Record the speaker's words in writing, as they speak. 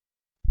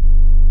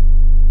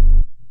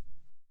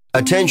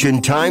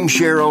Attention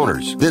timeshare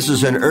owners. This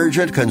is an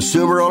urgent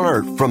consumer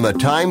alert from the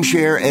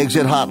Timeshare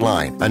Exit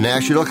Hotline, a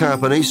national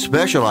company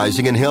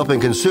specializing in helping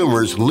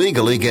consumers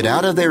legally get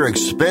out of their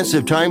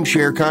expensive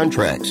timeshare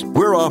contracts.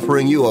 We're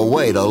offering you a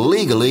way to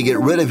legally get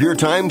rid of your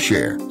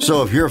timeshare.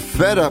 So if you're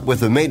fed up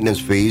with the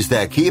maintenance fees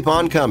that keep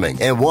on coming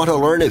and want to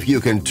learn if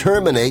you can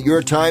terminate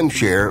your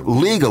timeshare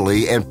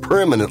legally and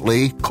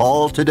permanently,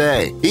 call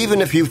today.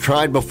 Even if you've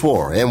tried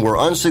before and were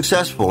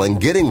unsuccessful in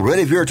getting rid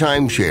of your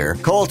timeshare,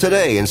 call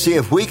today and see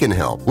if we can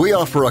help. We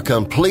offer a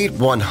complete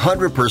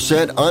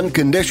 100%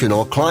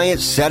 unconditional client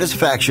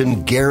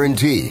satisfaction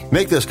guarantee.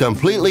 Make this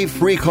completely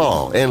free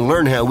call and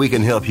learn how we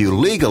can help you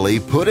legally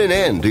put an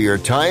end to your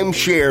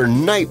timeshare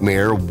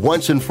nightmare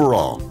once and for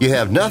all. You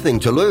have nothing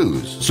to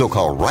lose, so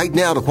call right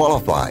now to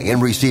qualify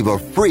and receive a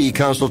free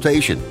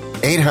consultation.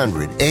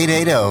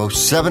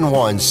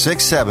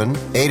 800-880-7167.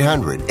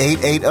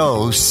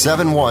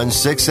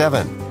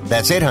 800-880-7167.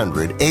 That's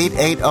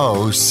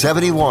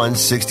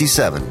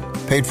 800-880-7167.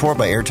 Paid for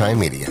by Airtime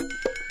Media.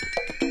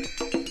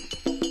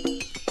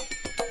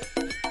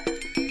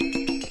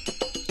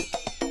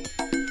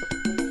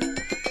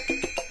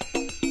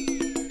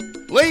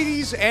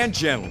 Ladies and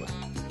gentlemen,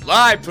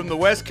 live from the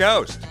West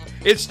Coast,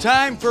 it's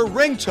time for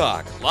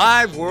Ringtalk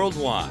Live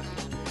Worldwide.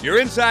 Your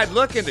inside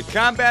look into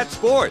combat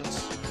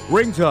sports.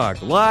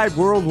 Ringtalk Live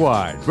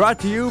Worldwide, brought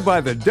to you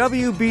by the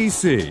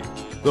WBC,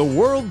 the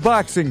World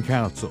Boxing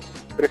Council.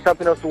 But it's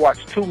something else to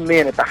watch two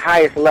men at the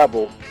highest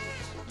level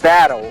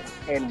battle,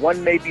 and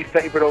one may be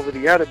favored over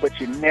the other, but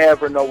you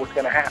never know what's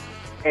going to happen.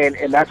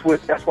 And that's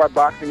why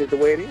boxing is the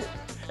way it is.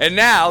 And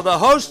now, the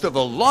host of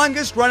the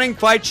longest-running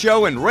fight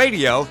show in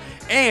radio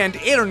and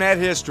internet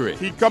history.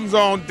 He comes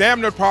on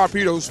damn near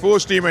torpedoes, full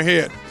steam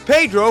ahead.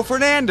 Pedro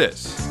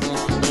Fernandez.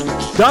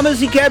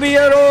 Damas y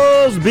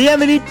caballeros,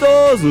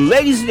 bienvenidos,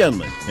 ladies and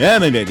gentlemen.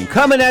 Emanating,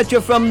 coming at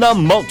you from the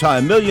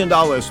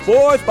multi-million-dollar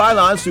Sports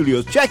Byline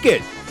Studios. Check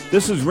it.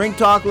 This is Ring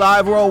Talk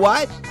Live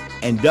Worldwide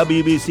and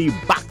WBC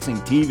Boxing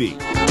TV.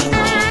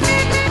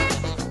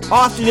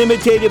 Often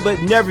imitated but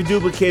never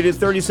duplicated.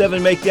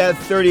 37, make that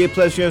 38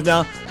 plus years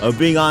now of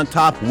being on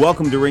top.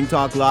 Welcome to Ring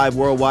Talk Live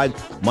Worldwide.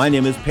 My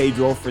name is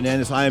Pedro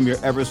Fernandez. I am your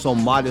ever so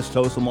modest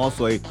host. I'm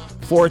also a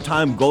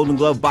 4-time Golden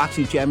Glove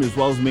boxing champion as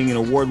well as being an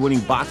award-winning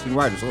boxing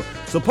writer. So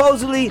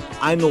supposedly,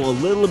 I know a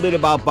little bit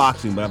about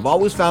boxing, but I've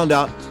always found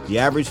out the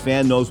average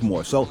fan knows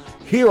more. So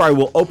here I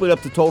will open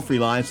up the toll-free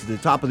lines at the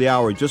top of the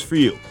hour just for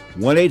you.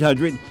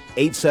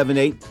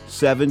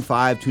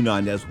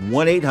 1-800-878-7529. That's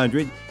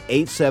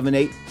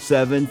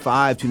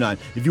 1-800-878-7529.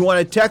 If you want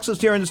to text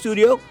us here in the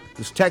studio,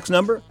 this text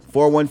number,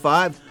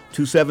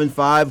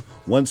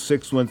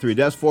 415-275-1613.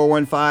 That's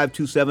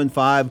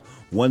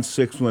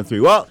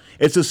 415-275-1613. Well,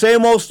 it's the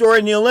same old story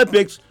in the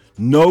Olympics.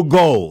 No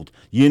gold.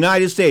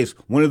 United States,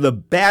 one of the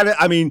baddest,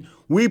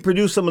 we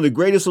produce some of the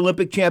greatest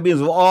Olympic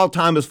champions of all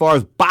time as far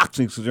as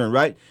boxing is concerned,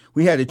 right?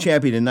 We had a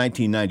champion in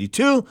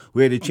 1992.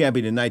 We had a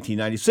champion in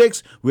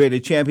 1996. We had a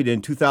champion in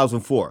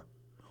 2004.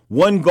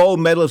 One gold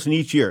medalist in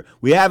each year.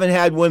 We haven't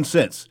had one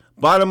since.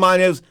 Bottom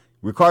line is,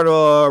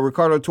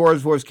 Ricardo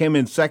Torres came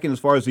in second as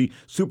far as the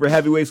super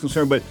heavyweight is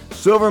concerned, but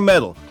silver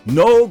medal.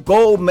 No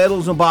gold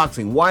medals in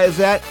boxing. Why is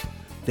that?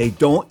 They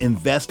don't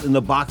invest in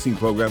the boxing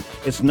program.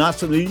 It's not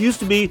something. It used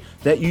to be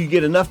that you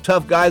get enough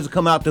tough guys to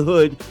come out the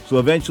hood, so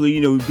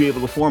eventually, we'd be able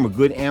to form a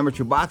good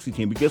amateur boxing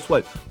team. But guess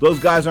what? Those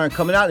guys aren't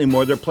coming out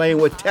anymore. They're playing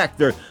with tech.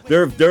 They're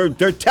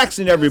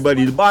texting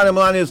everybody. The bottom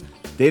line is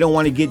they don't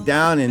want to get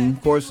down, and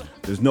of course,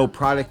 there's no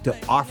product to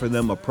offer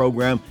them a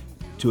program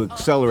to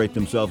accelerate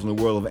themselves in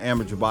the world of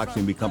amateur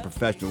boxing and become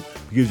professional,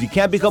 because you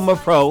can't become a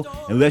pro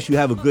unless you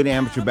have a good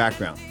amateur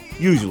background,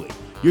 usually.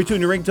 You're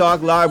tuned to Ring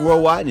Talk Live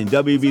Worldwide and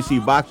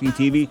WBC Boxing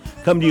TV.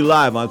 Coming to you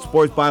live on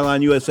Sports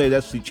Byline USA.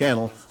 That's the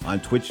channel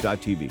on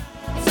twitch.tv.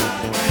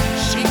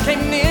 She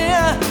came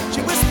near,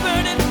 she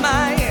whispered in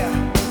my ear.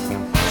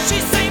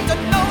 She seemed to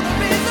know the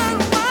reason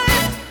why.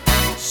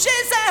 She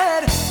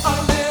said,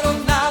 a little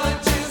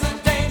knowledge is a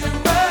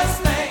dangerous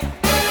thing.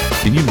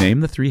 Can you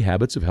name the 3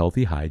 habits of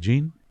healthy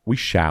hygiene? We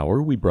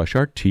shower, we brush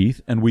our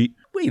teeth, and we...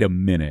 Wait a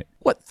minute.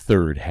 What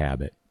third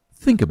habit?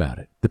 Think about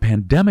it. The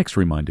pandemics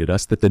reminded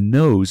us that the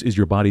nose is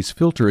your body's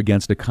filter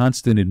against a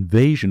constant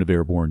invasion of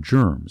airborne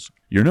germs.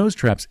 Your nose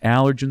traps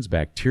allergens,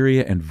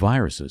 bacteria, and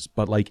viruses,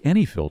 but like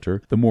any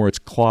filter, the more it's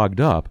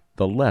clogged up,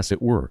 the less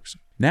it works.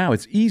 Now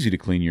it's easy to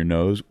clean your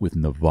nose with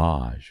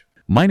Navage.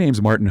 My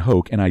name's Martin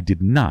Hoke, and I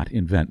did not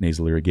invent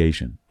nasal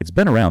irrigation. It's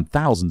been around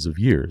thousands of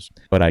years,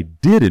 but I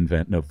did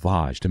invent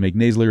Navage to make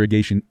nasal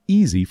irrigation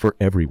easy for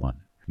everyone.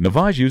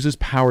 Navage uses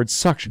powered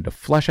suction to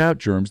flush out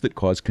germs that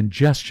cause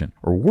congestion,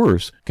 or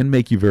worse, can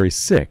make you very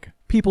sick.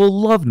 People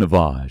love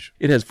Navage.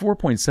 It has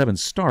 4.7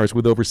 stars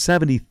with over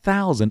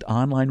 70,000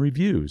 online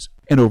reviews.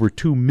 And over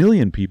 2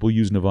 million people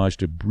use Navage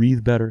to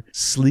breathe better,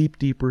 sleep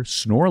deeper,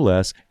 snore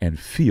less, and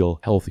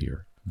feel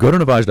healthier. Go to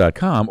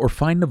Navage.com or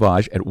find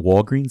Navage at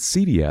Walgreens,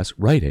 CVS,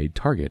 Rite Aid,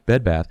 Target,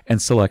 Bed Bath, and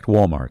select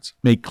Walmarts.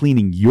 Make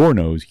cleaning your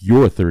nose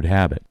your third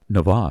habit.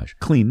 Navage.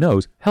 Clean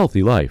nose,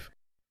 healthy life.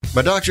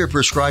 My doctor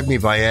prescribed me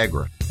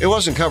Viagra, It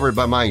wasn't covered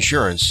by my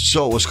insurance,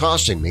 so it was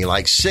costing me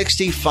like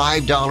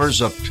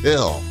 $65 a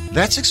pill.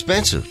 That's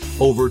expensive.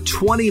 Over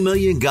 20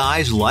 million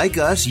guys like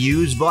us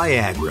use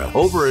Viagra.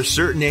 Over a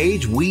certain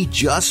age, we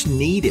just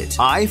need it.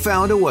 I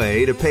found a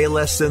way to pay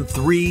less than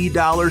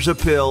 $3 a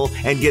pill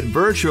and get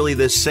virtually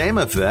the same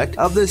effect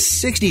of the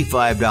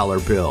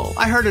 $65 pill.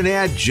 I heard an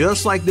ad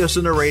just like this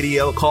on the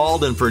radio,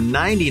 called, and for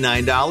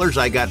 $99,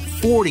 I got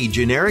 40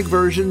 generic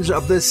versions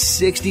of the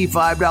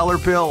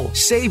 $65 pill.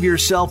 Save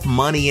yourself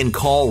money and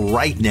call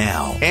right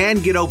now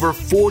and get over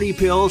 40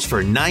 pills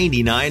for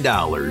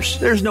 $99.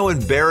 There's no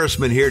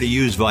embarrassment here to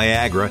use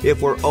Viagra.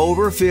 If we're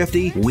over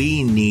 50,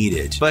 we need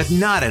it, but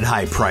not at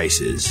high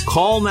prices.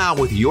 Call now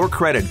with your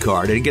credit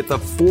card and get the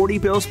 40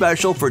 pill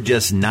special for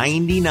just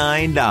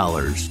 $99.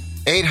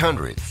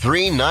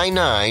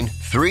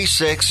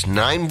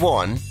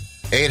 800-399-3691.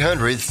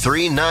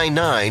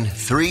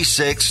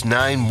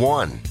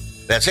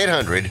 800-399-3691. That's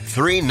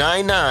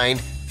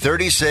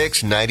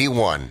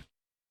 800-399-3691.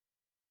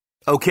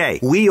 Okay,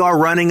 we are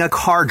running a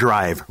car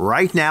drive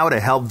right now to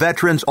help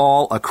veterans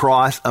all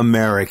across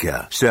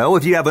America. So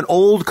if you have an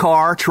old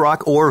car,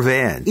 truck, or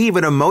van,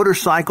 even a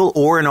motorcycle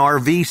or an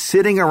RV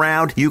sitting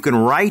around, you can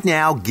right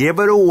now give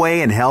it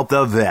away and help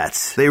the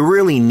vets. They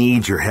really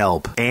need your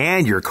help.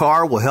 And your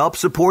car will help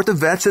support the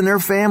vets and their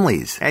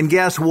families. And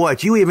guess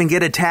what? You even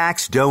get a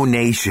tax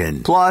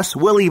donation. Plus,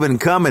 we'll even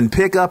come and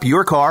pick up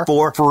your car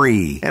for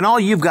free. And all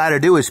you've got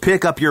to do is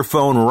pick up your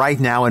phone right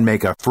now and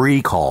make a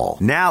free call.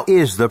 Now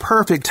is the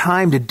perfect time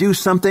to do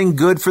something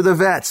good for the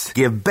vets.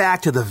 Give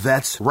back to the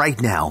vets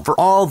right now for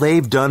all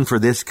they've done for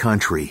this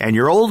country. And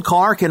your old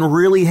car can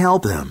really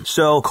help them.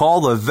 So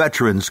call the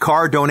Veterans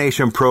Car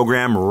Donation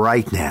Program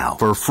right now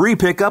for free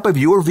pickup of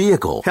your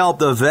vehicle. Help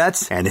the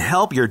vets and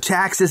help your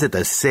taxes at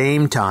the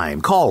same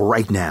time. Call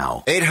right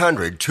now.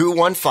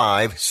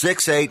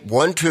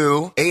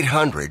 800-215-6812.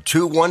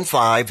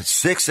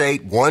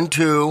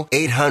 800-215-6812.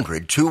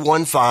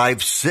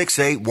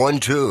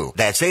 800-215-6812.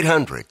 That's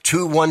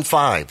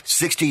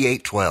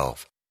 800-215-6812.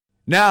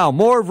 Now,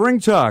 more of Ring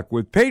Talk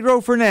with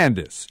Pedro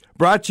Fernandez,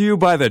 brought to you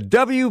by the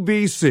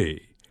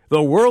WBC,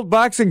 the World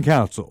Boxing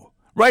Council,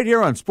 right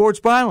here on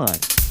Sports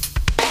Byline.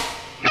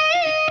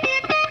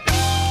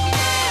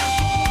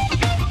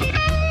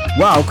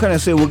 Wow, what can I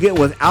say? We'll get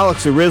with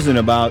Alex Ariza in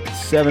about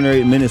 7 or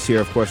 8 minutes here,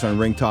 of course, on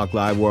Ring Talk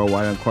Live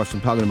Worldwide. And of course, I'm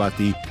talking about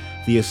the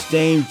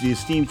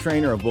esteemed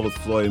trainer of both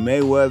Floyd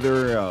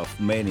Mayweather,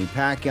 Manny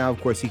Pacquiao.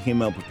 Of course, he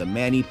came up with the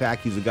Manny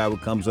Pack. He's the guy who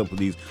comes up with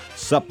these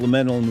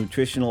supplemental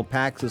nutritional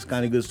packs, this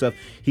kind of good stuff.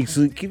 He's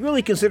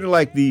really considered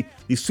like the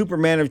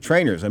Superman of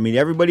trainers. I mean,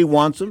 everybody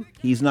wants him.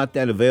 He's not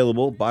that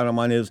available. Bottom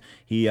line is,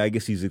 I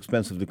guess he's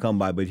expensive to come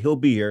by, but he'll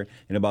be here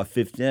in about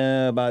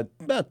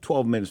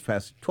 12 minutes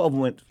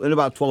in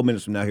about 12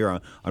 minutes from now here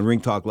on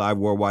Ring Talk Live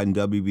Worldwide and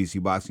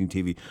WBC Boxing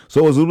TV.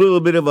 So it was a little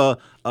bit of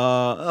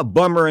a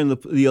bummer in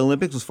the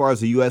Olympics as far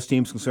as the U.S.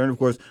 team's concerned. Of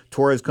course,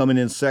 Torres coming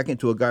in second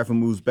to a guy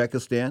from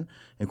Uzbekistan.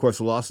 And, of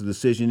course, lost the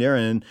decision there.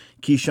 And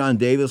Keyshawn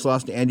Davis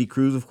lost to Andy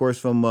Cruz, of course,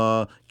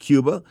 from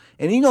Cuba.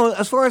 And,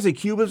 as far as the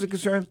Cubans are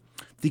concerned,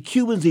 the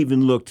Cubans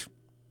even looked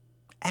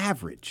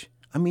average.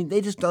 I mean,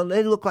 they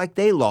look like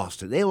they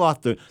lost it. They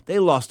lost their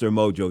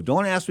mojo.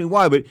 Don't ask me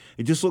why, but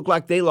it just looked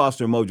like they lost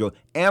their mojo.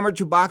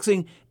 Amateur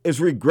boxing is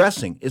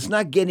regressing. It's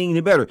not getting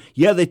any better.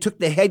 Yeah, they took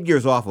the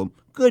headgears off them.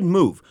 Good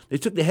move. They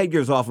took the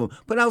headgears off them.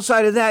 But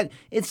outside of that,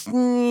 it's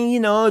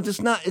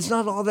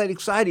not all that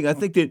exciting. I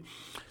think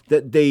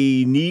that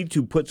they need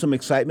to put some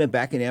excitement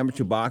back in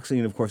amateur boxing.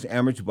 And, of course,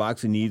 amateur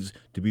boxing needs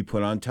to be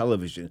put on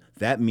television.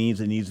 That means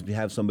it needs to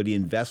have somebody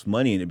invest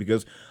money in it,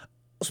 because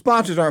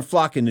sponsors aren't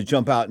flocking to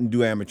jump out and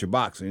do amateur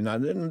boxing. Now,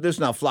 they're just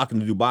not flocking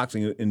to do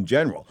boxing in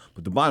general.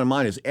 But the bottom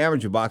line is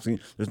amateur boxing,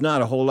 there's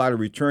not a whole lot of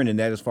return in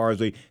that as far as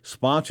the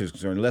sponsor is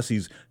concerned, unless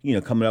he's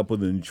coming up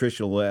with a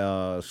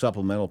nutritional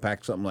supplemental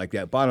pack, something like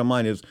that. Bottom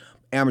line is,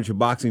 amateur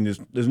boxing,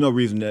 there's no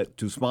reason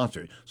to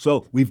sponsor it.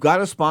 So we've got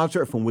to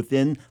sponsor it from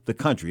within the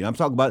country. And I'm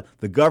talking about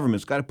the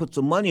government's got to put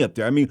some money up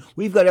there. I mean,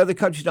 we've got other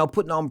countries now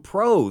putting on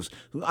pros.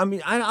 I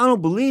mean, I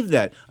don't believe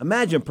that.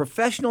 Imagine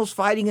professionals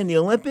fighting in the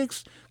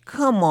Olympics.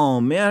 Come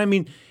on, man. I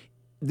mean,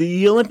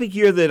 the Olympic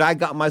year that I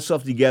got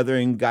myself together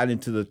and got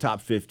into the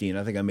top 15,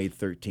 I think I made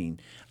 13.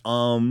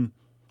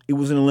 It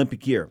was an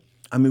Olympic year.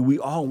 I mean, we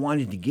all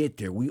wanted to get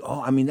there.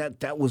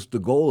 That was the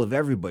goal of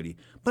everybody.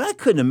 But I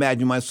couldn't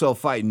imagine myself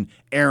fighting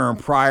Aaron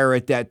Pryor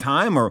at that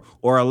time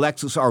or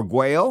Alexis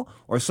Arguello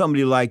or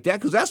somebody like that,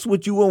 because that's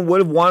what you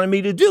would have wanted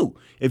me to do.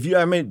 If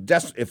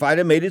I'd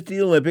have made it to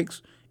the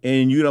Olympics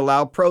and you'd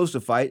allow pros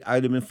to fight,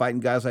 I'd have been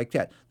fighting guys like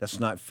that. That's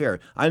not fair.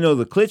 I know one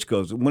of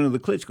the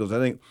Klitschko's, I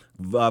think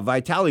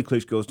Vitaly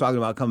Klitschko was talking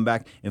about coming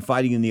back and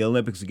fighting in the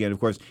Olympics again. Of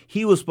course,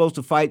 he was supposed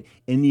to fight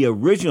in the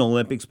original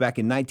Olympics back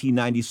in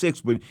 1996,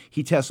 but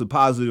he tested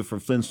positive for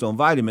Flintstone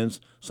vitamins,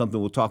 something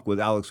we'll talk with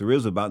Alex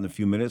Ariza about in a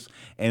few minutes.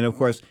 And, of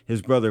course,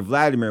 his brother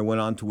Vladimir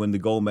went on to win the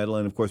gold medal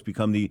and, of course,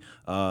 become the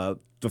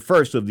the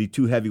first of the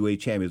two heavyweight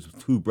champions,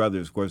 two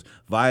brothers, of course,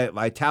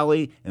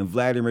 Vitaly and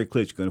Vladimir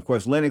Klitschko. And, of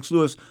course, Lennox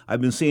Lewis,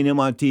 I've been seeing him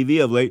on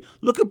TV of late.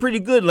 Looking pretty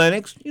good,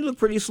 Lennox. You look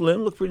pretty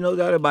slim. No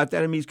doubt about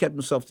that. I mean, he's kept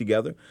himself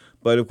together.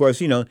 But, of course,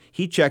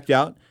 he checked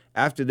out.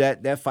 After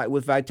that fight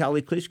with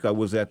Vitaly Klitschko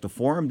was at the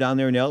Forum down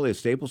there in L.A.,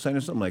 Staples Center,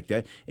 something like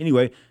that.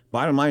 Anyway,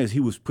 bottom line is he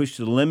was pushed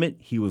to the limit.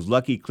 He was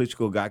lucky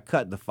Klitschko got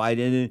cut. The fight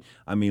ended.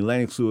 I mean,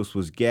 Lennox Lewis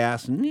was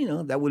gassed,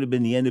 and, that would have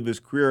been the end of his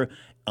career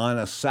on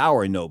a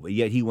sour note, but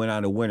yet he went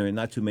out a winner, and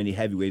not too many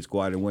heavyweights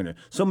go out a winner.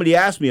 Somebody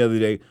asked me the other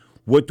day,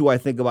 what do I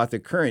think about the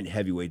current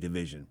heavyweight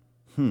division?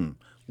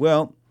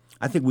 Well,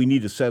 I think we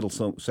need to settle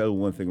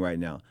one thing right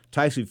now.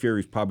 Tyson Fury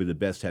is probably the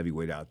best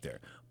heavyweight out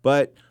there.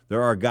 But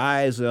there are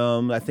guys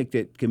I think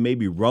that can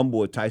maybe rumble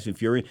with Tyson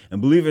Fury. And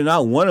believe it or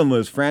not, one of them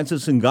is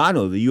Francis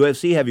Ngannou, the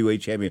UFC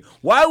heavyweight champion.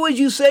 Why would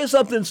you say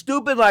something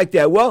stupid like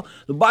that? Well,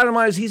 the bottom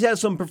line is he's had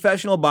some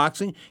professional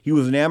boxing. He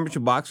was an amateur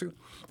boxer.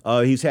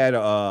 He's had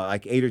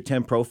like 8 or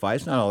 10 pro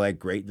fights. Not all that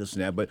great, this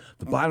and that. But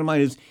the bottom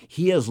line is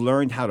he has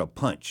learned how to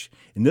punch.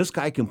 And this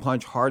guy can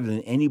punch harder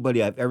than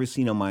anybody I've ever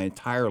seen in my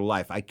entire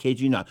life. I kid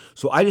you not.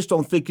 So I just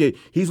don't think that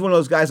he's one of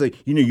those guys like,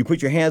 you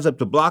put your hands up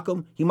to block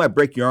him, he might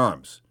break your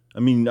arms. I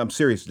mean, I'm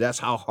serious. That's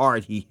how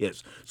hard he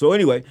hits. So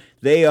anyway,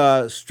 they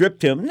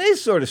stripped him. They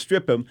sort of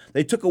stripped him.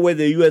 They took away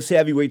the U.S.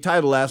 heavyweight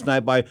title last night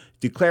by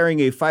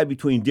declaring a fight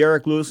between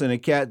Derek Lewis and a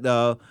cat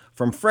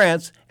from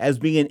France as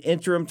being an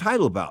interim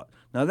title bout.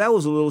 Now, that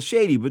was a little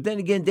shady. But then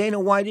again, Dana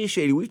White is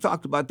shady. We've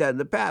talked about that in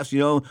the past,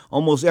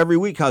 almost every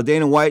week, how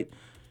Dana White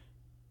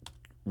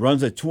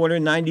runs a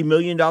 $290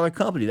 million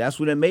company. That's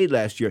what it made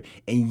last year.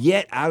 And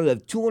yet, out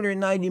of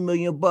 $290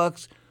 million,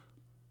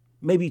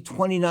 maybe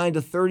 29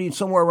 to 30,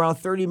 somewhere around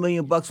 $30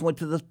 million went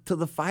to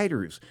the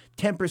fighters.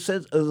 10%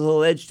 is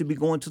alleged to be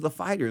going to the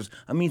fighters.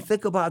 I mean,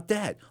 think about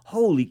that.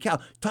 Holy cow.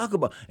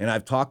 And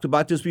I've talked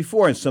about this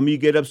before, and some of you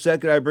get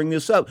upset that I bring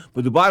this up,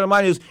 but the bottom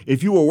line is,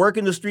 if you were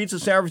working the streets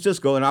of San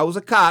Francisco and I was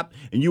a cop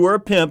and you were a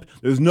pimp,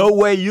 there's no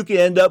way you could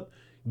end up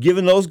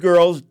giving those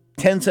girls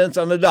 10 cents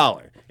on the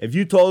dollar. If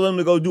you told them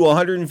to go do a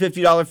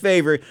 $150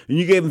 favor and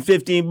you gave them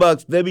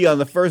 $15, they'd be on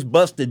the first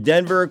bus to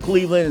Denver or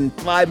Cleveland in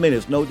 5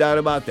 minutes, no doubt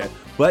about that.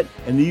 But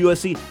in the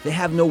UFC, they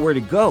have nowhere to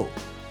go.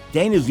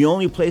 Dana's the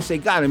only place they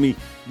got. I mean,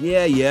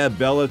 yeah,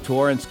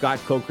 Bellator and Scott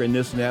Coker and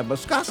this and that, but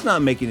Scott's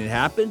not making it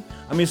happen.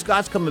 I mean,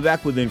 Scott's coming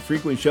back with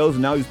infrequent shows,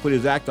 and now he's put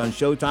his act on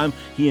Showtime.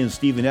 He and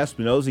Steven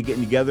Espinoza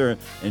getting together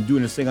and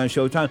doing this thing on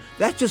Showtime.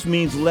 That just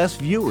means less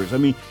viewers. I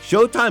mean,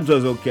 Showtime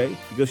does okay,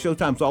 because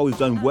Showtime's always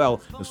done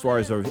well as far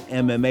as their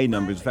MMA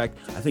numbers. In fact,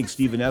 I think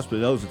Steven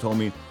Espinoza told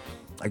me,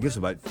 I guess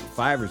about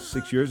 5 or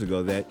 6 years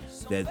ago, that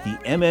the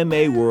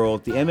MMA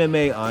world, the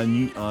MMA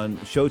on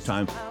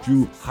Showtime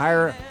drew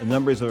higher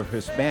numbers of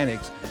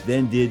Hispanics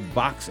than did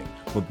boxing.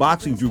 But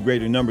boxing drew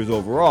greater numbers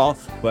overall.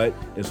 But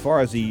as far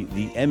as the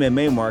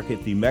MMA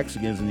market, the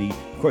Mexicans and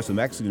of course the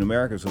Mexican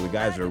Americans are the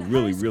guys that are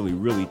really, really,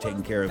 really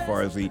taking care as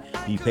far as the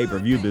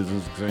pay-per-view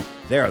business is concerned.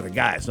 They are the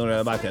guys. No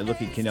doubt about that.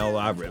 Look at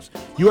Canelo Alvarez.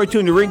 You are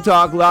tuned to Ring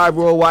Talk Live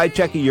Worldwide,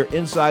 checking your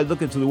inside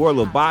look into the world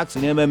of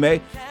boxing and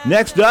MMA.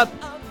 Next up,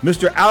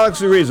 Mr.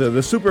 Alex Ariza,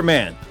 the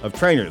Superman of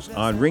trainers,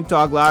 on Ring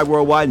Talk Live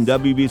Worldwide and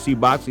WBC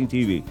Boxing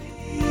TV.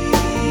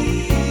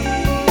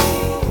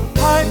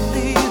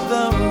 Partly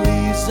the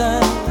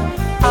reason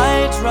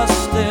I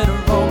trusted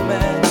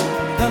romance,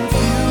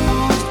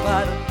 confused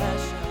by the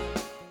passion.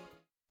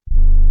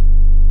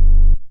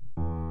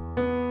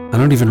 I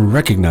don't even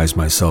recognize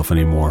myself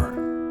anymore.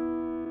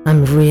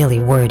 I'm really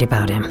worried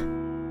about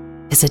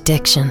him. His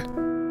addiction.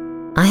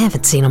 I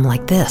haven't seen him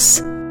like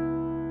this.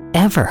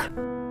 Ever.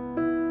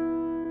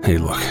 Hey,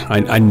 look,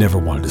 I never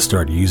wanted to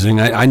start using.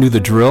 I knew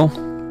the drill,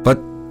 but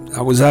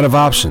I was out of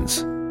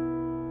options.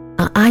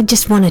 I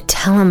just want to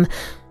tell him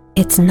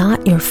it's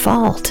not your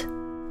fault.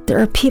 There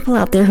are people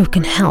out there who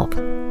can help.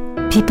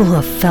 People who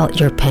have felt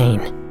your pain.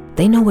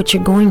 They know what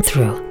you're going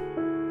through.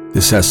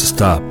 This has to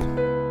stop.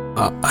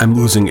 I'm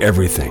losing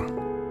everything.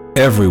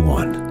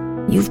 Everyone.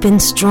 You've been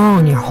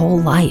strong your whole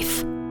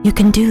life. You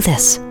can do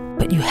this,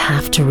 but you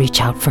have to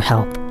reach out for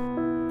help.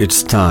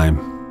 It's time.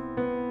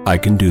 I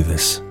can do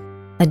this.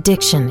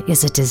 Addiction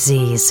is a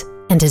disease,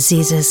 and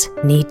diseases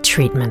need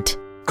treatment.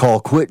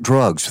 Call Quit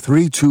Drugs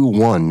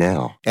 321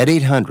 now at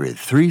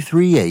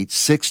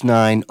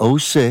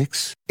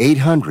 800-338-6906.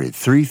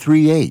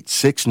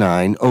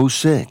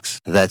 800-338-6906.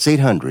 That's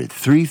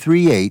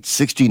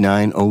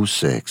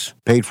 800-338-6906.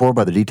 Paid for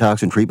by the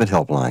Detox and Treatment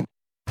Helpline.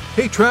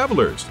 Hey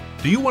travelers,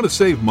 do you want to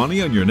save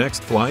money on your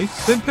next flight?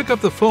 Then pick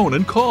up the phone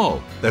and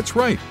call. That's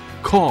right,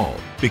 call,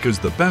 because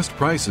the best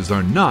prices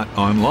are not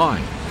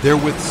online. They're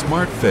with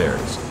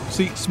SmartFares.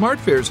 See,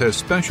 SmartFares has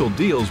special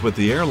deals with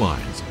the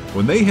airlines.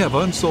 When they have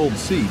unsold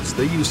seats,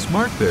 they use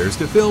SmartFares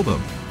to fill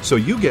them. So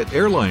you get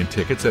airline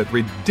tickets at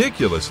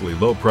ridiculously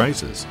low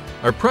prices.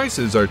 Our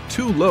prices are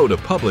too low to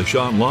publish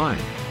online.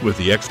 With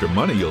the extra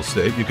money you'll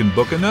save, you can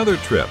book another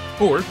trip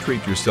or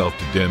treat yourself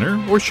to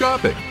dinner or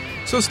shopping.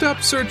 So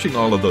stop searching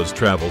all of those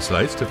travel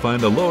sites to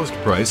find the lowest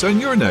price on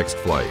your next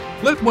flight.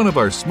 Let one of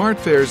our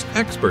SmartFares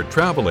expert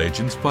travel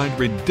agents find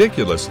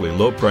ridiculously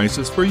low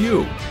prices for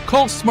you.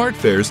 Call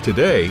SmartFares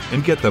today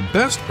and get the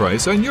best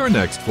price on your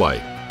next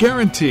flight.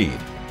 Guaranteed.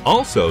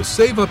 Also,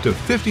 save up to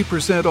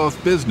 50%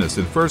 off business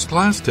and first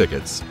class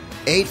tickets.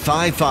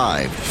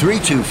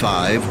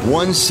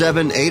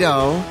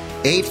 855-325-1780.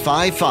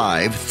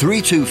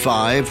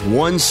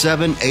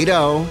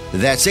 855-325-1780.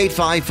 That's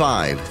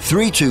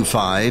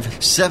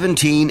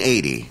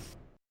 855-325-1780.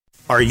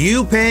 Are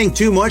you paying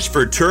too much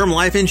for term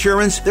life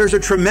insurance? There's a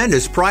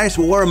tremendous price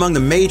war among the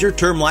major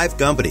term life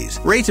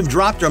companies. Rates have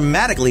dropped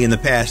dramatically in the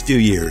past 2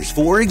 years.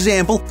 For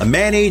example, a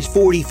man age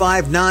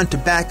 45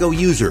 non-tobacco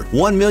user,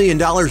 $1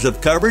 million of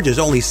coverage is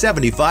only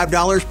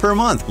 $75 per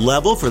month,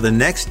 level for the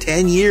next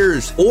 10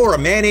 years. Or a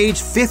man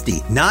age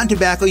 50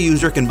 non-tobacco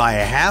user can buy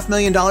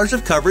 $500,000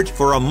 of coverage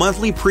for a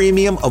monthly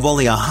premium of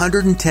only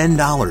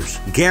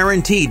 $110.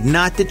 Guaranteed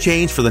not to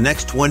change for the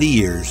next 20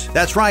 years.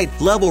 That's right,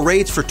 level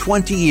rates for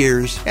 20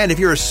 years. And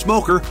if you're a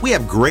smoker, we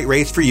have great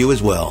rates for you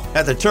as well.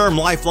 At the Term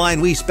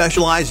Lifeline, we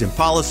specialize in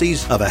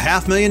policies of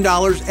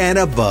 $500,000 and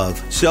above.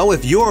 So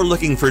if you're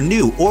looking for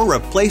new or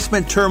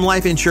replacement term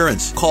life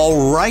insurance,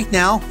 call right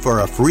now for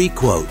a free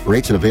quote.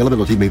 Rates and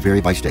availability may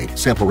vary by state.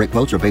 Sample rate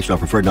quotes are based on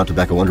preferred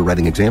non-tobacco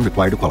underwriting exam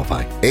required to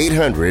qualify.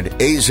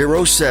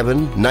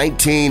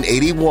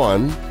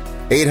 800-807-1981.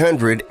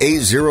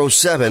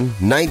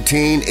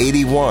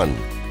 800-807-1981.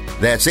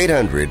 That's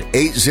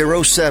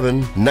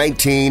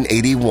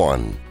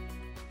 800-807-1981.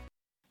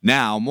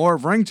 Now, more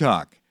of Ring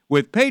Talk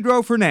with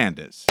Pedro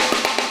Fernandez.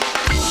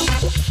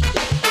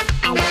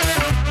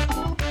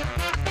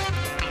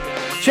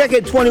 Check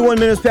it, 21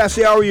 minutes past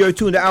the hour. You're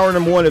tuned to hour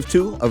number 1 of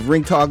 2 of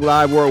Ring Talk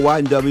Live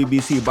worldwide and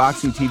WBC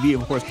Boxing TV.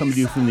 Of course, coming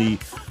to you from the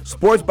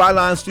Sports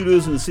Byline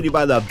Studios in the city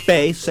by the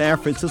Bay, San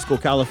Francisco,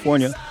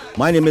 California.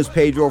 My name is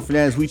Pedro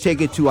Fernandez. We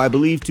take it to, I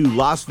believe, to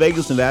Las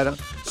Vegas, Nevada.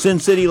 Sin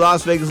City,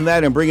 Las Vegas,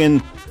 Nevada, and bring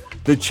in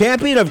the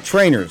champion of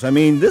trainers. I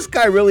mean, this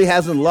guy really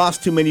hasn't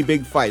lost too many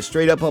big fights.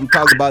 Straight up, I'm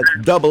talking about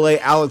AA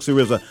Alex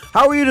Ariza.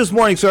 How are you this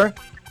morning, sir?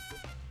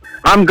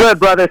 I'm good,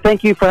 brother.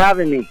 Thank you for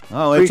having me.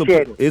 Oh,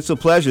 Appreciate it. It's a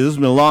pleasure. This has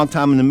been a long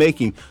time in the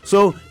making.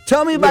 So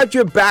tell me about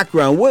your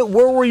background. Where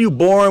were you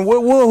born?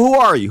 Who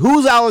are you?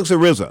 Who's Alex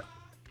Ariza?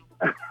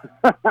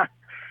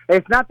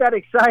 It's not that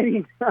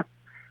exciting,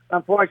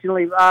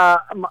 unfortunately.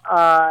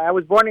 I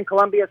was born in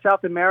Colombia,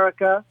 South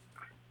America.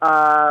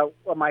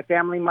 My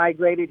family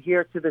migrated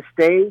here to the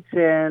States,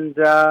 and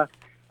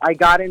I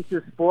got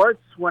into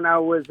sports when I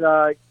was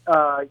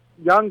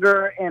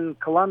younger in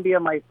Colombia.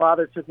 My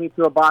father took me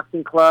to a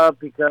boxing club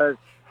because,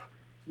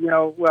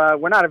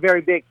 we're not a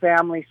very big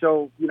family.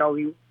 So,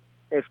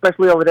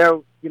 especially over there,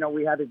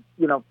 we had to,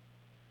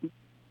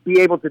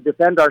 be able to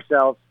defend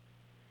ourselves.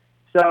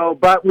 So,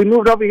 but we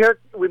moved over here.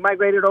 We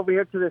migrated over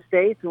here to the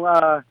States.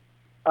 Was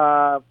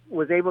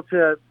able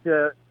to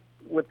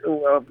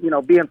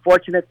being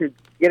fortunate to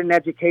get an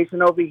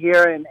education over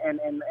here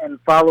and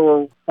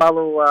follow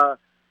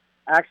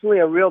actually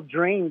a real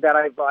dream that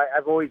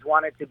I've always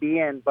wanted to be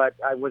in, but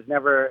I was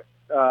never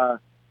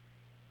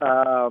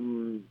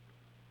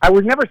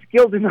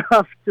skilled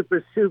enough to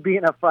pursue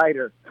being a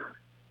fighter.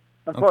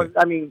 Of course,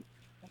 I mean,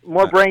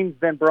 more brains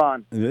than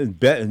brawn. And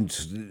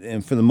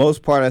for the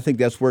most part, I think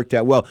that's worked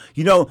out well.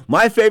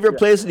 My favorite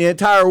place in the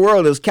entire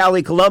world is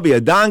Cali,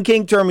 Colombia. Don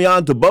King turned me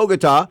on to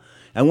Bogota.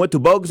 I went to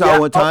Bogota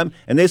one time,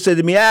 and they said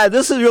to me,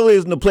 this really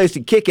isn't the place to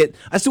kick it.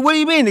 I said, what do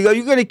you mean? They go,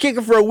 you're going to kick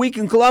it for a week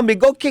in Colombia.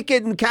 Go kick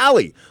it in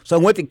Cali. So I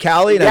went to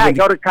Cali. And you got to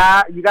go to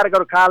Cali. You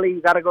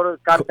got to go to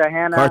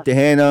Cartagena. You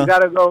got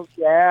to go,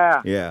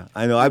 Yeah,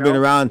 I know. I've been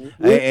around.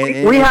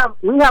 We have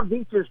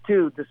beaches,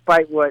 too,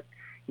 despite what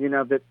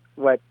the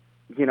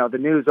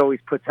news always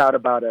puts out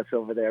about us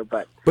over there.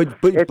 But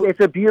it's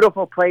a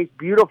beautiful place,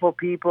 beautiful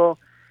people.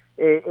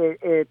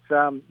 It's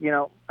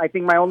I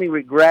think my only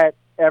regret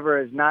ever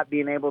is not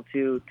being able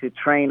to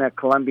train a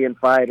Colombian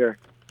fighter,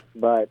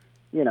 but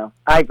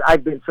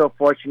I've been so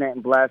fortunate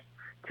and blessed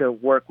to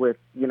work with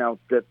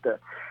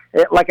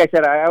like I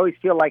said, I always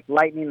feel like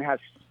lightning has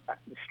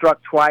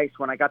struck twice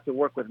when I got to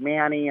work with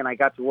Manny and I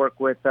got to work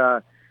with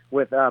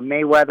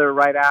Mayweather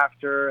right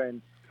after,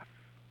 and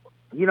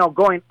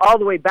going all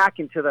the way back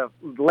into the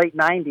late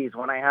 90s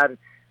when I had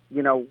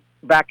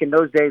back in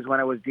those days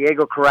when it was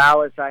Diego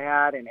Corrales I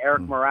had, and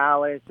Eric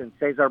Morales and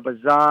Cesar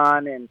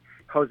Bazan and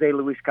Jose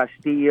Luis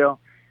Castillo.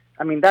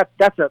 I mean, that's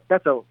a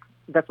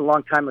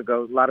long time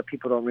ago. A lot of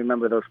people don't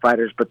remember those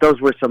fighters, but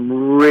those were some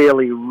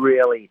really,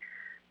 really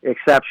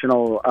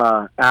exceptional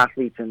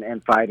athletes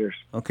and fighters.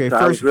 Okay, so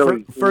first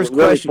really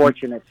question.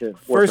 Fortunate to work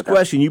first with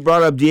question. You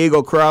brought up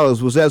Diego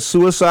Corrales. Was that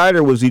suicide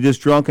or was he just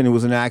drunk and it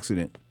was an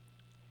accident?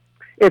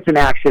 It's an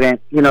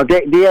accident.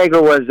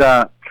 Diego was.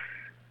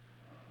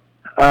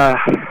 I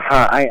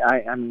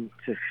mean,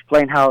 to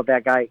explain how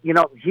that guy, he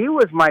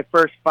was my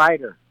first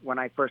fighter when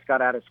I first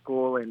got out of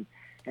school and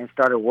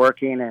started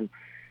working. And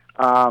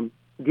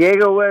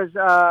Diego was,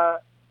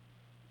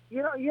 he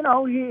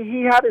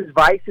had his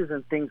vices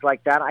and things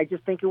like that. I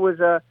just think it was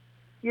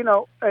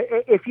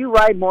if you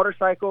ride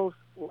motorcycles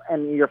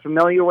and you're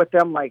familiar with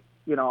them, like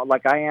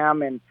I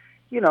am, and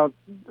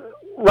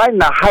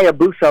riding a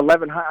Hayabusa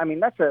 1100. I mean,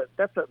 that's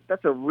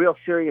a real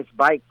serious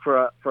bike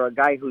for a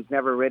guy who's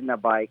never ridden a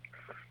bike.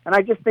 And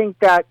I just think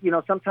that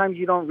sometimes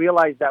you don't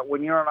realize that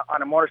when you're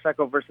on a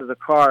motorcycle versus a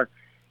car,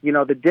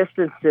 the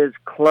distances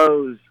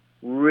close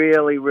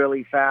really,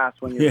 really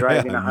fast when you're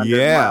driving 100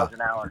 miles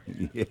an hour.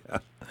 Yeah.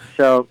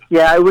 So,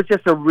 it was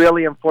just a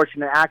really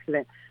unfortunate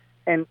accident.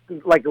 And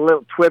like a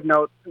little twib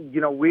note,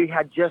 we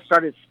had just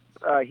started,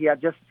 he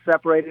had just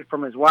separated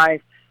from his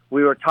wife.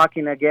 We were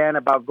talking again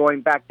about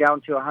going back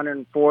down to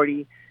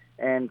 140,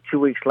 and 2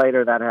 weeks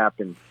later that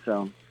happened.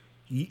 So,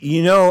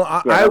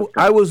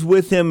 I was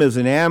with him as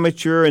an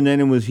amateur, and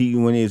then it was we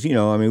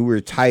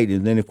were tight,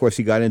 and then of course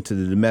he got into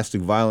the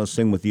domestic violence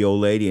thing with the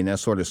old lady, and that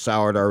sort of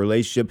soured our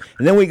relationship.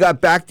 And then we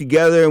got back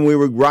together, and we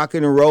were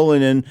rocking and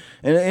rolling,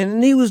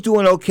 and he was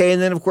doing okay.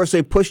 And then of course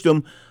they pushed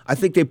him. I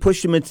think they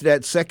pushed him into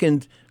that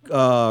second.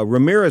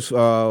 Ramirez, who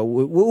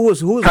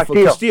was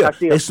Castillo.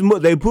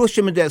 They pushed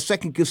him into that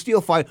second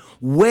Castillo fight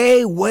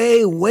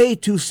way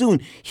too soon.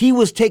 He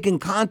was taking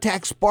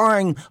contact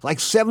sparring like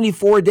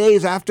 74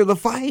 days after the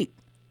fight.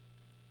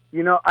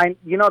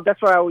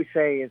 That's what I always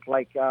say is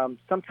like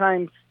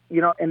sometimes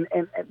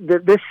and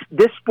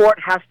this sport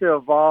has to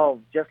evolve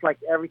just like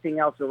everything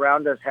else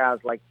around us has.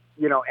 Like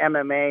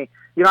MMA.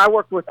 I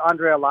worked with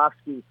Andrei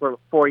Arlovsky for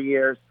 4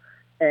 years,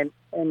 and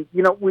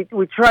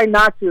we try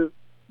not to.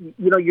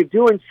 You're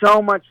doing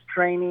so much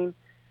training,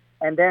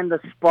 and then the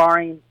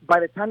sparring. By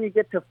the time you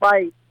get to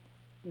fight,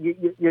 you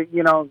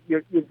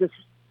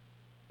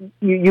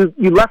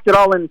left it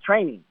all in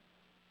training.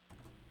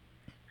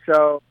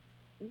 So,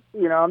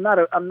 I'm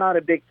not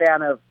a big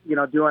fan of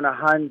doing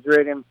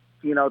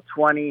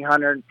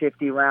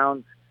 150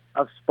 rounds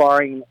of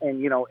sparring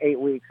in 8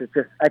 weeks.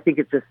 I think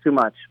it's just too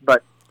much.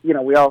 But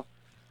we all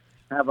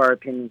have our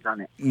opinions on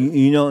it.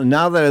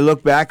 Now that I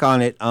look back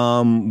on it,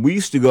 I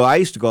used to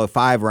go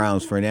 5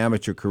 rounds for an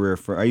amateur career.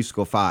 I used to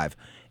go 5,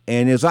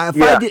 and if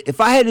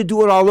I had to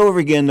do it all over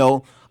again,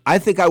 though, I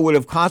think I would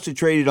have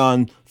concentrated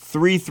on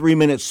 3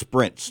 3-minute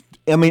sprints.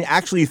 I mean,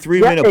 actually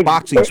 3-minute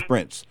boxing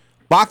sprints.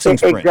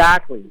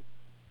 Exactly.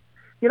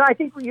 I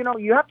think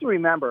you have to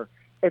remember.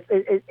 It's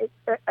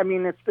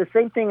the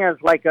same thing as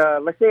like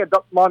let's say a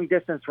long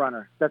distance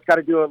runner that's got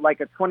to do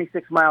like a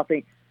 26-mile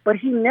thing. But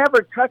he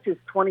never touches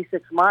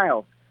 26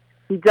 miles.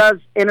 He does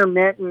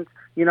intermittent,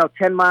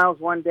 10 miles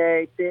one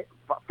day,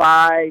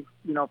 5,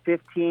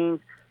 15,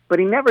 but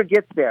he never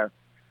gets there.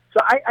 So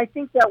I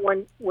think that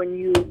when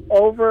you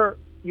over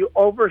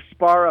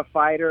spar a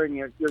fighter and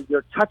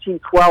you're touching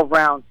 12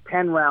 rounds,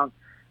 10 rounds,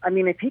 I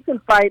mean, if he can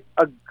fight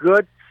a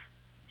good,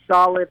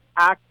 solid,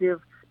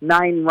 active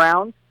 9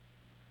 rounds,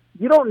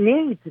 you don't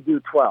need to do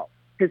 12.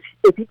 Because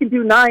if he can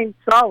do 9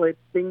 solid,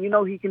 then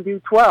he can do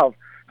 12.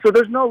 So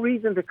there's no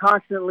reason to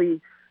constantly,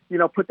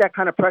 put that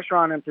kind of pressure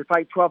on him to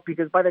fight 12,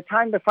 because by the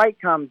time the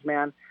fight comes,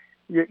 man,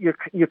 you're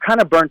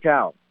kind of burnt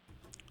out.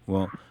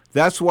 Well,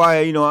 that's why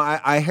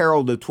I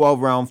herald the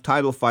 12-round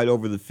title fight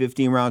over the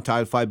 15-round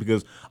title fight,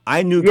 because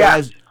I knew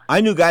guys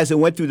that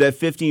went through that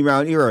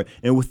 15-round era,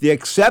 and with the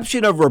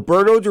exception of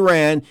Roberto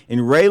Duran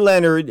and Ray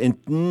Leonard and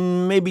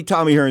maybe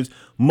Tommy Hearns,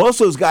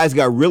 most of those guys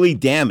got really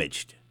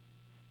damaged.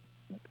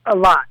 A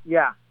lot,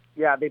 yeah.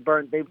 Yeah,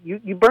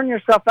 you burn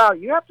yourself out.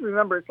 You have to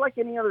remember, it's like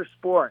any other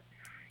sport.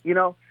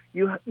 There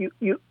has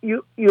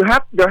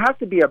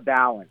to be a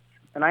balance.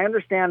 And I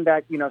understand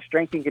that,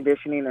 strength and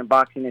conditioning and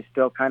boxing is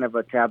still kind of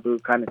a taboo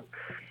kind of.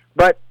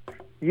 But,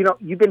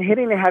 you've been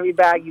hitting a heavy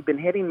bag, you've been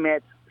hitting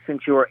mitts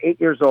since you were 8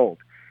 years old.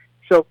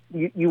 So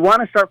you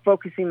want to start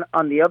focusing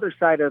on the other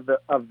side of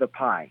the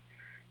pie.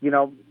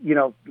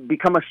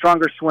 Become a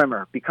stronger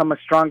swimmer, become a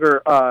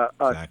stronger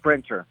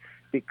sprinter,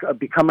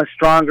 become a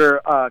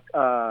stronger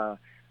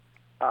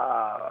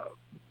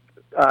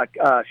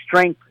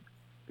strength,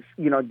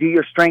 do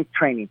your strength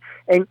training.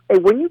 And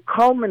when you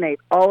culminate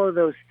all of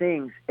those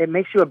things, it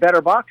makes you a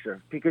better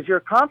boxer, because your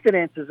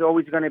confidence is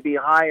always going to be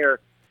higher,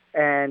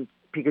 and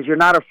because you're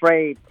not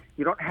afraid,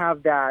 you don't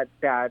have that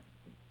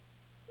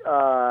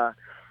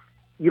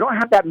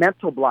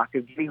mental block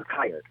of getting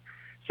tired.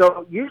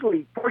 So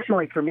usually,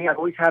 fortunately for me, I've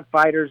always had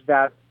fighters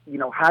that,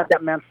 had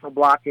that mental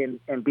block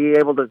and be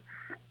able to,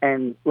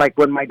 and like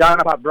when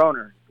Maidana fought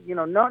Broner,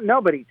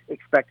 nobody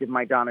expected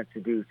Maidana to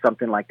do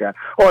something like that.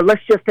 Or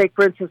let's just take,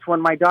 for instance,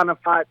 when Maidana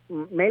fought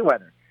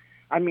Mayweather.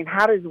 I mean,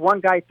 how does one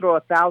guy throw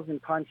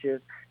 1,000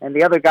 punches and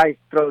the other guy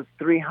throws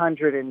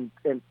 300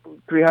 and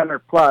 300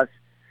 plus,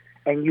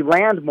 and you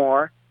land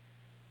more,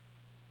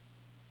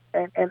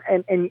 and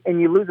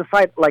you lose a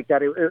fight like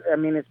that?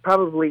 It's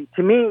probably,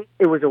 to me,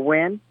 it was a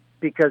win,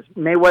 because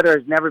Mayweather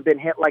has never been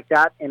hit like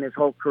that in his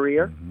whole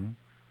career. Mm-hmm.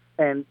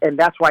 And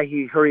that's why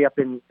he hurried up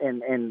and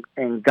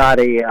got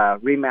a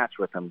rematch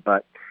with him.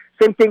 But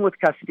same thing with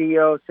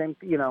Castillo,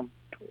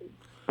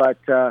 but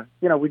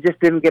we just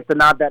didn't get the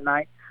nod that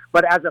night.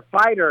 But as a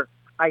fighter,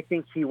 I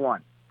think he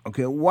won.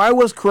 Okay, why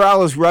was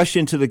Corrales rushed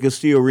into the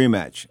Castillo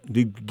rematch?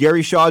 Did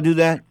Gary Shaw do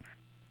that?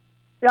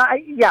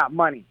 Yeah,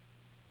 money.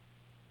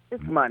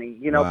 It's money,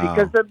 you know, Wow.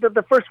 because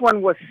the first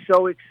one was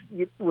so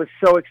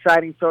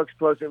exciting, so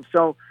explosive,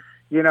 so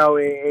you know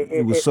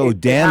It was so it has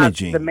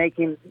damaging. the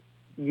making,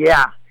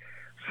 yeah.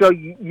 So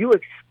you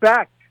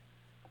expect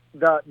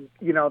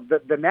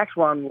the next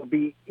one will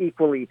be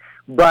equally,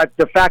 but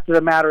the fact of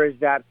the matter is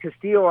that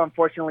Castillo,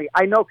 unfortunately,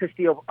 I know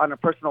Castillo on a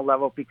personal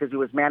level because he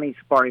was Manny's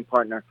sparring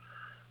partner.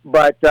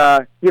 But,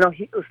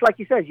 it's like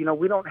he says,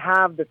 we don't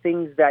have the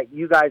things that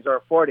you guys are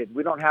afforded.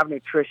 We don't have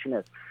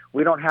nutritionists.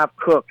 We don't have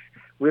cooks.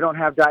 We don't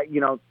have that,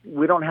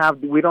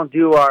 we don't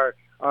do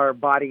our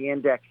body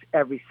index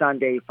every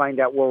Sunday, find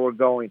out where we're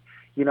going.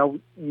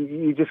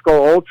 You just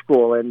go old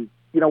school. And,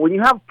 when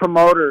you have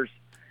promoters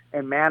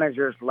and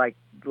managers like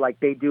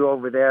they do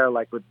over there,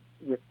 like with,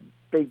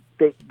 they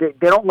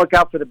don't look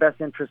out for the best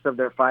interest of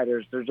their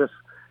fighters. They're just,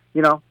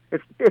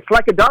 it's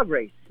like a dog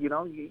race.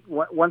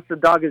 Once the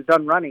dog is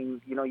done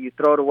running, you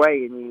throw it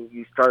away and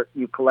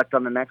you collect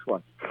on the next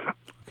one.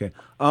 Okay.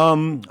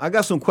 I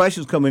got some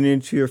questions coming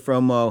in here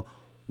from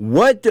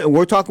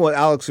we're talking about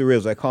Alex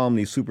Ariz. I call him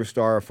the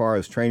superstar as far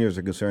as trainers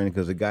are concerned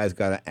because the guy's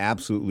got an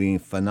absolutely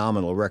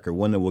phenomenal record,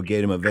 one that will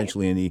get him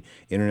eventually in the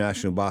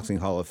International Boxing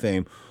Hall of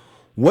Fame.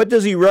 What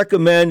does he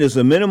recommend as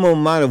a minimum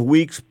amount of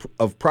weeks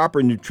of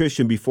proper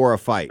nutrition before a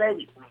fight?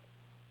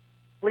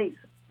 Please.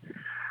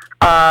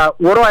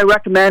 What do I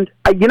recommend?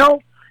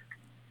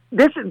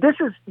 This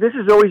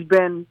has always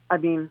been. I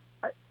mean,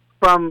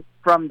 from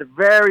the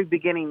very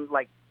beginning,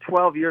 like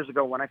 12 years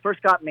ago, when I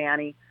first got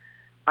Manny,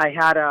 I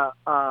had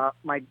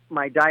my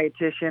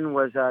dietitian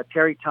was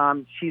Terry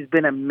Tom. She's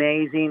been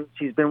amazing.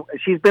 She's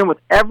been with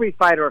every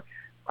fighter.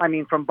 I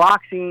mean, from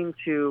boxing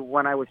to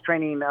when I was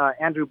training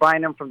Andrew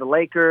Bynum from the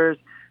Lakers,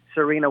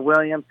 Serena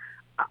Williams.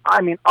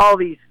 I mean, all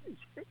these.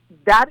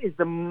 That is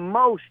the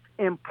most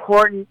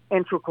important,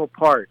 integral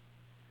part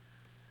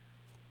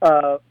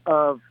of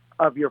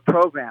your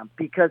program,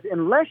 because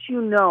unless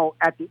you know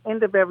at the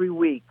end of every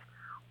week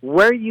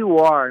where you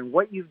are and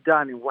what you've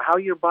done and how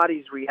your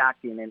body's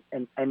reacting,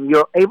 and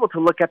you're able to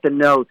look at the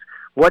notes,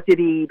 what did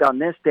he eat on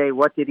this day,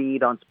 what did he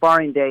eat on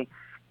sparring day,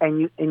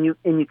 and you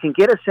can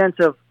get a sense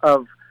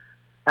of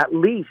at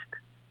least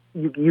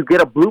you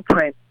get a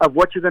blueprint of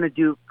what you're going to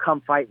do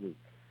come fight week.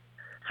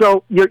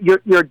 So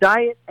your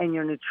diet and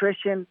your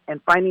nutrition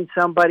and finding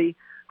somebody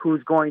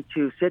who's going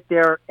to sit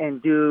there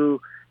and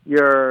do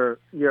your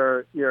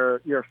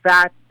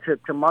fat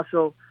to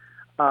muscle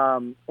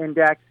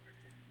index,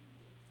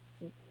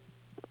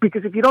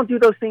 because if you don't do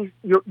those things,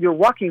 you're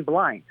walking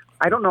blind.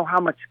 I don't know how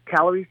much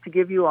calories to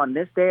give you on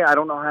this day. I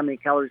don't know how many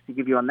calories to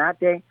give you on that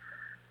day.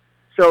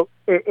 So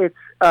it's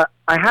I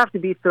have to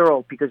be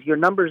thorough because your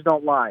numbers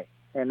don't lie.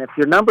 And if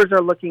your numbers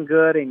are looking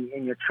good and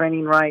you're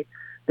training right,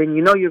 then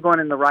you're going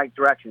in the right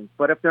direction.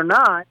 But if they're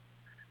not,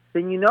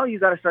 then you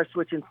got to start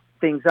switching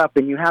things up,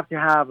 and you have to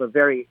have a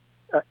very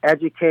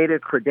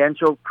educated,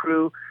 credentialed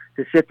crew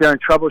to sit there and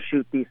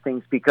troubleshoot these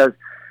things, because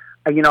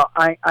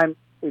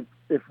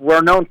if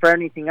we're known for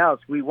anything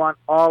else, we want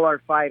all our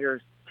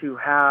fighters to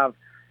have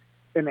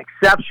an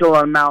exceptional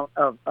amount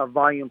of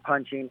volume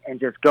punching and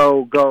just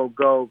go.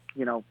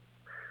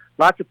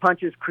 Lots of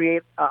punches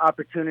create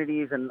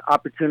opportunities, and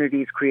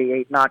opportunities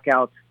create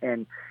knockouts.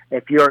 And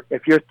if you're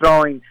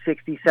throwing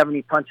 60,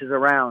 70 punches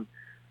around,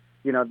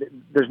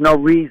 there's no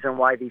reason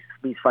why these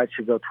fights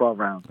should go 12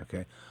 rounds.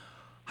 Okay.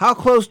 How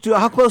close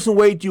in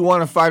weight do you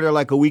want a fighter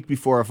like a week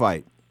before a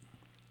fight?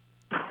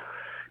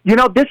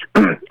 This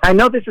I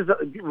know this is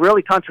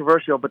really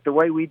controversial, but the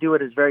way we do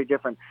it is very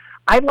different.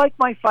 I'd like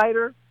my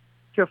fighter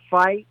to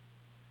fight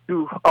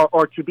through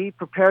or to be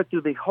prepared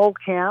through the whole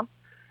camp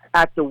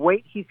at the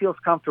weight he feels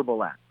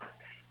comfortable at.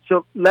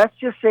 So let's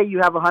just say you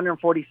have a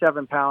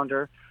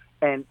 147-pounder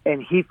and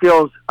he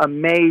feels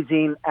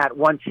amazing at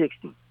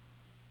 160.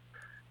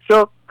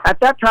 So at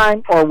that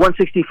time, or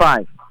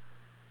 165.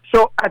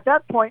 So at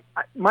that point,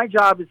 my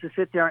job is to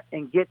sit there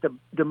and get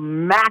the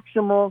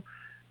maximum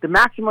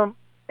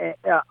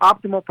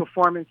optimal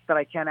performance that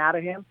I can out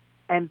of him,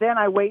 and then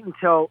I wait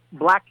until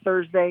Black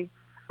Thursday.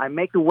 I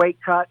make the weight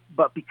cut,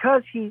 but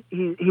because he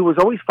was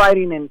always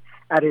fighting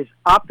at his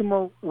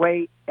optimal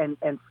weight and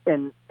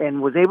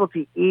was able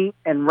to eat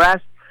and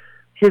rest,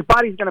 his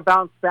body's going to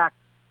bounce back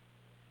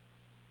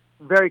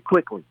very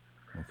quickly.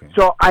 Okay.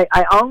 So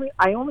I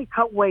only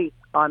cut weight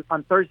on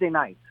Thursday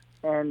nights,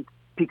 and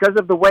because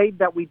of the way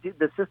that we do,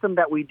 the system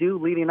that we do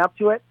leading up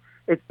to it,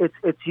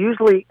 it's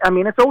usually,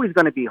 it's always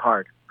going to be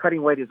hard.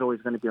 Cutting weight is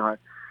always going to be hard,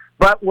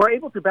 but we're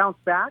able to bounce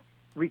back,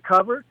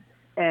 recover,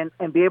 and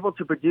be able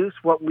to produce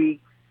what we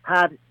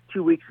had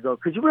 2 weeks ago.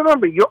 Because you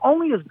remember, you're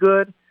only as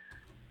good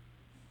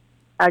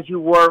as you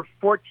were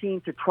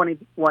 14 to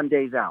 21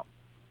 days out.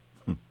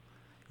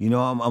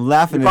 I'm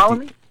laughing. You follow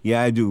me?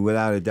 Yeah, I do,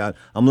 without a doubt.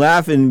 I'm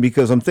laughing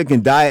because I'm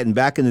thinking diet, and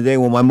back in the day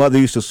when my mother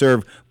used to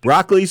serve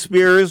broccoli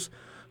spears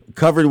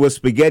covered with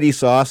spaghetti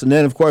sauce, and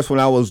then of course when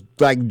I was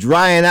like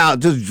drying out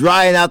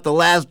the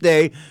last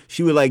day,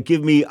 she would like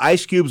give me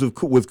ice cubes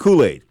with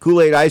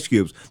Kool-Aid ice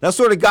cubes. That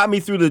sort of got me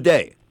through the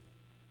day.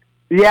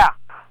 Yeah,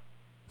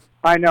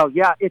 I know.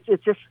 Yeah, it's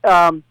just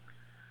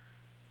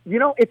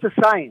it's a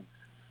science.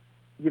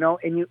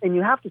 and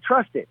you have to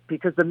trust it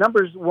because the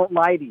numbers won't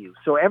lie to you.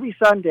 So every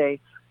Sunday,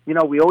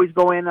 we always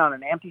go in on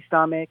an empty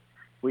stomach.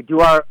 We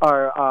do our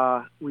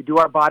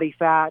body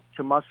fat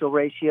to muscle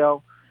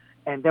ratio,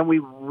 and then we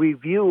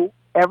review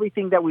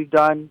everything that we've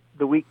done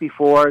the week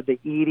before, the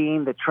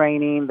eating, the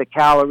training, the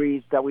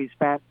calories that we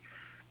spent,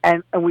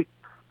 and we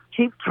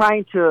keep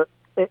trying to.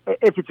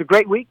 If it's a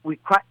great week, we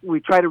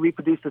try to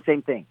reproduce the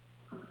same thing.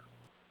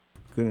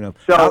 Good enough.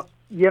 So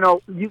you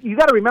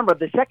got to remember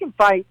the second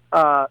fight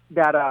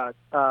that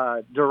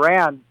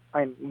Duran,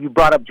 and you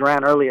brought up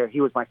Duran earlier.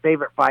 He was my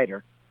favorite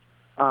fighter.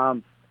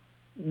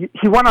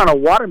 He went on a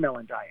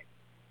watermelon diet.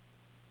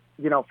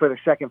 For the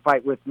second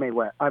fight with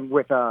Mayweather.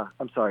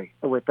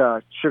 With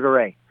Sugar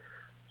Ray.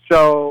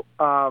 So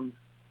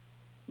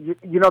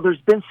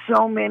there's been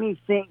so many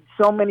things,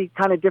 so many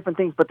kind of different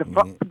things. But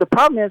the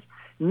problem is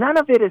none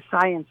of it is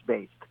science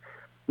based.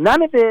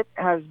 None of it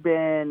has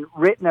been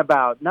written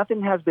about.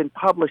 Nothing has been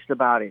published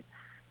about it.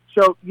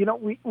 So,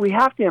 we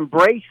have to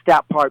embrace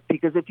that part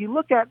because if you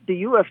look at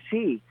the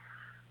UFC,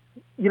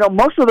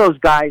 most of those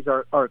guys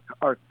are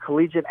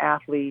collegiate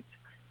athletes.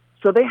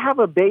 So they have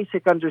a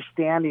basic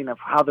understanding of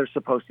how they're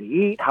supposed to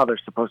eat, how they're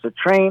supposed to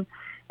train.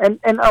 And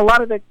a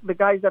lot of the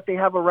guys that they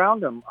have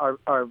around them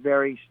are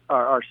very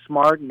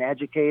smart and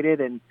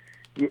educated and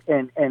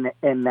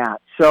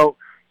that. So,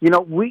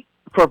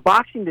 for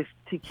boxing to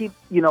keep,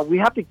 we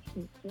have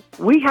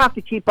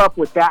to keep up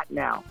with that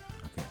now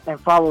and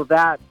follow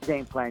that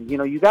game plan.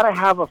 You got to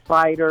have a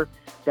fighter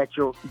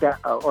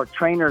or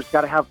trainers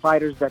got to have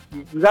fighters that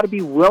you got to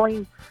be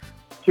willing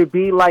to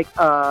be like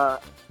a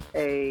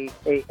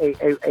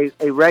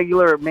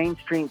regular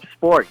mainstream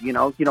sport.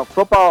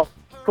 Football,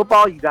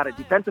 you got a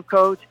defensive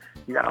coach,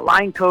 you got a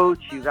line coach,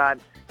 you have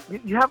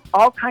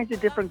all kinds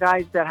of different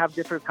guys that have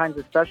different kinds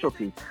of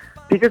specialties.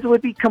 Because it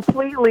would be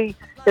completely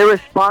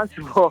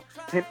irresponsible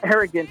and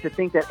arrogant to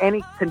think that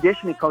any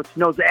conditioning coach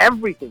knows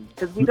everything,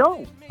 because we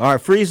don't. All right,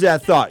 freeze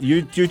that thought.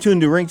 You're tuned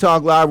to Ring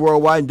Talk Live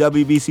Worldwide and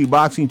WBC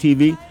Boxing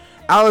TV.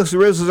 Alex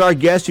Riz is our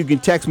guest. You can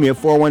text me at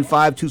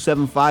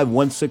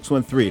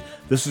 415-275-1613.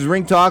 This is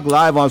Ring Talk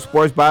Live on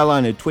Sports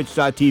Byline at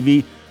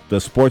twitch.tv,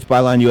 the Sports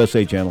Byline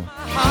USA channel.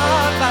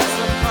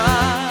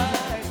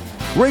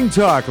 Ring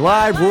Talk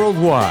Live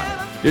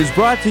Worldwide is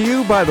brought to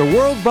you by the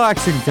World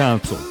Boxing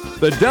Council,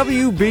 the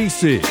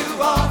WBC.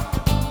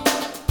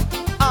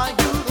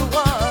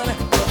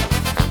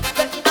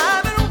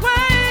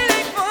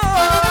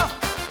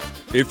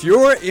 If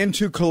you're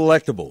into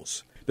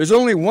collectibles, there's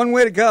only one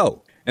way to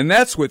go, and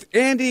that's with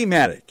Andy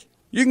Maddock.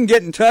 You can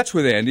get in touch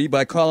with Andy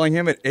by calling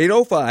him at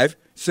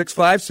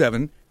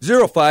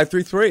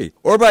 805-657-0533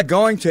 or by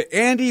going to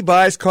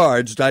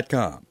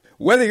andybuyscards.com.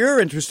 Whether you're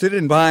interested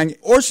in buying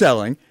or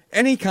selling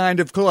any kind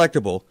of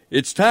collectible,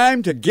 it's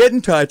time to get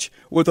in touch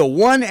with the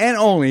one and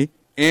only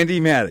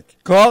Andy Maddock.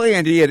 Call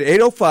Andy at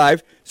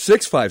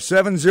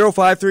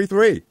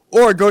 805-657-0533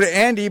 or go to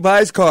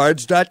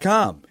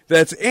andybuyscards.com.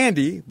 That's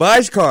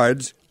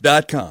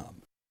andybuyscards.com.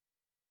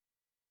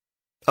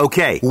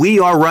 Okay, we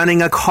are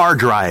running a car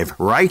drive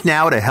right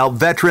now to help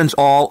veterans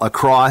all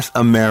across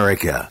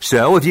America.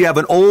 So if you have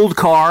an old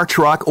car,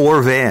 truck,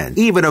 or van,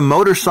 even a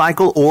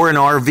motorcycle or an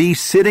RV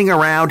sitting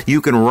around, you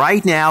can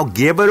right now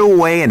give it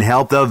away and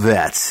help the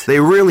vets.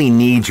 They really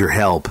need your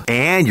help.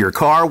 And your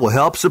car will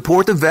help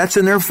support the vets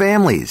and their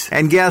families.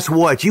 And guess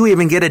what? You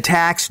even get a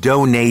tax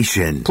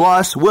donation.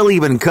 Plus, we'll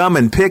even come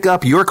and pick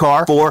up your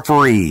car for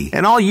free.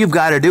 And all you've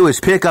got to do is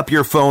pick up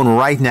your phone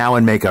right now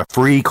and make a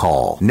free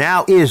call.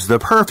 Now is the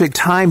perfect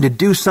time to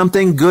do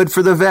something good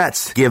for the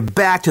vets. Give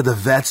back to the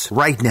vets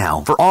right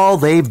now for all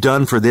they've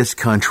done for this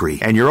country.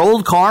 And your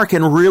old car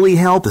can really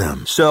help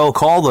them. So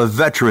call the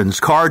Veterans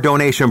Car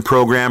Donation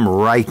Program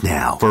right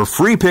now for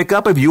free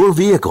pickup of your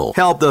vehicle.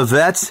 Help the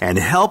vets and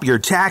help your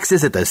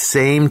taxes at the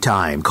same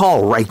time.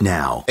 Call right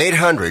now.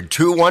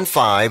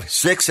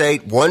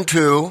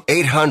 800-215-6812.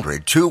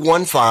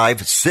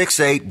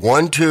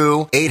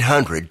 800-215-6812.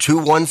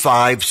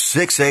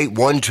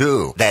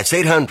 800-215-6812. That's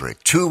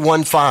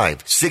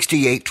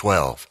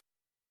 800-215-6812.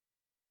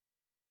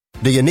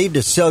 Do you need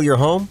to sell your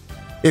home?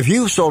 If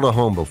you've sold a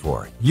home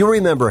before, you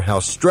remember how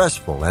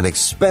stressful and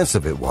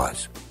expensive it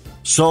was.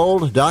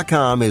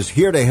 Sold.com is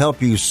here to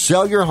help you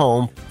sell your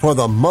home for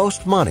the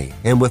most money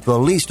and with the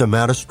least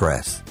amount of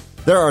stress.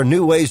 There are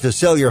new ways to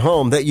sell your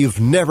home that you've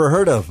never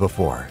heard of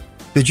before.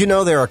 Did you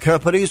know there are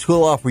companies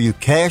who'll offer you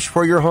cash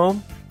for your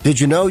home? Did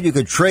you know you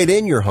could trade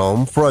in your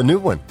home for a new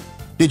one?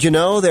 Did you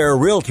know there are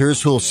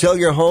realtors who'll sell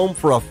your home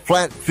for a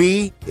flat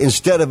fee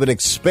instead of an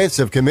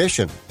expensive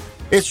commission?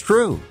 It's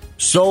true.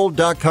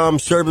 Sold.com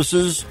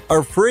services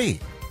are free.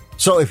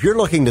 So if you're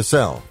looking to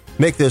sell,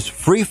 make this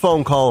free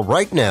phone call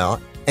right now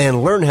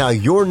and learn how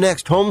your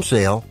next home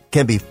sale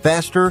can be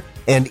faster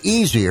and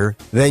easier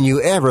than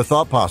you ever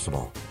thought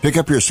possible. Pick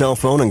up your cell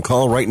phone and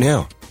call right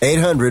now.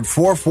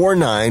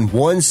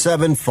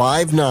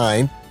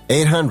 800-449-1759.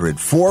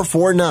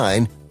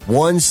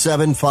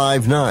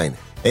 800-449-1759.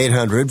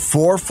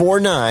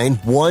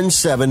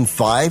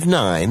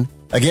 800-449-1759.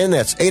 Again,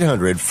 that's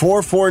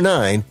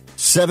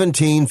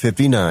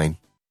 800-449-1759.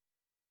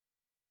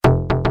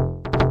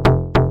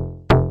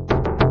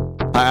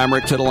 Hi, I'm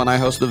Rick Tittle, and I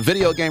host the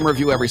Video Game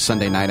Review every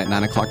Sunday night at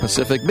 9 o'clock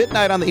Pacific,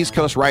 midnight on the East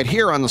Coast, right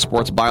here on the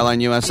Sports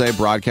Byline USA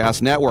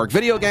Broadcast Network.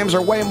 Video games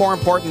are way more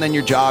important than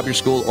your job, your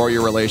school, or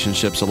your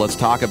relationship, so let's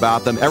talk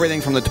about them.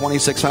 Everything from the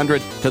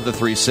 2600 to the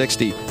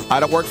 360. I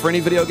don't work for any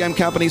video game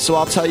company, so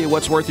I'll tell you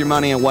what's worth your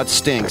money and what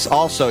stinks.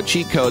 Also,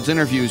 cheat codes,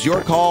 interviews,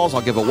 your calls.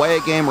 I'll give away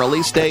a game,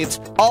 release dates,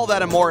 all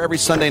that and more every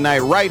Sunday night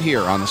right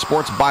here on the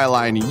Sports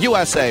Byline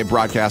USA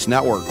Broadcast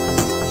Network.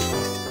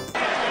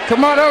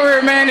 Come on over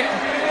here,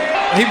 man.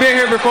 He been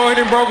here before. He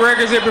done broke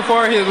records here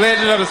before. He's a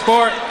legend of the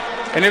sport,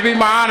 and it'd be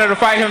my honor to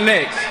fight him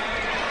next.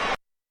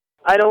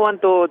 I don't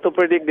want to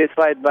predict this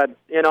fight, but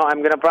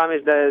I'm gonna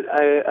promise that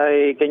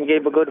I can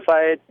give a good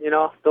fight,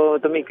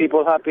 to make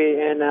people happy,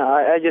 and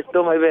I just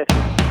do my best.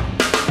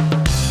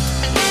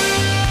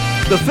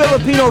 The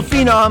Filipino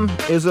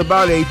Phenom is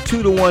about a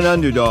 2-1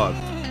 underdog.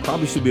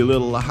 Probably should be a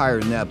little higher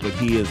than that, but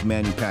he is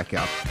Manny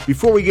Pacquiao.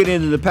 Before we get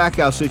into the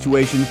Pacquiao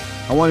situation,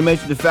 I want to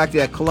mention the fact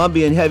that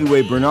Colombian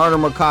heavyweight Bernardo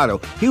Mercado,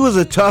 he was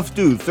a tough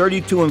dude,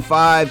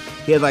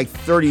 32-5. He had like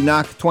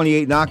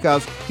 28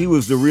 knockouts. He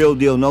was the real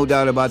deal, no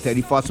doubt about that.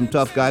 He fought some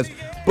tough guys,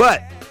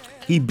 but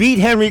he beat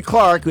Henry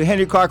Clark.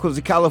 Henry Clark was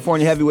the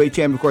California heavyweight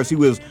champion. Of course, he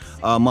was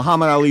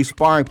Muhammad Ali's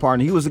sparring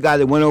partner. He was the guy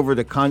that went over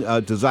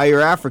to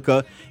Zaire,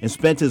 Africa, and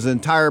spent his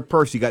entire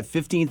purse. He got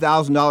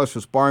 $15,000 for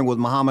sparring with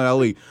Muhammad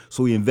Ali.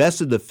 So he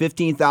invested the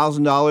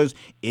 $15,000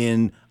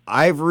 in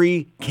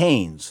ivory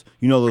canes.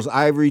 You know, those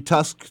ivory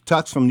tucks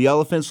from the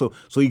elephant? So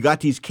he got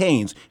these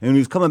canes. And when he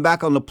was coming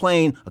back on the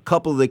plane, a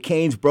couple of the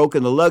canes broke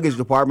in the luggage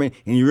department,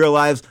 and he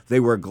realized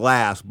they were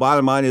glass.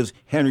 Bottom line is,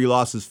 Henry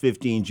lost his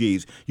 15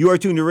 G's. You are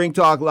tuned to Ring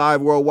Talk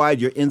Live Worldwide.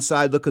 You're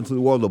inside looking to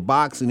the world of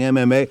boxing,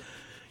 MMA.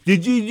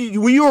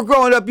 When you were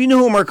growing up, you knew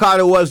who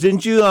Mercado was,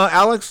 didn't you,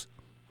 Alex?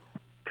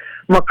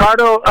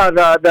 Mercado,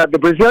 the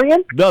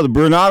Brazilian? No, the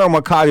Bernardo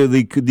Mercado,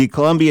 the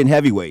Colombian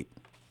heavyweight.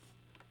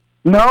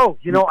 No,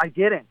 I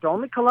didn't. The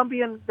only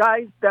Colombian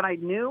guys that I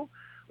knew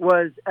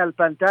was El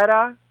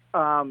Pantera.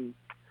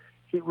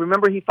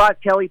 Remember he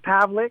fought Kelly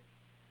Pavlik?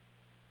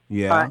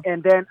 Yeah.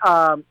 And then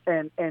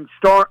and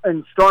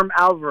Storm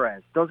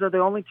Alvarez. Those are the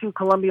only two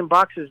Colombian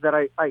boxers that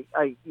I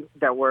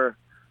that were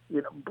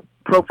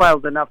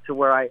profiled enough to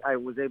where I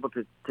was able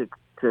to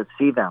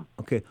see them.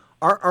 Okay.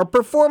 Are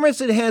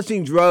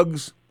performance-enhancing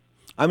drugs...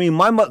 I mean,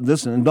 my mother...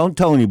 Listen, don't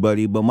tell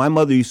anybody, but my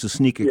mother used to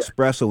sneak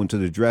espresso into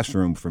the dressing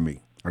room for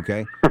me,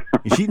 okay?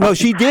 She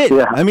did.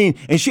 Yeah. I mean,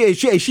 and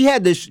she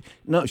had this...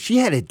 No, she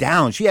had it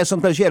down.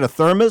 Sometimes she had a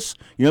thermos.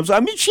 You know what I'm saying?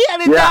 I mean, she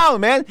had it down,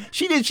 man.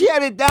 She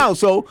had it down.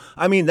 So,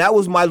 I mean, that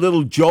was my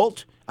little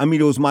jolt. I mean,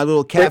 it was my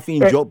little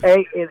caffeine jolt.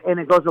 And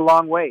it goes a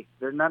long way.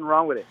 There's nothing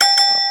wrong with it.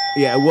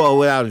 Yeah, well,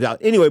 without a doubt.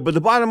 Anyway, but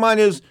the bottom line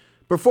is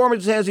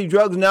performance-enhancing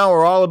drugs now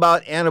are all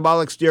about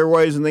anabolic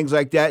steroids and things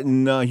like that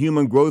and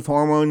human growth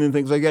hormone and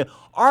things like that.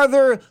 Are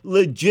there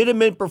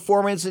legitimate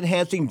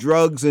performance-enhancing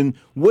drugs, and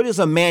what is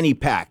a Manny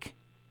Pack?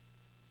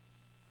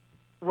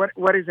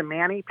 What is a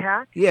Manny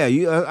Pack?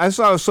 Yeah, I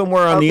saw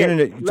somewhere on the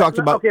internet you talked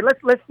about. Okay,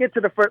 let's get to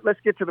the first. Let's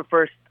get to the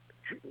first.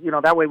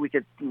 That way we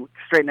could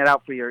straighten it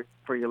out for your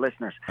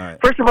listeners. All right.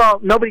 First of all,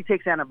 nobody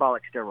takes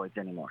anabolic steroids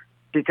anymore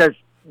because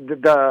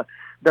the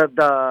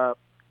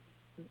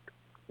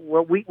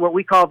what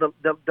we call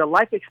the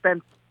life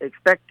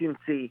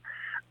expectancy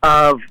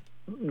of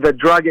the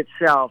drug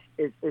itself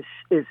is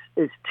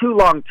too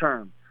long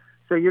term.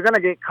 So you're going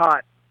to get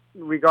caught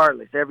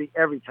regardless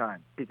every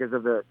time because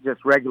of the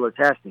just regular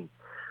testing.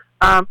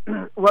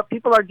 What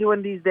people are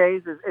doing these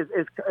days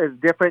is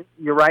different.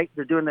 You're right.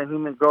 They're doing the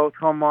human growth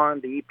hormone,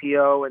 the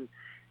EPO,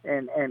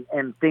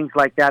 and things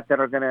like that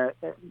are going to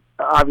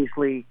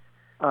obviously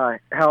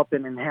help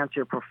and enhance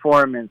your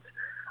performance.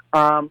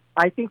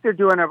 I think they're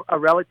doing a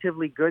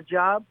relatively good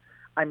job.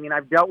 I mean,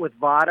 I've dealt with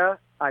VADA,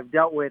 I've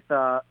dealt with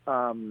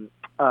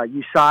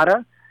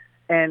USADA,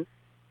 and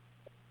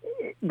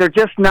they're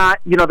just not,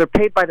 they're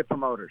paid by the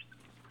promoters.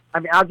 I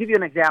mean, I'll give you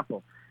an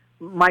example.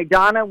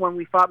 Maidana, when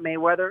we fought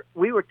Mayweather,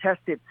 we were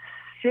tested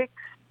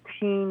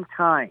 16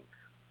 times.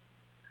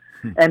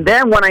 And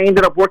then when I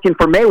ended up working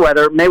for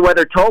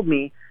Mayweather told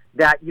me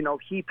that,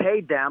 he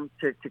paid them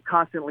to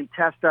constantly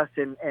test us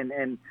and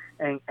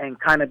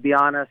kind of be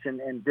on us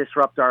and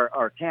disrupt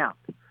our camp.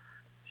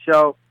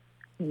 So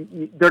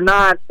they're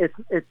not,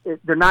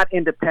 they're not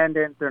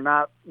independent. They're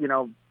not,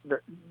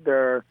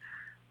 they're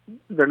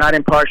not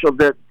impartial.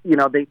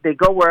 They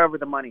go wherever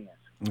the money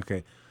is.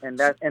 Okay. And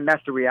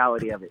that's the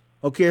reality of it.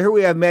 Okay, here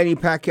we have Manny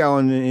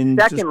Pacquiao.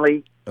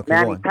 Secondly,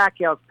 Manny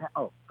Pacquiao's...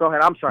 Oh, go ahead.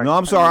 I'm sorry. No,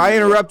 I'm sorry. I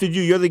interrupted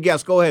you. You're the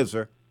guest. Go ahead,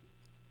 sir.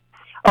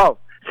 Oh,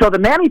 so the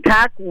Manny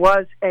Pack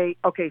was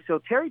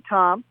so Terry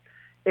Tom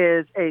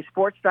is a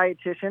sports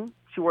dietitian.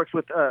 She works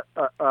with,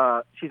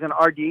 she's an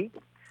RD.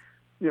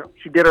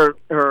 She did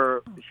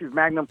she's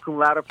Magnum Cum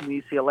Laude from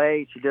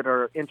UCLA. She did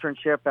her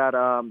internship at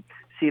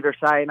Cedar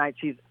Sinai.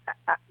 She's,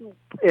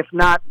 if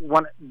not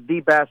one of the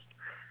best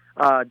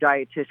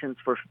dietitians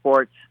for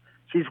sports.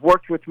 She's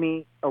worked with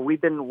me. We've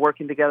been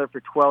working together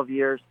for 12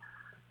 years.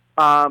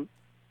 So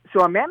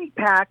a Manny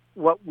Pack,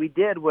 what we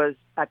did was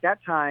at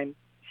that time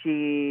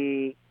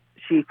she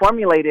she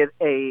formulated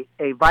a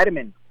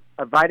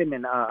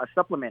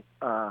supplement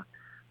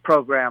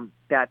program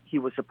that he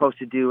was supposed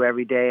to do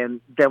every day,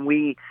 and then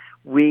we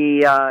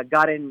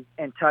got in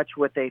touch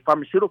with a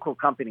pharmaceutical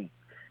company.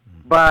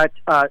 But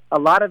a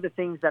lot of the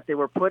things that they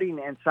were putting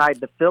inside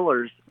the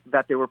fillers,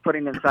 that they were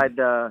putting inside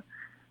the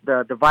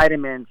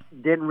vitamins,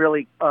 didn't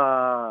really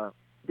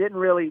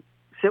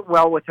sit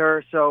well with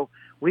her. So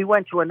we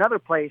went to another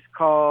place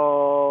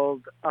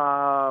called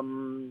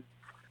Previnex,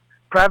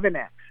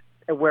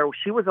 where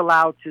she was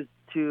allowed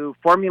to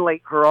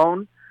formulate her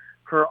own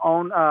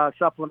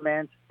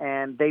supplements,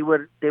 and they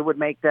would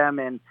make them,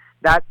 and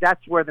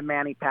that's where the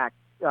Manny Pack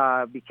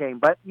became.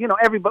 But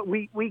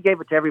everybody, we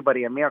gave it to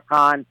everybody. Amir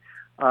Khan,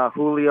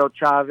 Julio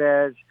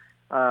Chavez,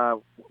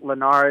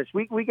 Linares.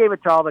 We gave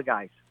it to all the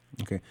guys.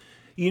 Okay.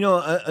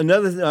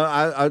 Another thing,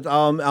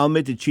 I'll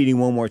admit to cheating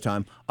one more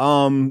time.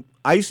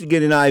 I used to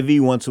get an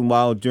IV once in a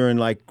while during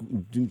like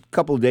a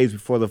couple of days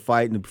before the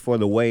fight and before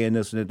the weigh-in,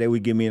 this and that. They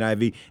would give me an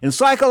IV. And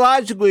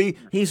psychologically,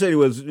 he said it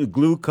was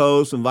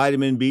glucose and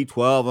vitamin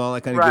B12 and all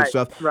that kind of good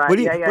stuff.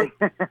 Right,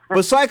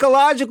 But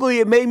psychologically,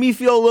 it made me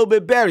feel a little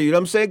bit better. You know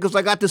what I'm saying? Because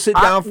I got to sit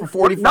down for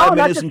 45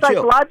 minutes and chill. Not just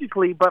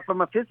psychologically, but from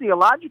a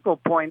physiological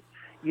point,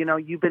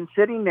 you've been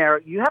sitting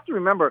there. You have to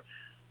remember,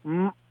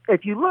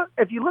 if you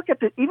look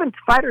at even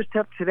fighters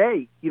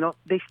today,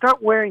 they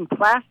start wearing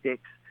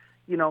plastics,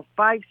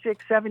 5,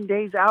 6, 7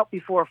 days out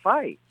before a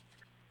fight.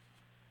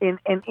 And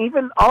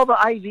even all the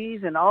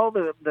IVs and all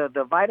the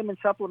vitamin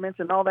supplements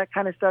and all that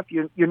kind of stuff,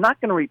 you're not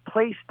going to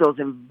replace those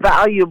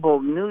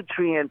invaluable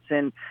nutrients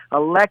and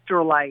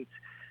electrolytes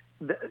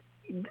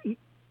in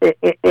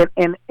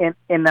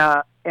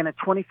a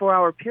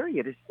 24-hour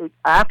period.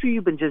 After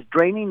you've been just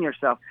draining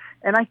yourself.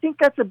 And I think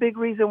that's a big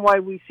reason why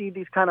we see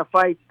these kind of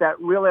fights that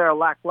really are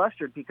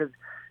lackluster, because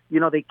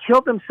they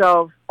killed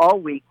themselves all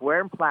week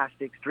wearing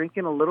plastics,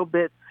 drinking a little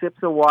bit, sips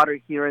of water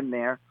here and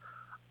there,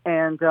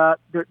 and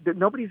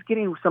nobody's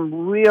getting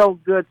some real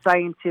good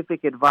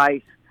scientific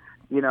advice,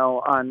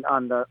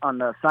 on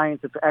the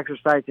science of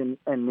exercise and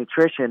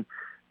nutrition,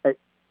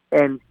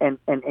 and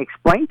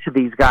explain to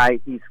these guys,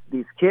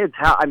 these kids,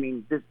 how. I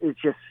mean,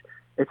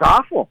 it's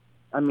awful.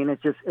 I mean, and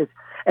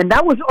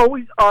that was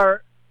always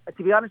our.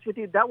 To be honest with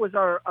you, that was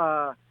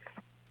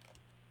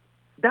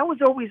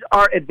always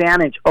our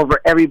advantage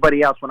over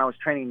everybody else when I was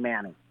training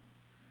Manny.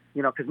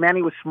 Because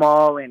Manny was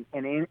small, and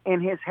in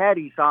his head,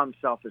 he saw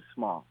himself as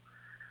small.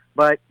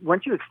 But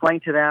once you explain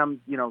to them,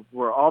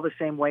 we're all the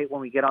same weight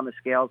when we get on the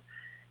scales,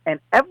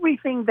 and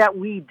everything that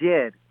we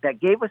did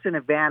that gave us an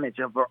advantage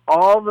over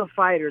all the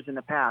fighters in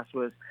the past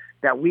was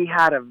that we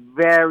had a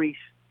very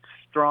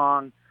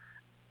strong,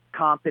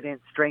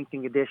 competent strength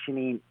and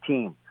conditioning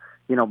team.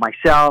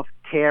 Myself,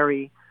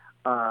 Terry,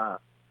 Cody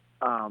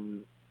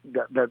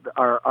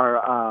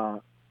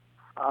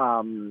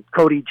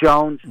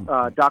Jones,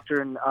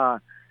 Doctor, and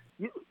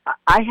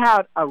I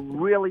had a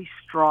really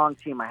strong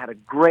team. I had a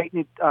great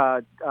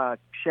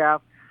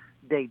chef.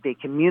 They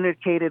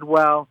communicated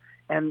well,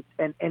 and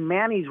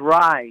Manny's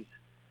rise,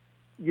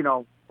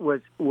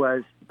 was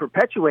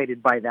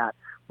perpetuated by that.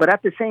 But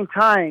at the same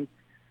time,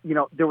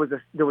 there was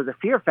a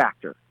fear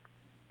factor,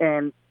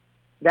 and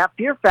that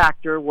fear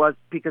factor was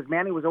because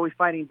Manny was always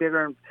fighting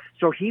bigger, and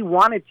so he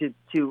wanted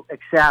to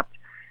accept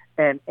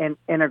and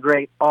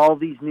integrate all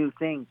these new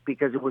things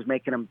because it was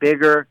making him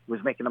bigger, it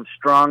was making him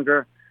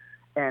stronger,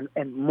 and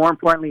more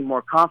importantly,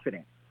 more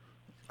confident.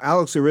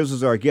 Alex Ariza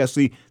is our guest.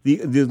 The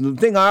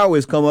thing I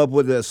always come up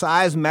with is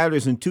size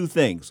matters in two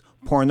things: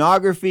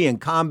 pornography and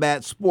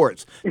combat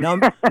sports. Now,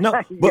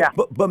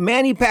 but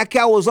Manny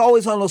Pacquiao was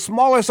always on the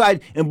smaller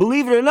side, and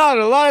believe it or not,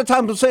 a lot of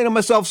times I'm saying to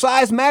myself,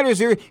 size matters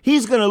here.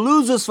 He's going to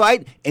lose this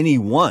fight, and he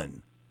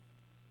won.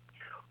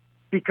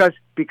 Because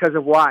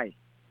of why?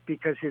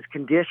 Because his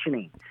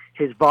conditioning,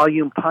 his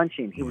volume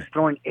punching. He was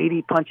throwing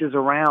 80 punches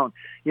around.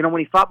 When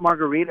he fought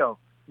Margarito,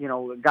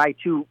 a guy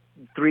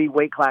 2-3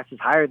 weight classes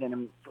higher than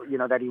him,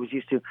 that he was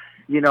used to,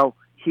 there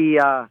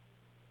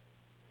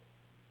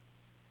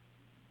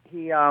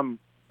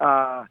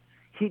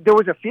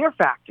was a fear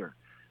factor.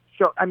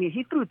 So, I mean,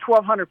 he threw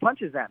 1,200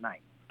 punches that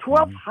night.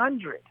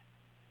 1,200.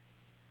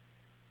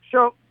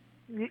 So,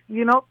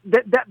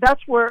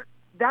 that's where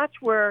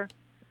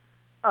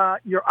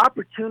your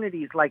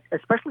opportunities, like,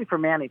 especially for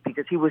Manny,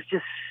 because he was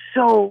just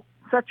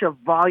such a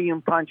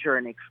volume puncher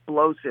and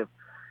explosive.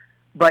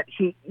 But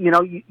he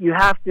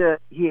had to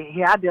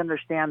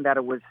understand that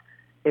it was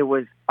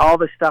all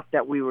the stuff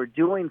that we were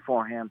doing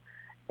for him.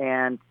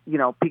 And,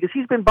 because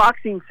he's been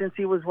boxing since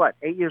he was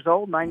 8 years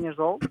old, 9 years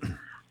old.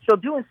 So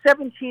doing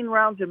 17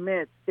 rounds of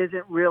mitts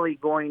isn't really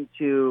going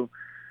to,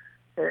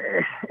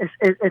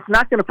 it's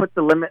not going to put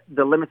the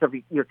limits of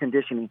your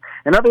conditioning.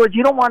 In other words,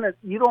 you don't want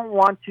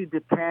to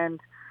depend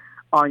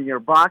on your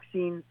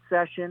boxing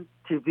session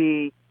to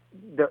be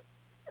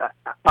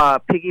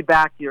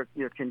piggyback your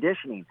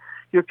conditioning.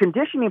 Your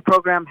conditioning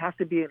program has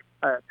to be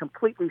a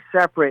completely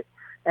separate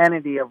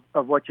entity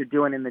of what you're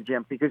doing in the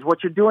gym, because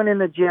what you're doing in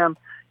the gym,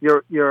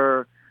 you're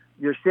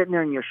you're sitting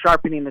there and you're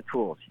sharpening the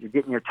tools. You're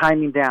getting your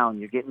timing down.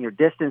 You're getting your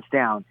distance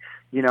down.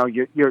 You know,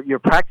 you're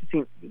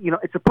practicing. You know,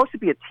 it's supposed to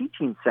be a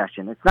teaching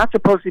session. It's not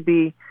supposed to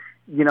be,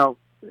 you know,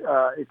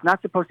 it's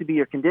not supposed to be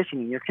your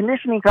conditioning. Your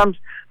conditioning comes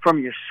from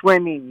your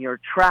swimming, your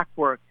track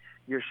work,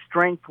 your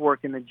strength work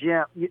in the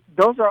gym.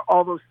 Those are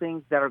all those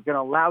things that are going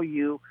to allow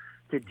you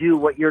to do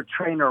what your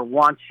trainer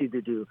wants you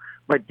to do,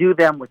 but do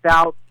them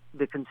without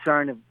the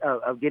concern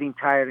of getting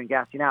tired and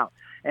gassing out.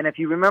 And if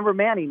you remember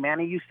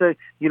Manny used to,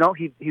 you know,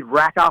 he'd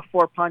rack off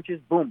 4 punches,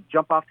 boom,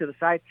 jump off to the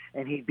side,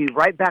 and he'd be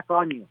right back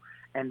on you,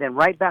 and then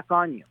right back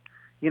on you.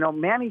 You know,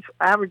 Manny's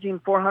averaging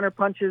 400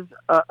 punches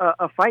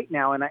a fight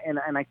now, and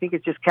I think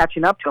it's just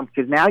catching up to him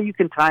because now you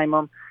can time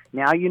him.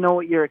 Now you know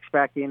what you're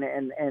expecting,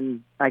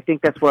 and I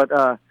think that's what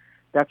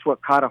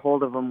caught a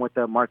hold of him with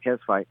the Marquez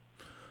fight.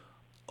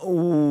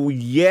 Oh,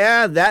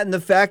 yeah, that and the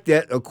fact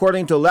that,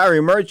 according to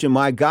Larry Merchant,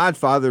 my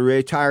godfather,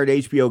 retired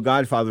HBO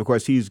godfather, of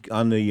course, he's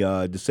on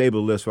the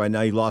disabled list right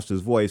now. He lost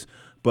his voice.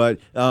 But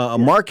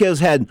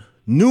Marquez had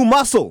new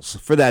muscles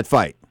for that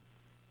fight.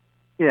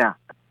 Yeah.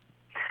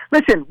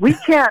 Listen, we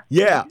can't.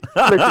 Yeah.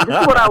 Listen, this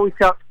is what I always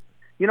tell.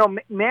 You know,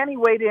 Manny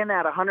weighed in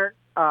at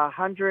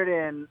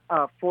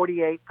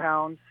 148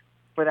 pounds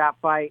for that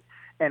fight,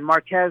 and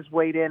Marquez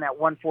weighed in at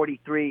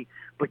 143.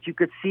 But you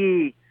could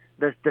see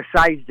the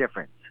size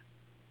difference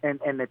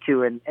and the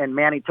two. And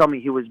Manny told me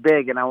he was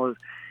big, and I was,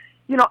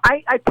 you know,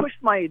 I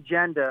pushed my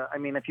agenda. I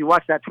mean, if you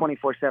watch that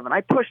 24/7,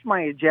 I pushed my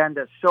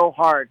agenda so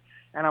hard,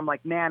 and I'm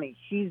like, Manny,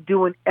 he's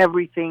doing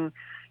everything.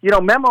 You know,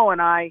 Memo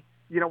and I.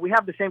 You know, we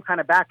have the same kind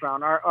of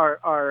background.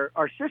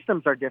 Our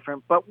systems are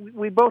different, but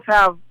we both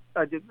have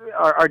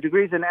our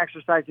degrees in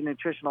exercise and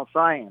nutritional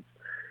science.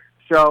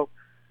 So,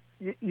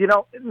 you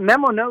know,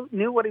 Memo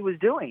knew what he was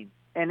doing,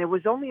 and it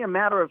was only a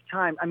matter of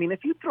time. I mean,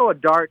 if you throw a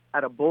dart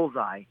at a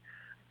bullseye,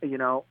 you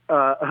know,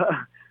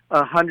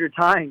 100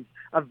 times,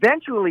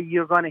 eventually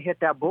you're going to hit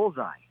that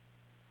bullseye.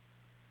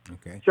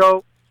 Okay.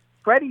 So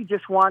Freddie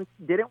just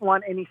didn't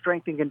want any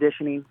strength and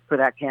conditioning for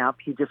that camp.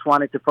 He just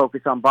wanted to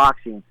focus on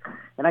boxing,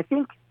 and I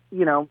think,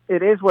 you know,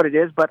 it is what it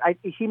is, but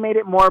he made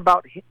it more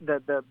about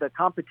the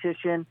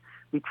competition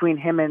between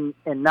him and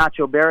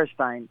Nacho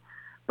Beristain.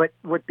 But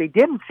what they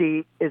didn't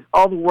see is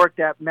all the work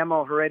that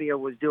Memo Heredia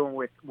was doing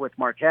with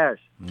Marquez.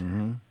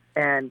 Mm-hmm.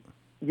 And,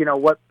 you know,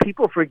 what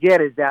people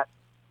forget is that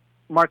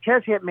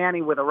Marquez hit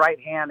Manny with a right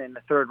hand in the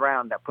 3rd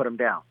round that put him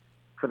down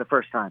for the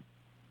first time,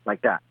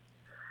 like that.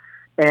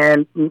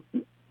 And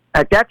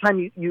at that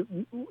time,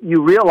 you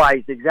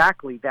realized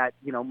exactly that,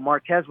 you know,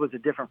 Marquez was a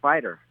different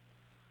fighter.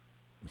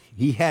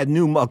 He had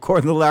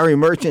according to Larry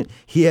Merchant,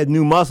 he had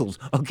new muscles.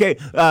 Okay,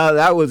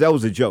 that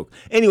was a joke.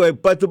 Anyway,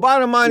 but the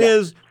bottom line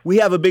is we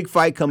have a big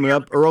fight coming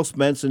up. Errol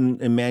Spence and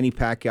Manny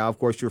Pacquiao, of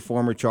course, your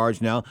former charge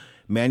now.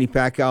 Manny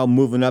Pacquiao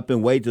moving up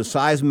in weight. Does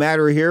size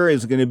matter here?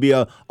 Is it going to be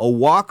a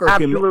walk? Or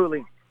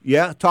Absolutely.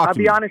 Yeah, talk to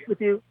me. I'll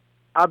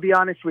be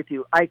honest with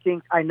you. I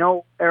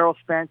know Errol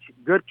Spence,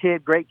 good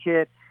kid, great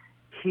kid.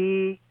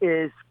 He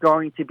is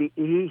going to be,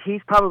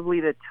 he's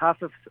probably the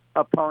toughest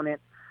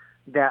opponent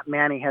that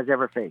Manny has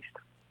ever faced.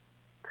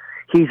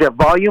 He's a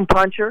volume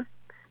puncher.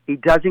 He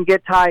doesn't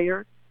get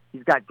tired.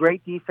 He's got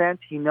great defense.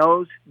 He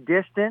knows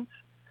distance.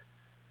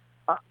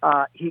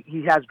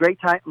 He has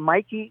great time.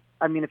 Mikey,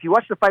 I mean, if you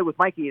watch the fight with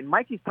Mikey, and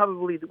Mikey's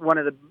probably one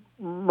of the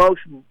most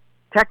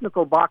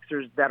technical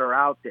boxers that are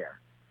out there.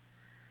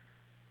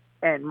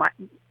 And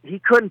he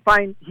couldn't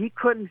find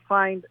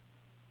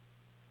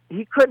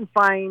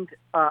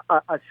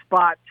a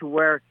spot to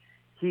where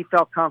he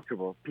felt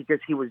comfortable because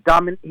he was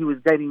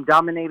getting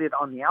dominated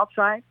on the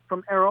outside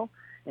from Errol,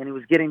 and he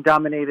was getting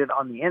dominated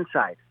on the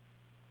inside.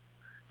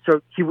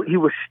 So he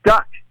was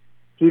stuck.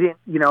 He didn't,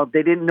 you know,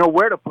 they didn't know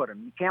where to put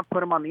him. You can't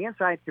put him on the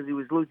inside because he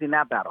was losing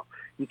that battle.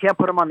 You can't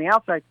put him on the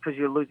outside because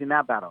you're losing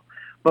that battle.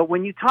 But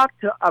when you talk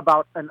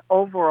about an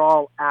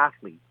overall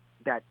athlete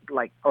that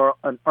like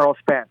Errol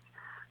Spence,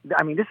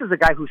 I mean, this is a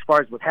guy who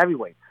spars with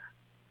heavyweights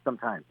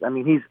sometimes. I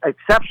mean, he's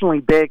exceptionally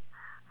big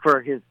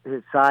for his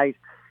size.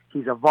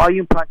 He's a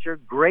volume puncher,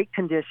 great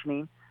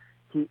conditioning.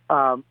 He's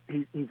a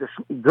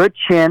good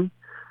chin.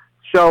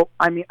 So,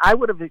 I mean, I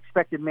would have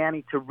expected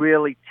Manny to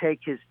really take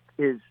his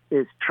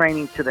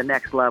training to the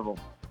next level.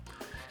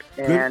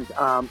 And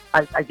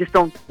I just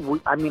don't.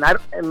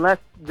 Unless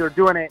they're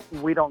doing it,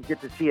 we don't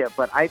get to see it.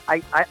 But I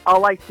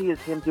all I see is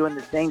him doing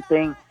the same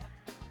thing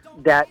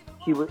that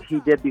he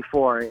did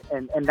before,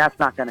 and that's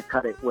not going to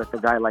cut it with a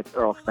guy like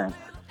Errol Spence.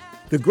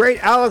 The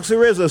great Alex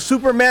Ariza,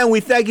 Superman,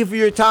 we thank you for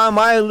your time.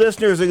 My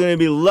listeners are going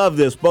to love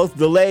this, both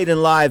delayed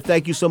and live.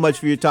 Thank you so much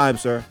for your time,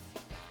 sir.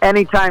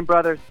 Anytime,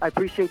 brothers. I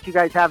appreciate you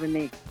guys having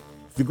me.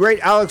 The great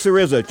Alex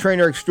Ariza,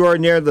 trainer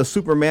extraordinaire, the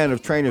Superman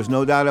of trainers,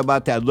 no doubt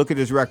about that. Look at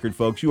his record,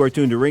 folks. You are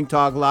tuned to Ring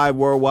Talk Live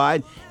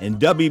Worldwide and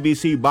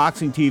WBC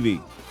Boxing TV.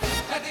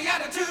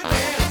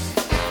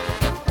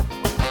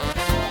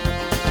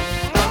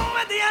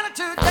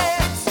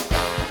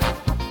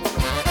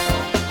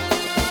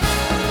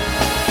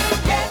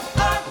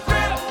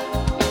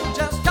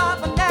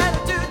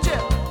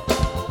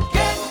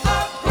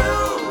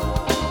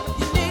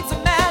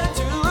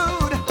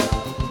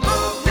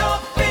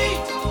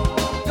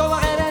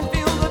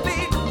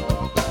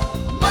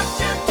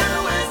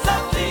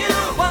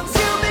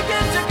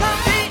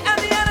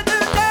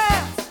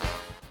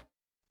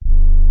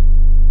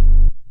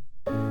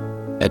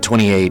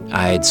 28,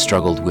 I had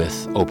struggled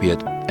with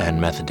opiate and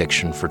meth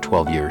addiction for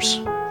 12 years.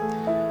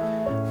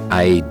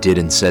 I did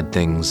and said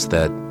things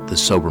that the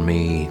sober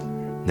me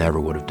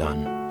never would have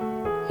done.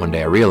 One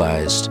day I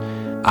realized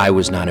I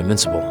was not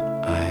invincible.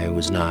 I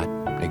was not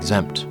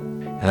exempt.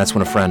 And that's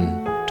when a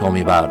friend told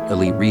me about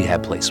elite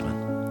rehab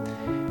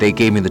placement. They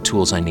gave me the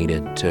tools I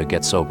needed to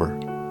get sober,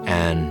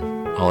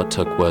 and all it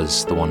took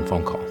was the one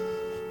phone call.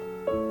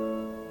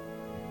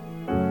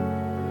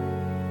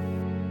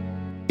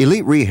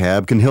 Elite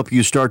Rehab can help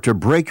you start to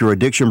break your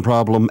addiction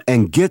problem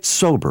and get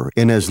sober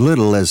in as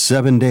little as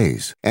 7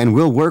 days. And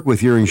we'll work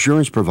with your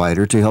insurance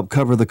provider to help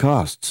cover the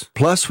costs.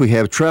 Plus, we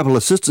have travel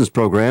assistance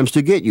programs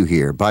to get you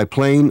here by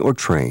plane or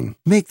train.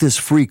 Make this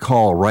free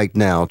call right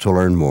now to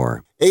learn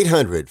more.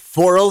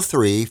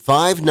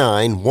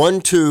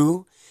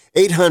 800-403-5912.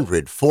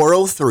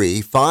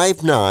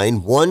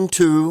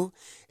 800-403-5912.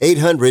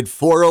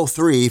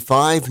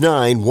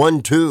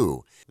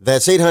 800-403-5912.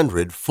 That's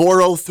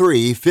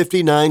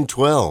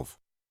 800-403-5912.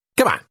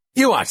 Come on,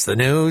 you watch the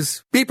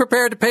news. Be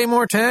prepared to pay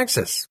more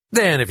taxes.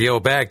 Then if you owe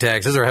back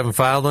taxes or haven't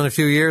filed in a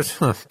few years,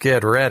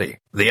 get ready.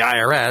 The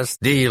IRS,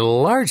 the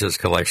largest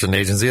collection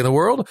agency in the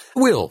world,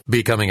 will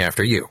be coming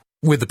after you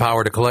with the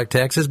power to collect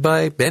taxes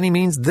by any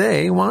means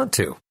they want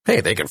to.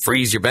 Hey, they can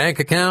freeze your bank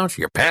account,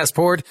 your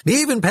passport,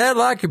 even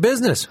padlock your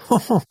business.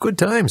 Oh, good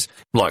times.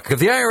 Look, if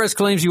the IRS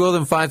claims you owe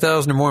them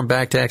 $5,000 or more in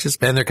back taxes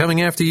and they're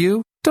coming after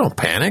you, don't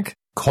panic.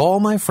 Call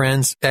my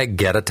friends at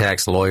Get a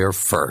Tax Lawyer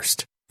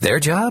first. Their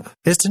job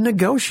is to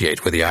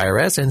negotiate with the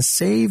IRS and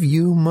save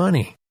you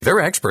money. They're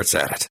experts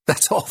at it.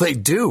 That's all they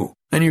do.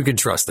 And you can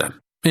trust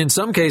them. In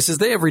some cases,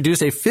 they have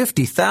reduced a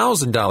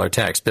 $50,000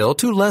 tax bill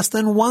to less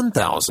than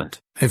 $1,000.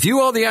 If you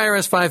owe the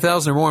IRS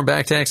 $5,000 or more in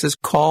back taxes,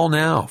 call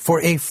now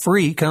for a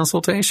free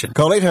consultation.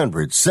 Call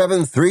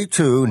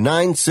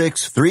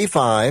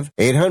 800-732-9635.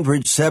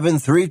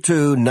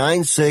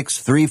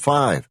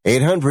 800-732-9635.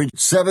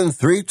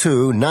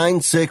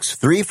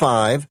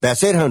 800-732-9635.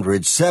 That's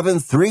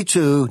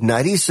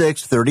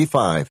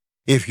 800-732-9635.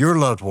 If your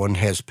loved one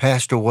has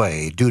passed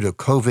away due to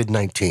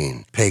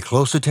COVID-19, pay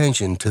close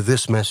attention to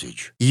this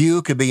message.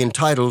 You could be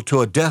entitled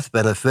to a death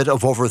benefit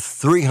of over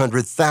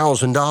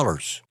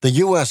 $300,000. The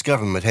U.S.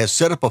 government has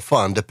set up a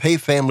fund to pay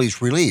families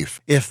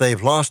relief if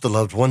they've lost a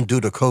loved one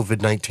due to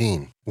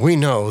COVID-19. We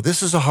know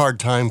this is a hard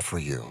time for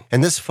you,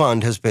 and this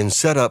fund has been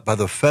set up by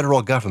the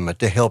federal government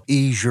to help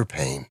ease your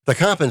pain. The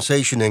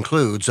compensation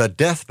includes a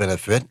death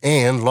benefit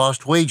and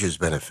lost wages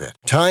benefit.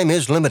 Time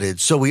is limited,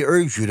 so we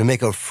urge you to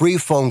make a free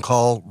phone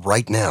call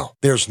right now.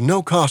 There's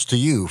no cost to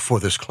you for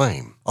this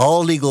claim.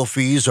 All legal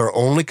fees are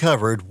only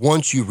covered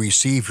once you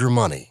receive your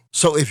money.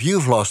 So if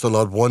you've lost a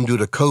loved one due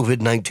to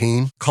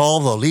COVID-19,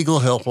 call the legal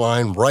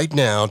helpline right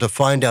now to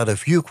find out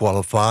if you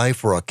qualify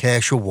for a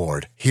cash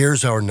award.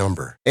 Here's our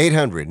number: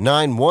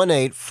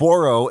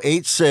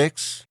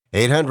 800-918-4086.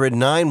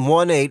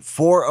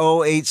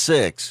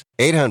 800-918-4086.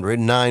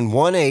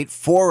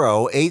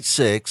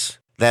 800-918-4086.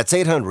 That's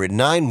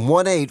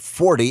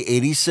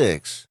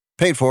 800-918-4086.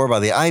 Paid for by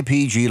the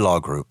IPG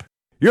Law Group.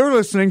 You're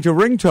listening to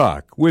Ring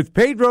Talk with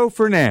Pedro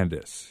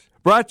Fernandez.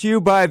 Brought to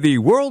you by the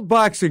World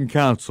Boxing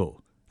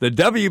Council, the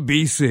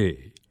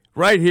WBC,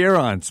 right here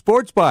on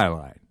Sports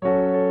Byline.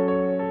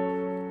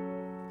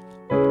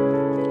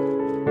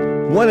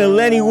 One of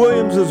Lenny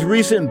Williams'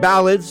 recent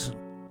ballads,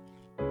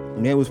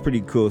 and that was pretty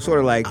cool. Sort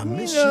of like, he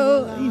misses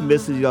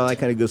all that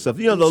kind of good stuff.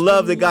 The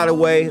love that got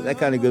away, that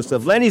kind of good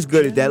stuff. Lenny's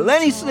good at that.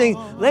 Lenny's a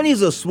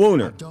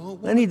swooner.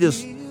 Lenny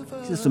just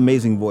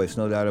amazing voice,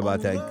 no doubt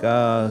about that.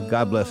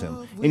 God bless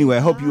him. Anyway, I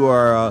hope you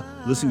are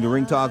listening to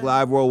Ring Talk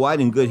Live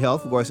worldwide in good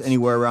health, of course,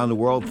 anywhere around the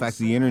world. In fact,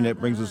 the internet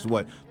brings us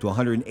to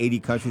 180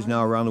 countries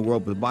now around the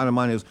world. But the bottom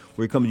line is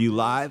we're coming to you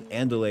live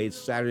and delayed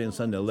Saturday and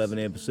Sunday, 11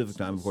 a.m. Pacific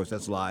time. Of course,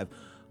 that's live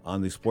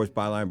on the Sports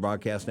Byline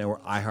Broadcast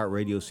Network,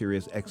 iHeartRadio,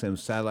 Sirius XM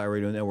Satellite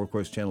Radio Network, of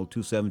course, Channel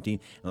 217,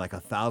 and like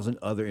 1,000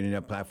 other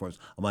internet platforms.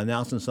 I'm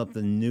announcing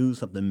something new,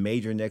 something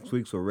major next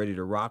week, so we're ready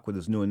to rock with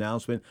this new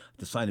announcement.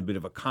 To sign a bit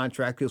of a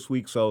contract this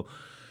week, so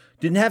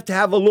didn't have to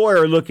have a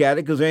lawyer look at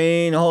it because there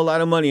ain't a whole lot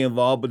of money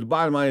involved. But the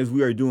bottom line is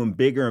we are doing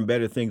bigger and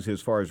better things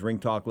as far as Ring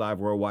Talk Live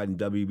worldwide and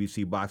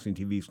WBC Boxing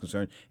TV is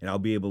concerned. And I'll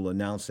be able to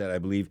announce that, I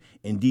believe,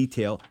 in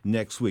detail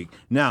next week.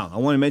 Now, I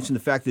want to mention the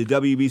fact that the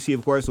WBC,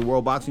 of course, the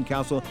World Boxing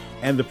Council,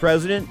 and the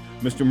president,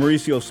 Mr.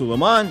 Mauricio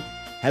Suleiman,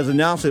 has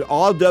announced that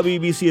all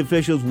WBC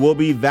officials will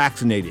be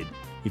vaccinated.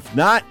 If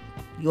not,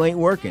 you ain't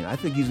working. I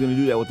think he's going to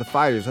do that with the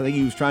fighters. I think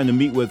he was trying to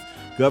meet with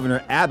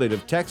Governor Abbott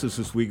of Texas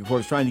this week, of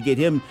course, trying to get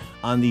him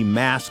on the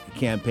mask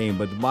campaign.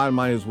 But the bottom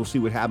line is we'll see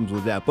what happens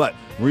with that. But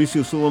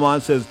Mauricio Suleiman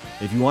says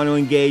if you want to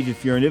engage,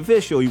 if you're an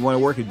official, you want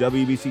to work a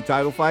WBC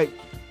title fight,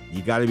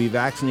 you got to be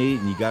vaccinated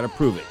and you got to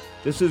prove it.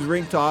 This is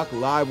Ring Talk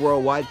Live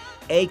Worldwide,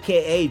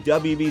 a.k.a.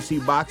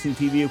 WBC Boxing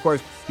TV. Of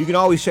course, you can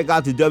always check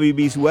out the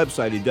WBC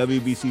website at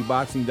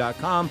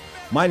WBCBoxing.com.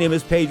 My name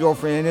is Pedro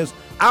Fernandez.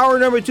 Hour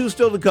number 2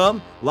 still to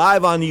come,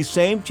 live on these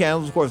same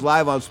channels, of course,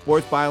 live on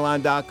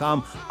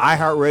sportsbyline.com,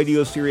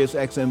 iHeartRadio, Sirius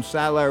XM,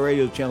 Satellite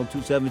Radio, Channel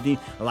 217,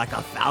 and like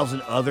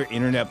 1,000 other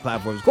internet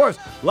platforms. Of course,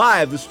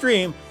 live, the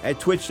stream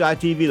at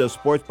twitch.tv, the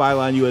Sports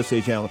Byline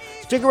USA channel.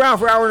 Stick around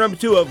for hour number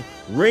 2 of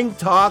Ring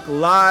Talk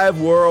Live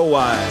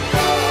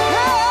Worldwide.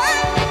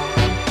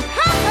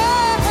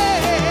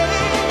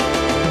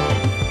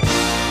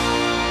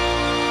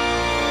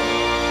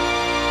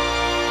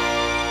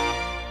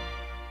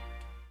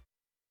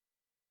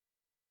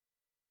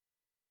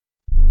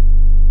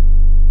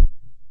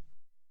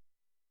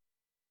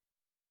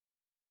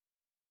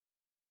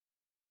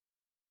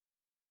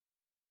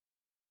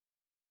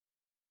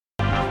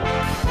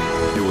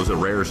 A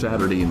rare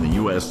Saturday in the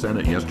U.S.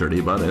 Senate yesterday,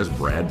 but as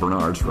Brad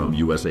Bernards from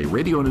USA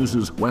Radio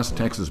News' West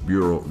Texas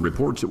Bureau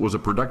reports, it was a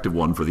productive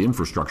one for the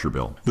infrastructure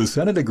bill. The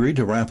Senate agreed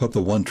to wrap up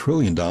the $1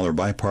 trillion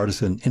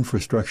bipartisan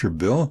infrastructure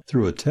bill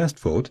through a test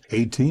vote.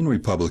 18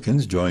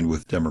 Republicans joined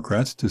with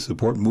Democrats to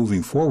support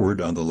moving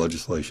forward on the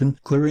legislation,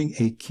 clearing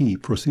a key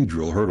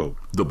procedural hurdle.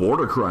 The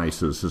border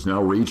crisis has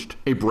now reached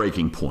a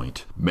breaking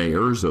point.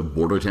 Mayors of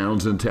border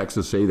towns in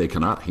Texas say they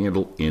cannot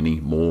handle any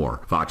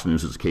more. Fox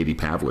News' Katie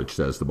Pavlich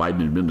says the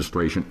Biden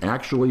administration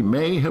actually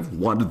may have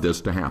wanted this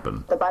to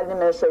happen. The Biden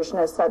administration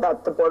has set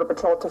up the Border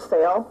Patrol to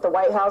fail. The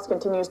White House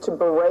continues to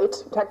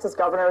berate Texas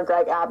Governor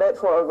Greg Abbott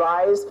for a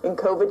rise in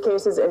COVID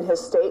cases in his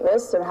state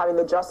list and having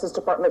the Justice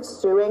Department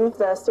suing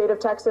the state of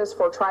Texas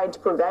for trying to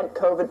prevent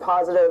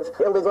COVID-positive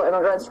illegal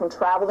immigrants from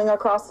traveling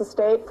across the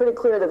state. Pretty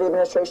clear that the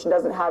administration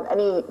doesn't have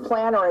any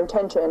plan or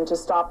intention to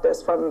stop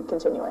this from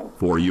continuing.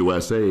 For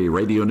USA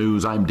Radio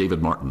News, I'm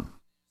David Martin.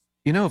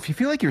 You know, if you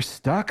feel like you're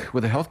stuck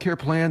with a healthcare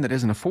plan that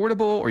isn't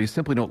affordable or you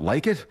simply don't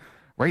like it,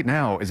 right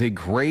now is a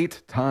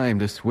great time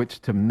to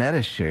switch to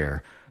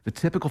MediShare. The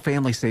typical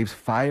family saves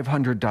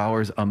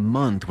 $500 a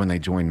month when they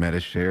join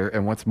MediShare,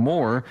 and what's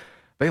more,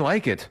 they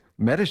like it.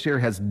 MediShare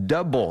has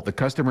double the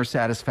customer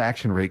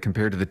satisfaction rate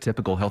compared to the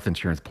typical health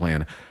insurance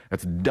plan.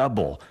 That's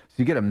double. So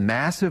you get a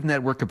massive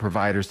network of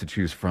providers to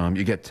choose from.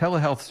 You get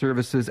telehealth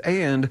services,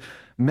 and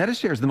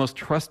MediShare is the most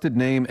trusted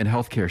name in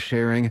healthcare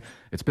sharing.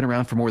 It's been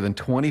around for more than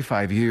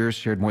 25 years,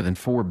 shared more than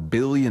 $4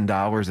 billion in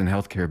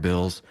healthcare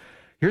bills.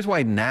 Here's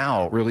why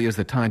now really is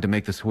the time to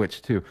make the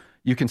switch, too.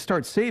 You can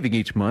start saving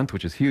each month,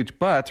 which is huge,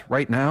 but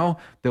right now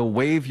they'll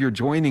waive your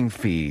joining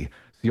fee.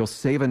 So you'll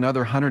save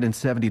another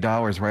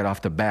 $170 right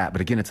off the bat.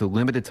 But again, it's a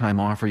limited time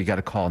offer. You got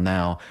to call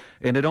now.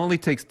 And it only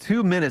takes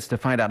 2 minutes to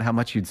find out how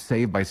much you'd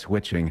save by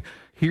switching.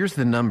 Here's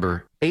the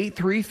number,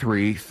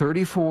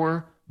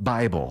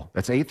 833-34-BIBLE.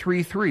 That's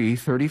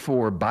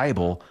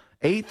 833-34-BIBLE,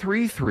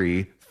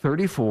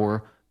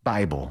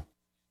 833-34-BIBLE.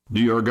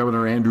 New York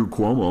Governor Andrew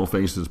Cuomo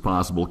faces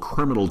possible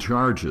criminal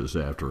charges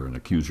after an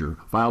accuser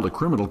filed a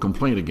criminal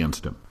complaint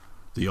against him.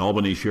 The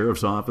Albany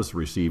Sheriff's Office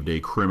received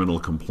a criminal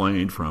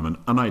complaint from an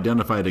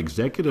unidentified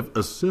executive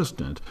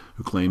assistant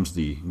who claims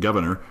the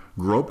governor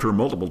groped her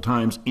multiple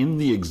times in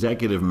the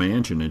executive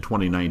mansion in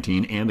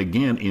 2019 and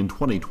again in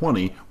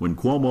 2020 when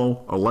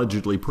Cuomo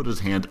allegedly put his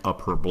hand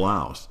up her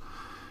blouse.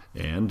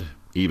 And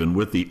even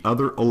with the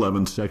other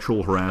 11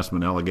 sexual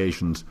harassment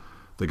allegations,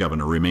 the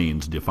governor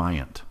remains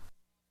defiant.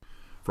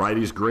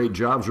 Friday's Great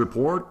Jobs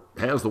Report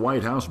has the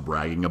White House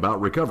bragging about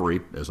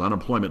recovery as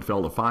unemployment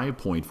fell to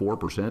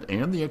 5.4%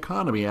 and the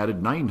economy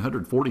added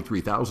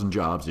 943,000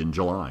 jobs in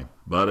July.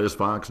 But as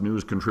Fox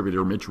News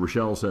contributor Mitch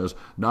Rochelle says,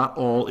 not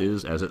all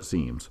is as it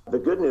seems. The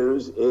good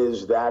news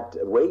is that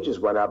wages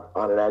went up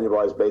on an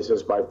annualized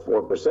basis by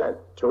 4%.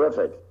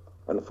 Terrific.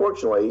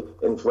 Unfortunately,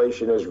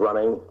 inflation is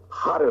running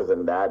hotter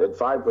than that at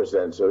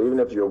 5%. So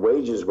even if your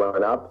wages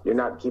went up, you're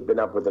not keeping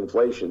up with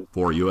inflation.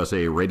 For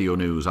USA Radio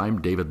News,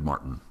 I'm David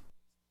Martin.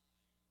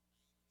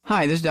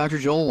 Hi, this is Dr.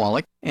 Joel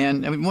Wallach,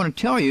 and I want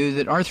to tell you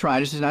that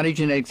arthritis is not a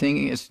genetic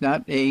thing. It's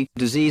not a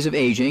disease of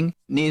aging.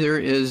 Neither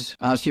is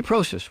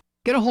osteoporosis.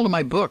 Get a hold of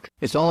my book.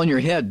 It's all in your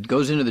head. It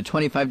goes into the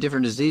 25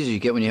 different diseases you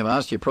get when you have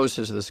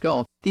osteoporosis of the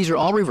skull. These are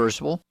all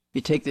reversible.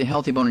 You take the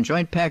Healthy Bone and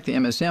Joint Pack, the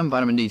MSM,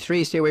 vitamin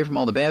D3, stay away from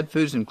all the bad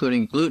foods,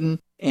 including gluten,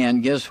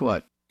 and guess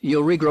what?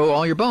 You'll regrow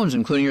all your bones,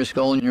 including your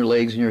skull and your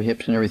legs and your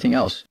hips and everything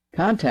else.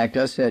 Contact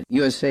us at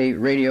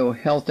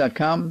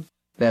usaradiohealth.com.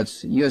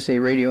 That's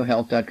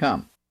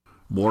usaradiohealth.com.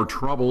 More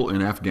trouble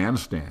in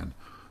Afghanistan.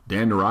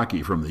 Dan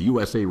Naraki from the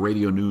USA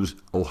Radio News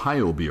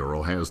Ohio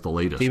Bureau has the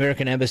latest. The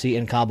American Embassy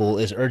in Kabul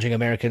is urging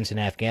Americans in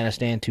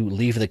Afghanistan to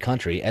leave the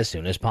country as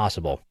soon as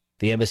possible.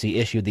 The embassy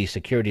issued the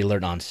security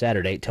alert on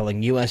Saturday,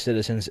 telling U.S.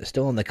 citizens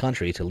still in the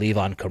country to leave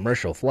on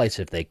commercial flights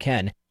if they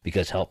can,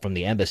 because help from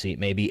the embassy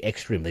may be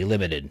extremely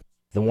limited.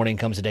 The warning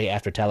comes a day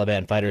after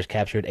Taliban fighters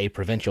captured a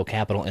provincial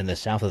capital in the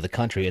south of the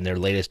country in their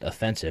latest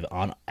offensive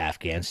on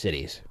Afghan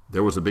cities.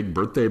 There was a big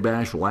birthday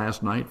bash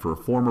last night for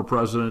former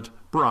President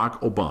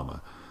Barack Obama.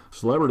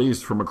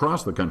 Celebrities from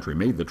across the country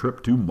made the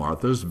trip to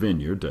Martha's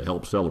Vineyard to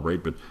help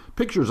celebrate, but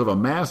pictures of a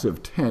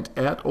massive tent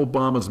at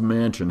Obama's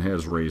mansion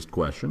has raised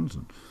questions.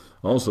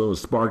 also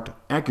sparked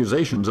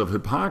accusations of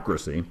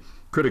hypocrisy.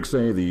 Critics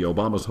say the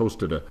Obamas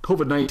hosted a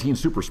COVID-19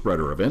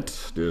 superspreader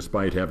event,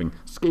 despite having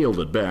scaled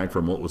it back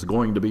from what was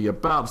going to be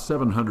about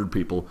 700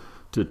 people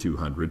to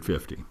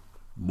 250.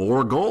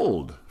 More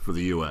gold for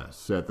the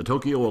U.S. at the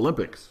Tokyo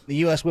Olympics. The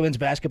U.S. women's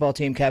basketball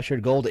team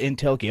captured gold in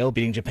Tokyo,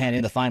 beating Japan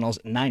in the finals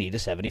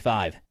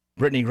 90-75.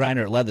 Brittany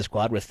Griner led the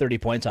squad with 30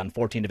 points on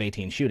 14 of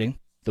 18 shooting.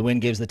 The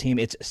win gives the team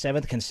its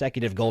 7th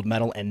consecutive gold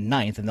medal and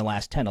 9th in the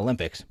last 10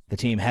 Olympics. The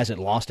team hasn't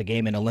lost a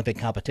game in Olympic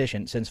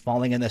competition since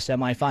falling in the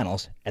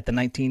semifinals at the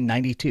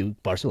 1992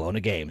 Barcelona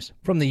Games.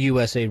 From the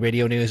USA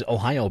Radio News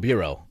Ohio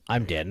Bureau,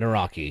 I'm Dan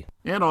Naraki.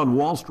 And on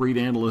Wall Street,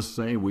 analysts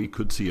say we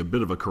could see a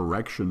bit of a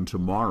correction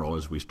tomorrow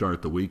as we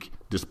start the week,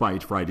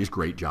 despite Friday's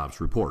great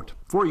jobs report.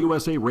 For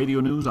USA Radio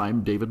News,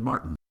 I'm David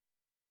Martin.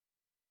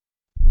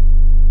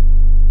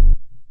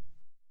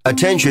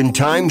 Attention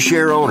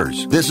timeshare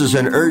owners. This is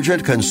an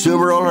urgent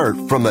consumer alert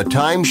from the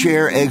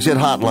Timeshare Exit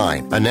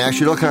Hotline, a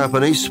national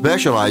company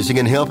specializing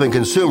in helping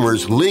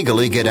consumers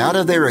legally get out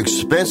of their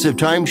expensive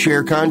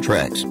timeshare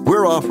contracts.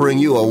 We're offering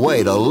you a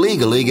way to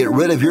legally get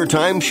rid of your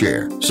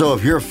timeshare. So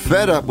if you're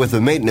fed up with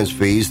the maintenance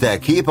fees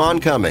that keep on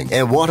coming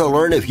and want to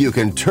learn if you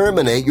can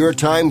terminate your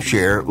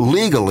timeshare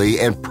legally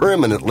and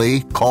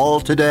permanently, call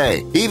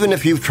today. Even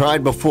if you've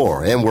tried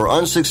before and were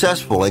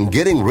unsuccessful in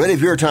getting rid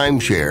of your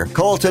timeshare,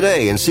 call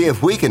today and see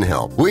if we can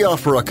help. We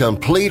offer a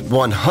complete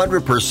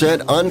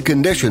 100%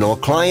 unconditional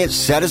client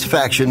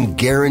satisfaction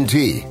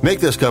guarantee.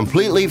 Make this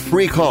completely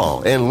free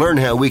call and learn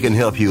how we can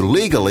help you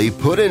legally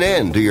put an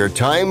end to your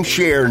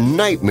timeshare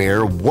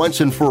nightmare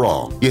once and for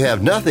all. You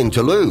have nothing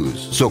to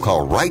lose, so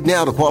call right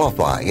now to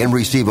qualify and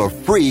receive a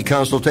free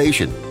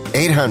consultation.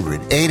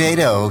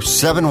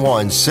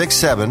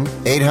 800-880-7167.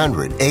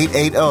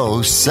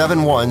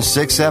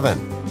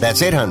 800-880-7167.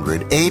 That's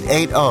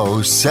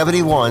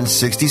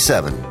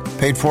 800-880-7167.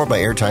 Paid for by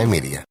Airtime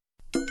Media.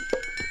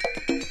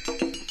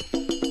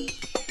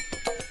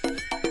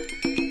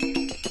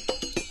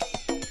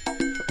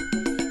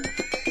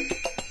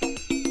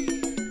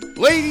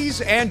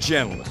 Ladies and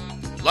gentlemen,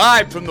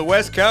 live from the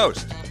West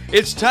Coast,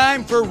 it's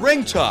time for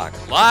Ringtalk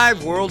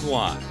Live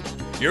Worldwide,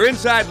 your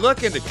inside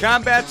look into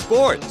combat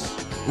sports.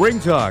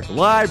 Ringtalk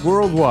Live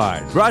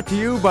Worldwide, brought to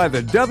you by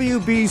the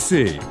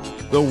WBC,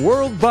 the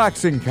World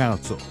Boxing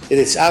Council. It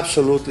is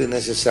absolutely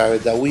necessary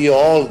that we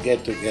all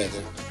get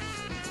together.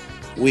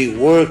 We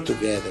work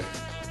together.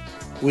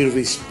 We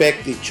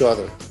respect each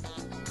other.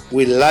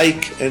 We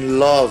like and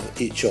love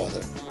each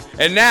other.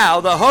 And now,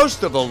 the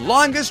host of the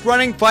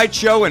longest-running fight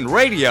show in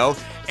radio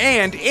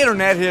and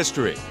internet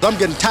history. I'm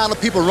getting tired of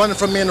people running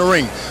from me in the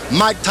ring.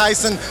 Mike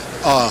Tyson,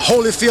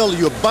 Holyfield,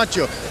 you a bunch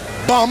of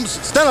bums.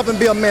 Stand up and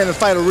be a man and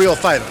fight a real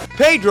fighter.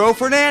 Pedro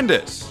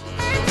Fernandez.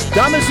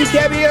 Damas y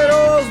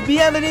caballeros,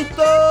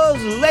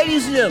 bienvenidos,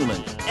 ladies and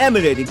gentlemen.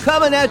 Emanating,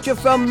 coming at you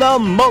from the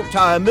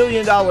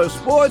multi-million-dollar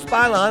Sports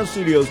Byline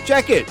Studios.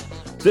 Check it.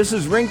 This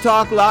is Ring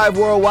Talk Live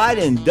Worldwide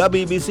and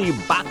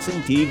WBC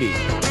Boxing TV.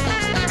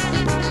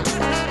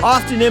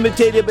 Often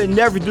imitated but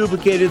never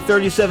duplicated,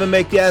 37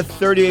 make death,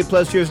 38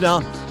 plus years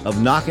now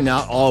of knocking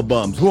out all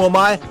bums. Who am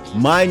I?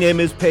 My name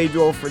is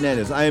Pedro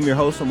Fernandez. I am your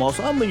host.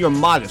 I'm your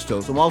modest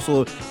host. I'm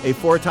also a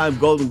 4-time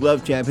Golden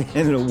Glove champion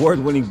and an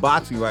award-winning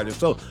boxing writer.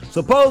 So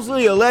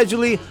supposedly,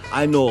 allegedly,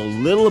 I know a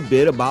little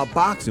bit about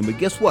boxing. But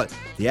guess what?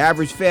 The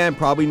average fan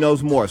probably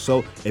knows more.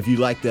 So if you'd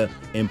like to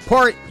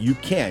impart, you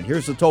can.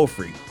 Here's the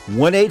toll-free.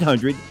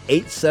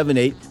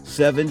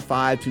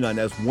 1-800-878-7529.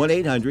 That's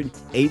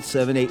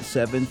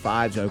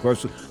 1-800-878-7529. Of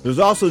course, there's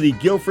also the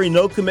guilt-free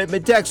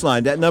no-commitment text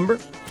line. That number,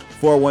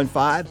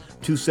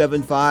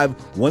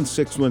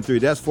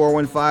 415-275-1613. That's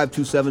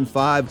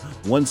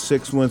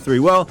 415-275-1613.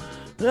 Well,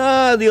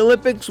 the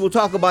Olympics, we'll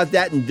talk about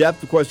that in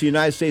depth. Of course, the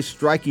United States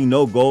striking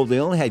no gold. They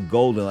only had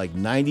gold in like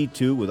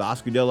 92 with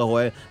Oscar De La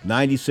Hoya,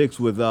 96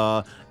 with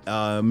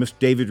Mr.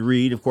 David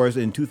Reed, of course,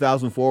 in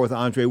 2004 with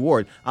Andre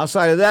Ward.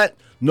 Outside of that,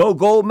 no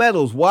gold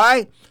medals.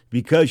 Why?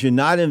 Because you're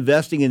not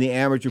investing in the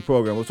amateur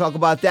program. We'll talk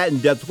about that in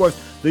depth. Of course,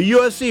 the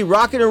UFC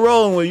rocking and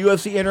rolling with a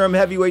UFC interim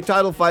heavyweight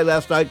title fight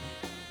last night,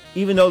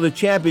 even though the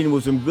champion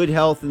was in good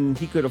health and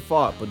he could have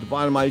fought. But the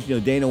bottom line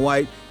is, Dana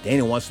White,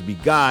 Dana wants to be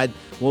God.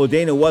 Well,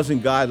 Dana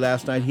wasn't God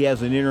last night. He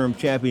has an interim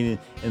champion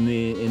in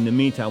the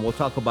meantime. We'll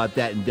talk about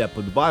that in depth.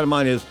 But the bottom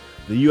line is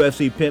the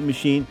UFC pimp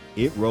machine,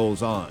 it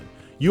rolls on.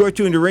 You are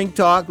tuned to Ring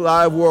Talk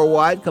Live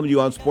Worldwide, coming to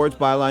you on Sports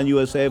Byline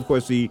USA. Of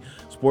course, the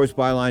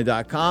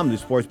SportsByline.com, the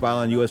Sports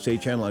Byline USA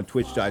channel on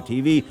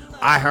Twitch.tv,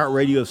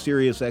 iHeartRadio,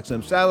 Sirius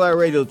XM Satellite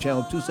Radio,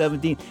 Channel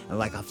 217, and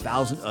like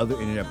 1,000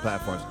 other internet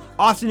platforms.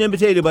 Often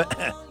imitated, but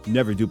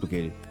never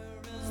duplicated.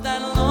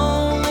 That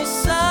lonely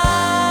sound,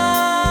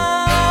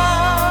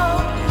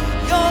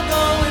 you're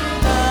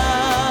going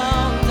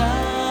down,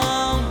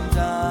 down,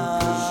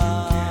 down.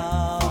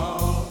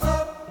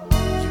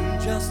 You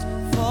just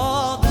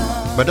fall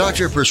down. My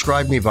doctor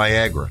prescribed me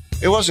Viagra.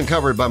 It wasn't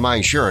covered by my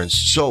insurance,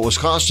 so it was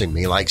costing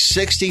me like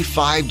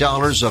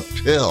 $65 a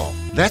pill.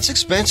 That's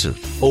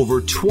expensive. Over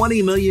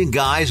 20 million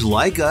guys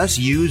like us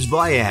use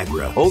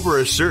Viagra. Over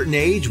a certain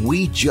age,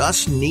 we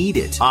just need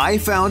it. I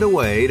found a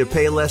way to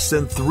pay less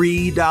than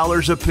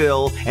 $3 a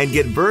pill and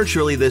get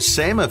virtually the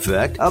same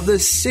effect of the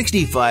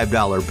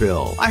 $65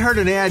 pill. I heard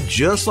an ad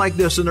just like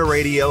this on the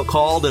radio,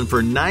 called, and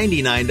for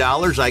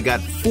 $99, I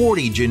got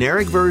 40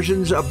 generic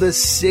versions of the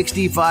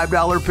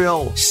 $65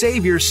 pill.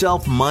 Save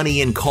yourself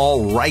money and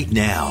call right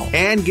now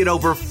and get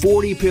over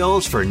 40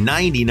 pills for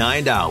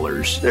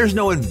 $99. There's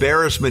no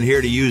embarrassment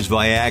here to use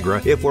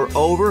Viagra. If we're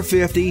over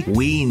 50,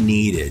 we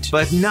need it,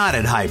 but not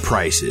at high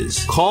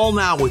prices. Call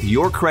now with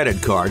your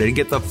credit card and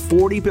get the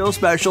 40-pill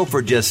special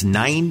for just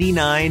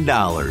 $99.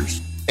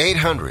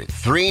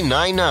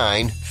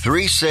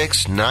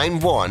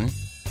 800-399-3691.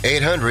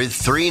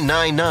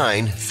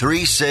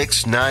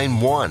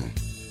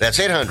 800-399-3691. That's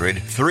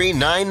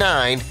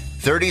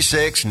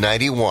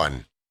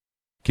 800-399-3691.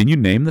 Can you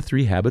name the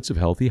 3 habits of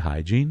healthy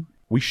hygiene?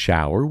 We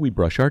shower, we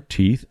brush our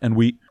teeth, and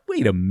we...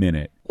 Wait a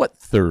minute. What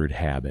third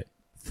habit?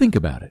 Think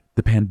about it.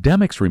 The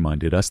pandemics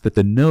reminded us that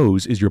the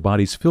nose is your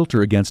body's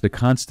filter against a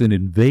constant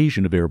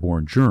invasion of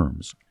airborne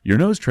germs. Your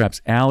nose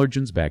traps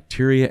allergens,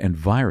 bacteria, and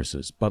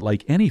viruses, but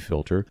like any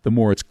filter, the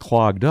more it's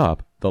clogged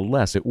up, the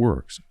less it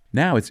works.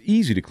 Now it's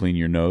easy to clean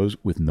your nose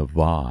with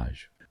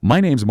Navage. My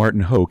name's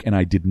Martin Hoke, and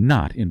I did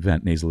not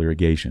invent nasal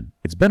irrigation.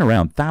 It's been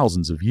around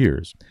thousands of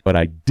years, but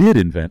I did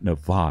invent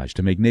Navage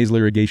to make nasal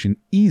irrigation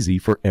easy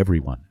for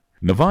everyone.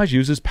 Navage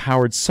uses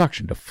powered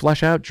suction to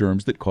flush out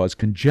germs that cause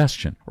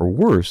congestion, or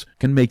worse,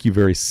 can make you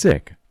very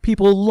sick.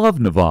 People love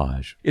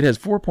Navage. It has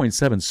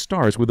 4.7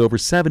 stars with over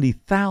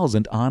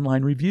 70,000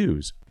 online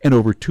reviews. And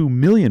over 2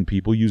 million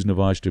people use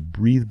Navage to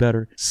breathe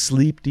better,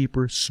 sleep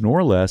deeper,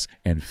 snore less,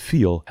 and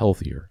feel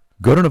healthier.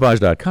 Go to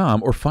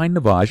Navage.com or find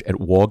Navage at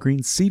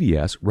Walgreens,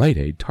 CVS, Rite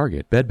Aid,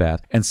 Target, Bed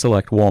Bath, and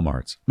select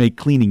Walmarts. Make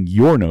cleaning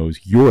your nose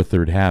your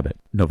third habit.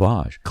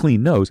 Navage.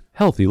 Clean nose,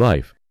 healthy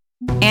life.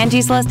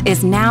 Angie's List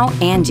is now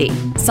Angie.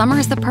 Summer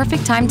is the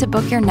perfect time to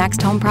book your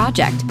next home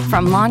project.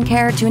 From lawn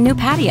care to a new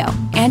patio,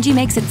 Angie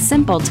makes it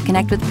simple to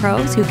connect with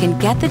pros who can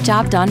get the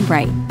job done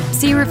right.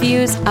 See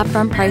reviews,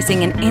 upfront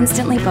pricing, and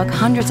instantly book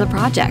hundreds of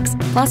projects.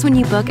 Plus, when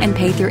you book and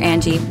pay through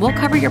Angie, we'll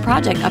cover your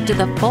project up to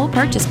the full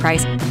purchase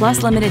price,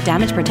 plus limited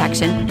damage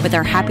protection with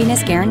our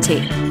Happiness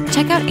Guarantee.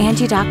 Check out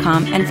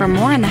Angie.com, and for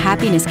more on the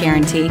Happiness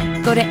Guarantee,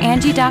 go to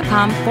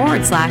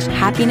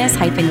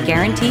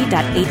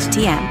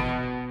Angie.com/happiness-guarantee.htm.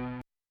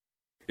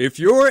 If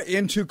you're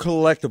into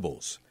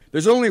collectibles,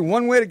 there's only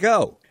one way to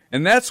go,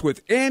 and that's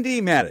with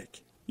Andy Maddock.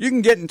 You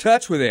can get in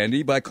touch with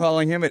Andy by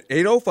calling him at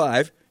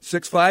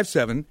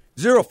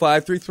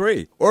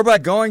 805-657-0533 or by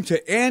going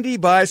to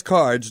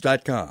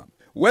andybuyscards.com.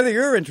 Whether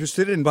you're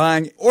interested in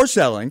buying or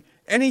selling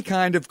any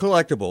kind of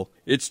collectible,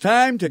 it's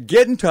time to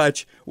get in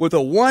touch with the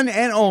one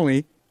and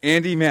only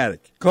Andy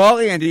Maddock. Call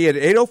Andy at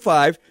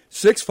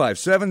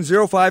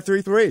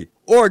 805-657-0533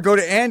 or go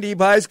to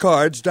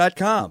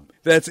andybuyscards.com.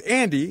 That's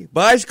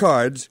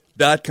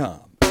andybuyscards.com.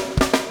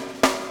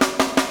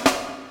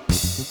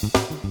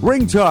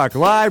 Ringtalk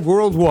Live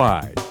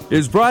Worldwide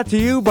is brought to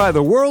you by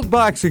the World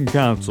Boxing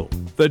Council,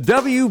 the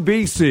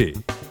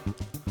WBC.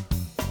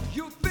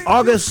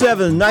 August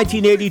 7th,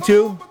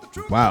 1982.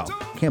 Wow,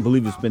 can't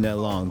believe it's been that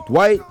long.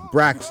 Dwight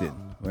Braxton.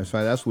 That's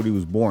right, that's what he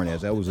was born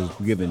as. That was his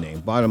given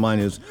name. Bottom line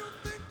is,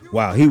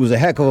 wow, he was a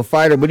heck of a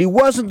fighter, but he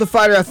wasn't the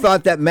fighter I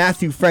thought that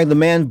the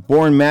man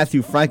born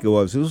Matthew Franco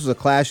was. This was a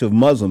clash of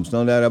Muslims,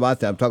 no doubt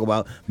about that. I'm talking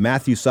about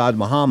Matthew Saad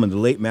Muhammad, the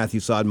late Matthew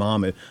Saad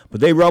Muhammad. But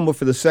they rumbled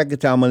for the second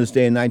time on this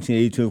day in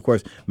 1982. Of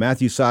course,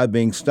 Matthew Saad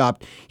being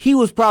stopped. He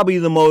was probably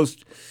the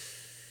most...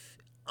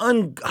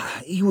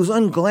 he was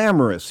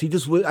unglamorous. He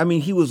just was,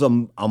 he was a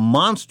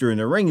monster in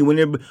the ring. He went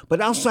in, but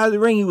outside the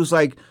ring, he was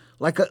like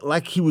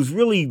he was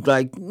really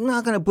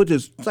not gonna put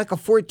this. It's like a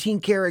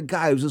 14-karat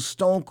guy. He was a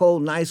stone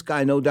cold nice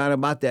guy, no doubt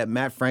about that.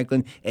 Matt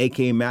Franklin,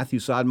 aka Matthew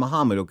Saad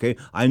Muhammad. Okay,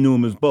 I knew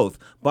him as both.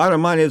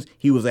 Bottom line is,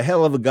 he was a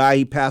hell of a guy.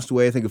 He passed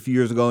away, I think, a few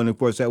years ago, and of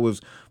course that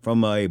was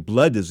from a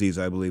blood disease,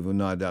 I believe.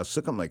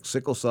 Something like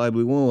sickle cell, I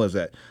believe. When was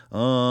that?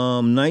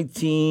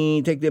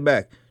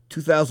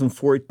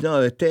 2014.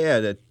 No,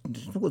 that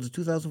was it.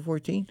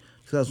 2014.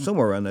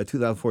 Somewhere around that,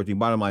 2014.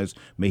 Bottom line is,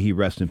 may he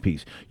rest in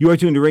peace. You are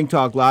tuned to Ring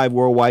Talk Live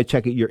Worldwide.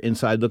 Check it, your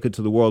inside look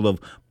into the world of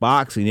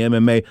boxing,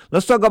 MMA.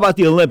 Let's talk about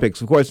the Olympics.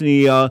 Of course,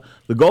 the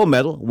gold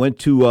medal went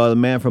to the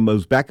man from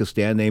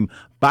Uzbekistan named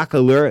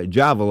Bakalur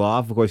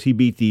Javalov. Of course, he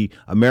beat the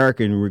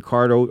American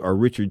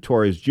Richard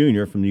Torres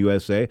Jr. from the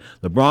USA.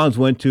 The bronze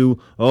went to,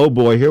 oh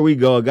boy, here we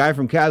go, a guy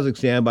from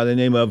Kazakhstan by the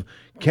name of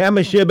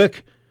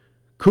Kamishibek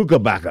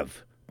Kukabakov.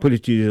 Put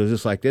it to you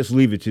just like this,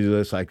 leave it to you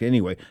just like that.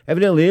 Anyway,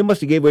 evidently they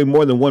must have gave away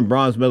more than one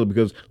bronze medal,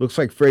 because it looks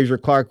like Fraser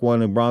Clark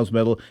won a bronze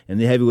medal in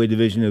the heavyweight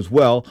division as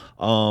well.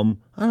 I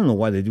don't know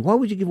why they do. Why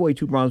would you give away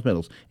 2 bronze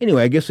medals?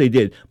 Anyway, I guess they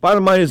did.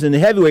 Bottom line is, in the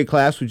heavyweight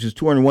class, which is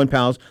 201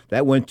 pounds,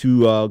 that went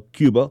to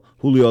Cuba,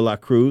 Julio La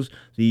Cruz.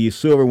 The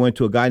silver went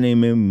to a guy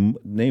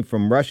named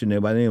from Russia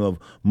by the name of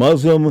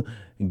Muslim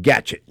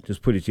Gadget,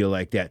 just put it to you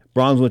like that.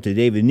 Bronze went to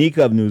David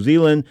Nika of New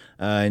Zealand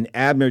and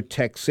Abner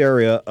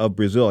Teixeira of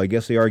Brazil. I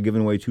guess they are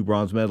giving away 2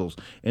 bronze medals.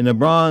 And the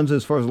bronze,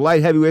 as far as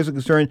light heavyweights are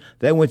concerned,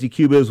 that went to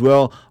Cuba as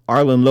well.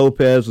 Arlen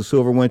Lopez. The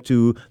silver went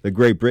to the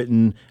Great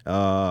Britain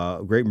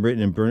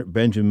and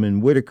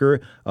Benjamin Whitaker.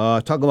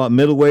 Talking about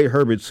middleweight,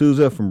 Herbert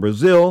Souza from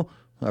Brazil.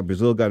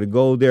 Brazil got a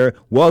gold there.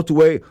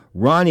 Welterweight,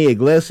 Ronnie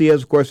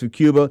Iglesias, of course, from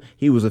Cuba.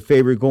 He was a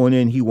favorite going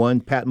in. He won.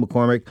 Pat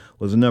McCormick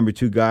was the number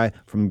 2 guy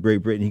from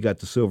Great Britain. He got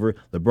the silver.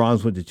 The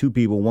bronze went to 2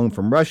 people, one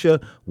from Russia,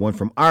 one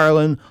from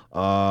Ireland.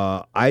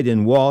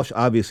 Aidan Walsh,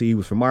 obviously he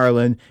was from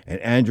Ireland, and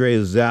Andrei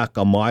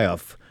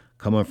Zakamayev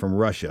coming from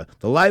Russia.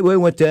 The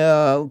lightweight went to,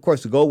 of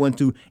course, the gold went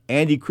to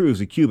Andy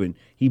Cruz, a Cuban.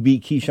 He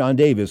beat Keyshawn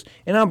Davis.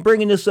 And I'm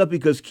bringing this up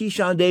because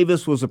Keyshawn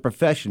Davis was a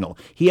professional.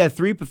 He had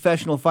 3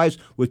 professional fights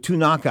with 2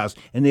 knockouts,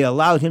 and they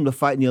allowed him to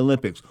fight in the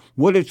Olympics.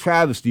 What a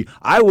travesty.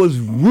 I was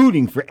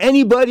rooting for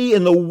anybody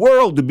in the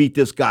world to beat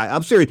this guy.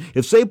 I'm serious.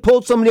 If they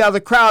pulled somebody out of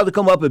the crowd to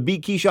come up and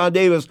beat Keyshawn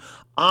Davis,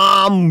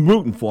 I'm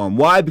rooting for him.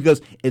 Why?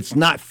 Because it's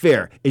not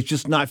fair. It's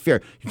just not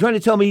fair. You're trying to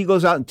tell me he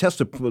goes out and tests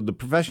the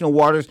professional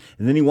waters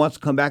and then he wants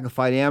to come back and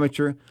fight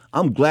amateur?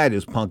 I'm glad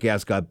his punk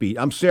ass got beat.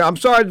 I'm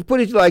sorry to put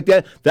it like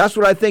that. That's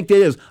what I think that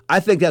is. I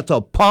think that's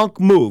a punk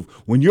move.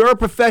 When you're a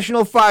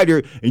professional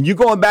fighter and you're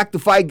going back to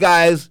fight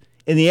guys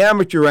in the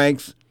amateur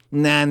ranks,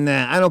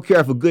 nah. I don't care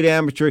if a good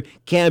amateur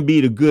can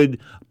beat a good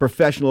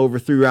professional over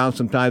 3 rounds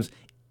sometimes.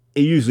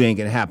 It usually ain't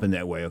going to happen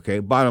that way, okay?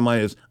 Bottom line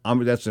is,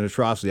 that's an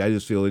atrocity. I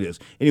just feel it is.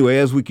 Anyway,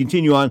 as we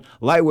continue on,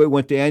 lightweight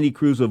went to Andy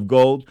Cruz of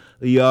gold.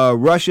 The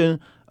Russian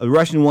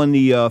won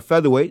the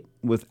featherweight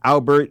with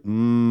Albert,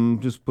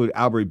 just put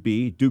Albert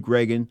B. Duke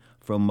Reagan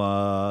from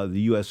the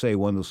USA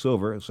won the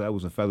silver, so that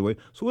was a featherweight.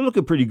 So we're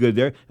looking pretty good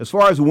there. As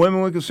far as the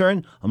women were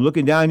concerned, I'm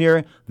looking down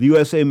here. The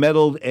USA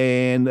medaled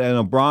and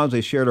a bronze.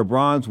 They shared a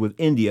bronze with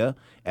India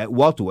at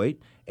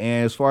welterweight.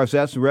 And as far as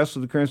that's the rest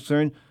of the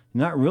concerned,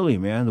 not really,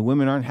 man. The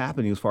women aren't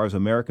happening as far as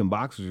American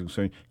boxers are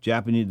concerned.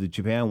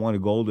 Japan won a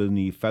gold in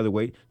the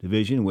featherweight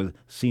division with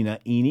Sina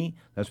Ine.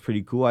 That's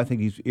pretty cool. I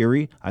think he's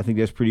eerie. I think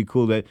that's pretty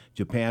cool that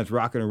Japan's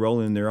rocking and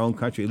rolling in their own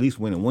country, at least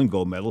winning 1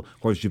 gold medal. Of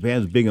course,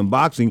 Japan's big in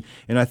boxing,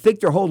 and I think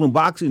they're holding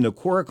boxing in the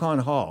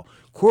Korakuen Hall.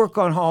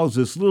 Korakuen Hall is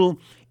this little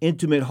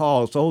intimate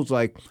hall. It holds,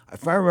 like,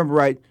 if I remember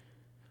right,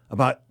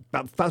 about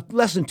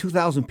less than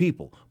 2,000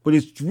 people. But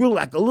it's really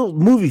like a little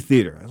movie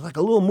theater. It's like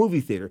a little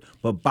movie theater.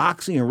 But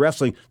boxing and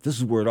wrestling, this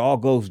is where it all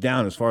goes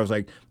down as far as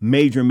like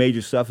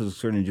major stuff is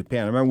concerned in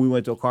Japan. I remember we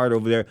went to a card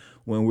over there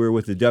when we were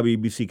with the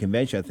WBC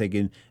convention, I think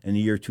in the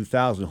year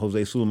 2000.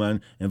 Jose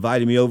Suleiman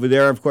invited me over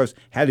there. Of course,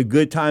 had a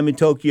good time in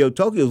Tokyo.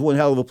 Tokyo is one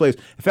hell of a place.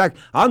 In fact,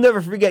 I'll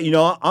never forget,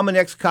 I'm an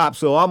ex-cop,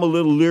 so I'm a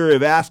little leery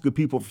of asking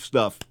people for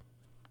stuff.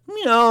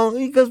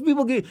 Because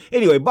people get...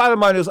 Anyway, bottom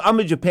line is I'm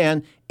in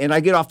Japan, and I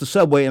get off the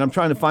subway, and I'm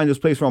trying to find this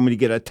place where I'm going to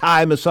get a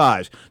Thai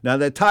massage. Now,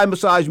 that Thai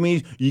massage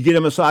means you get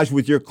a massage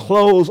with your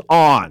clothes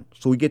on.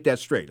 So we get that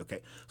straight, okay?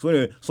 So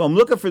anyway, I'm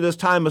looking for this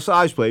Thai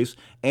massage place,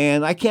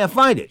 and I can't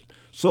find it.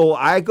 So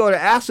I go to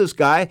ask this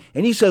guy,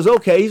 and he says,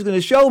 okay, he's going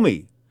to show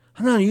me.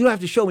 No, you don't have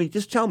to show me.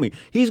 Just tell me.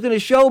 He's going to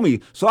show me.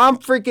 So I'm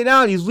freaking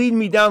out. He's leading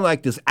me down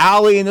like this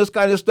alley and this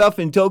kind of stuff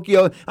in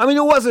Tokyo. I mean,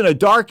 it wasn't a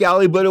dark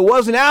alley, but it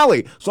was an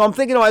alley. So I'm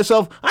thinking to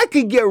myself, I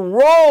could get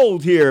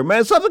rolled here,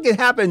 man. Something could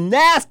happen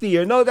nasty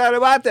here. No doubt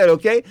about that,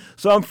 okay?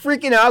 So I'm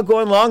freaking out,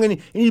 going along,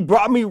 and he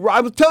brought me.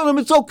 I was telling him,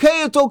 it's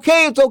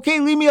okay.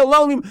 Leave me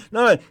alone.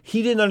 No,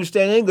 he didn't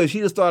understand English. He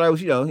just thought I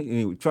was,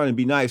 trying to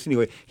be nice.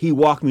 Anyway, he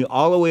walked me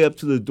all the way up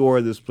to the door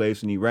of this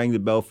place, and he rang the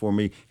bell for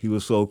me. He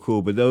was so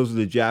cool. But those are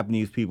the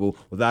Japanese people.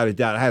 Without a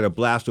doubt, I had a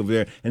blast over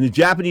there. And the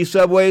Japanese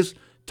subways,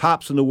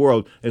 tops in the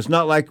world. It's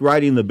not like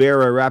riding the Bay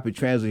Area Rapid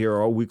Transit here,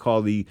 or what we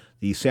call the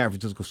San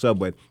Francisco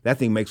subway. That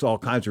thing makes all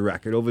kinds of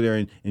racket. Over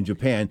there in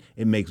Japan,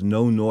 it makes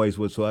no noise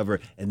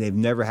whatsoever, and they've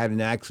never had an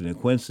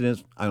accident.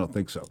 Coincidence? I don't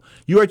think so.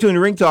 You are tuned to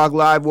Ring Talk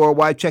Live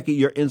Worldwide. Check it,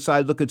 your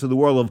inside look into the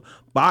world of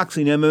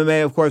boxing,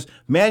 MMA, of course.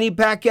 Manny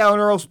Pacquiao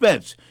and Earl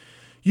Spence.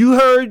 You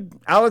heard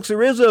Alex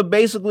Ariza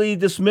basically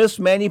dismiss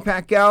Manny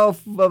Pacquiao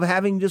of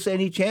having just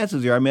any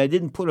chances here. I mean, I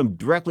didn't put him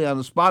directly on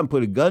the spot and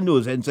put a gun to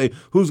his head and say,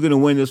 who's going to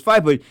win this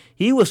fight? But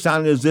he was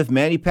sounding as if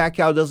Manny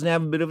Pacquiao doesn't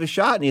have a bit of a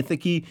shot. And I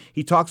think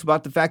he talks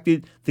about the fact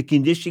that the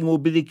conditioning will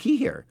be the key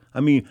here.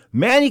 I mean,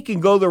 Manny can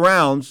go the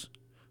rounds,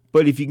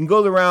 but if you can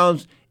go the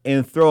rounds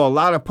and throw a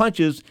lot of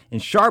punches and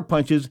sharp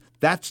punches,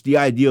 that's the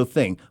ideal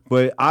thing.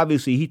 But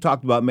obviously, he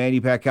talked about Manny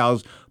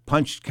Pacquiao's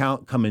punch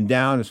count coming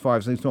down as far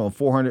as he's throwing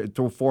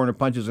 400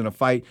 punches in a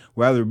fight,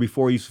 rather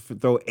before he used to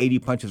throw 80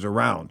 punches a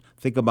round.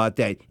 Think about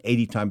that.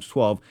 80 times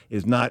 12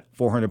 is not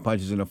 400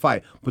 punches in a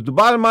fight. But the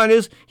bottom line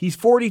is he's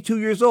 42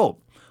 years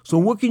old. So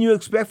what can you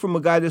expect from a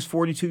guy that's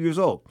 42 years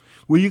old?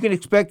 Well, you can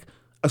expect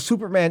a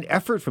Superman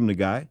effort from the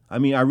guy. I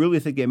mean, I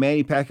really think that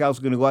Manny Pacquiao is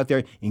going to go out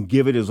there and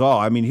give it his all.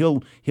 I mean,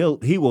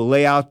 he will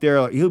lay out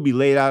there. He'll be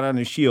laid out on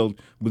his shield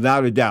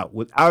without a doubt.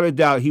 Without a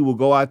doubt, he will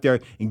go out there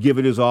and give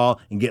it his all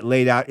and get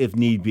laid out if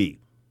need be.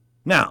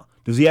 Now,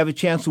 does he have a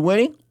chance of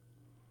winning?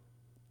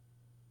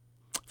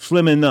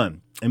 Slim and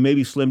none. And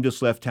maybe Slim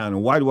just left town.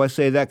 And why do I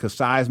say that? Because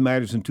size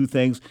matters in 2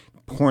 things.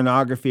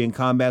 pornography in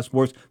combat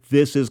sports.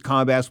 This is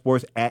combat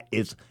sports at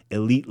its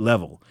elite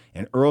level.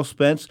 And Earl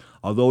Spence,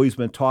 although he's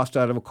been tossed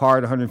out of a car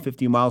at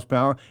 150 miles per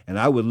hour, and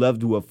I would love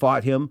to have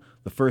fought him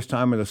the first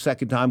time or the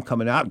second time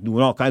coming out,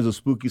 doing all kinds of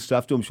spooky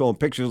stuff to him, showing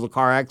pictures of the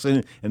car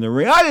accident in the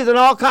ring. I did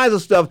all kinds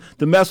of stuff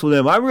to mess with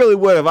him. I really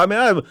would have. I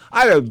mean,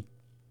 I'd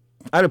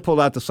have pulled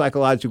out the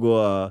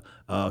psychological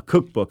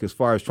cookbook as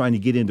far as trying to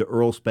get into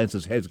Earl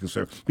Spence's head is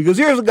concerned. Because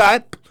here's a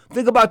guy,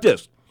 think about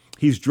this.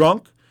 He's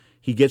drunk,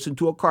 he gets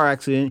into a car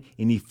accident,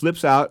 and he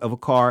flips out of a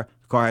car.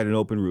 The car had an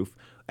open roof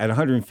at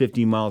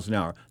 150 miles an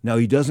hour. Now,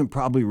 he doesn't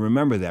probably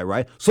remember that,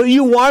 right? So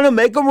you want to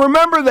make him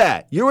remember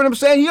that. You know what I'm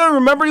saying? You don't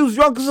remember he was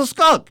drunk as a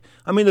skunk.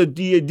 I mean, the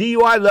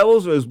DUI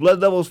levels, or his blood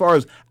level as far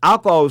as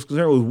alcohol was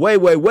concerned, was way,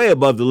 way, way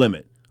above the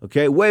limit.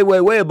 Okay, way,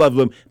 way, way above the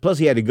limit. Plus,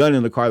 he had a gun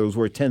in the car that was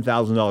worth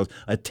 $10,000,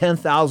 a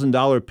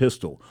 $10,000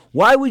 pistol.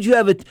 Why would you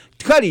have a...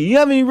 Cuddy, you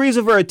have any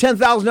reason for a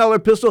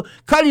 $10,000 pistol?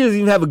 Cuddy doesn't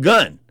even have a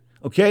gun.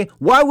 Okay?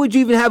 Why would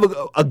you even have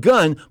a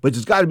gun, but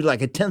it's got to be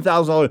like a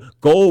 $10,000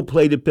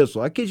 gold-plated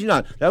pistol? I kid you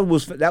not. That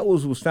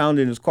was found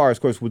in his car,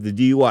 of course, with the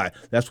DUI.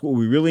 That's what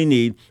we really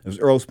need. It was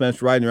Earl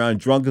Spence riding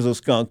around drunk as a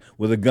skunk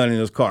with a gun in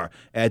his car.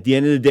 At the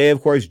end of the day,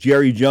 of course,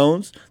 Jerry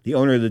Jones, the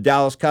owner of the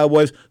Dallas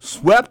Cowboys,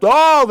 swept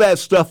all that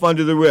stuff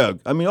under the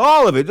rug. I mean,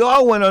 all of it. It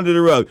all went under the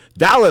rug.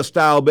 Dallas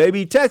style,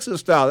 baby. Texas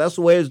style. That's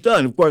the way it's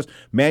done. Of course,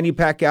 Manny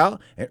Pacquiao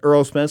and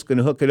Earl Spence going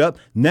to hook it up.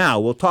 Now,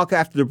 we'll talk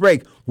after the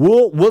break.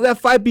 Will that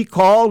fight be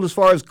called as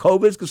far as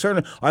COVID is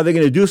concerned? Are they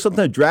going to do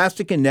something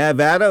drastic in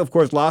Nevada? Of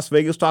course, Las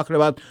Vegas talking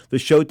about the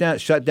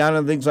shutdown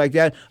and things like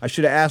that. I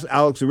should have asked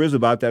Alex Ariz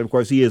about that. Of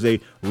course, he is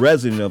a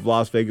resident of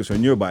Las Vegas or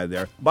nearby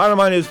there. Bottom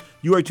line is,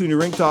 you are tuned to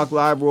Ring Talk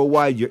Live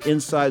Worldwide, your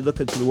inside look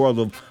into the world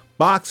of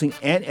boxing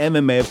and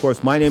MMA. Of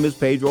course, my name is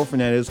Pedro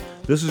Fernandez.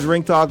 This is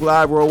Ring Talk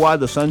Live Worldwide,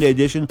 the Sunday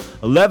edition,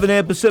 11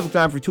 a.m. Pacific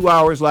time for 2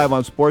 hours live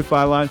on Sports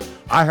Byline,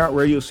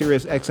 iHeartRadio,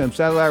 Sirius XM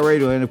Satellite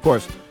Radio, and of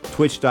course,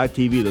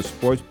 Twitch.tv, the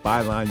Sports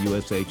Byline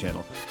USA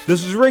channel.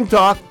 This is Ring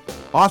Talk,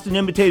 often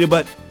imitated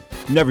but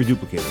never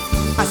duplicated.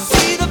 I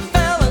see the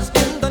fellas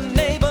in the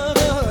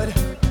neighborhood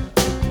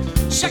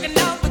checking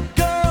out the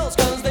girls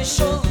 'cause they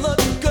sure look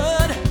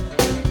good.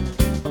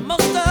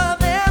 Most of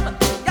them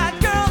got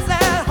girls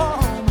at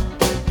home.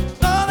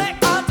 Oh, they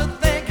ought to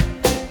think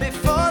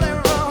before they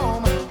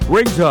roam.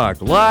 Ring Talk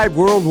Live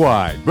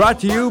Worldwide, brought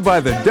to you by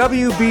the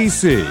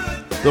WBC,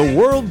 the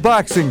World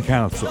Boxing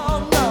Council.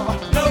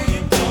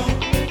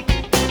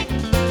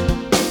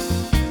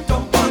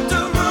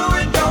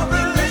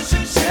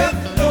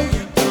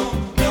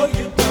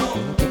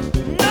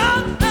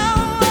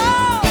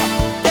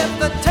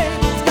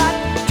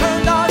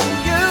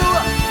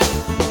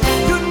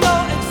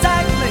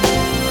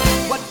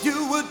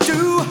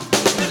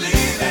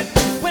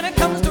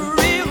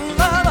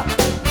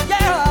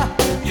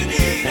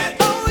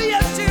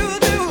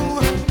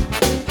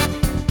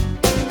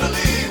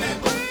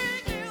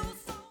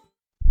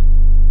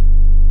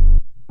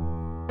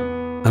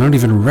 I don't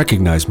even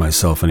recognize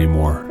myself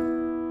anymore.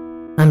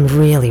 I'm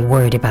really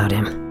worried about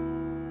him.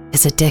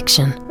 His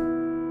addiction.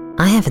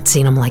 I haven't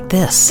seen him like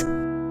this.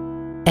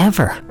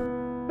 Ever.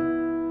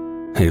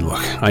 Hey,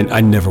 look, I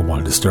never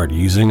wanted to start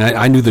using.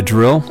 I knew the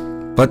drill,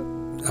 but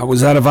I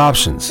was out of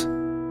options.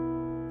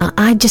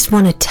 I just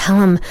want to tell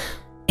him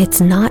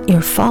it's not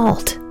your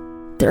fault.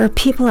 There are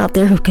people out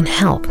there who can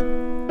help.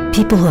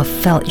 People who have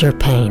felt your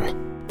pain.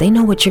 They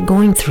know what you're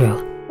going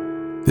through.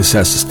 This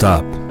has to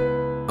stop.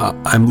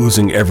 I'm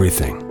losing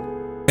everything.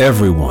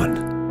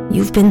 Everyone.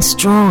 You've been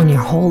strong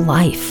your whole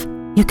life.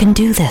 You can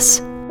do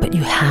this, but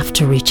you have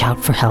to reach out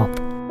for help.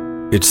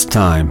 It's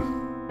time.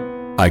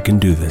 I can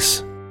do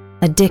this.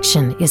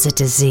 Addiction is a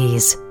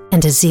disease,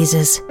 and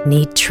diseases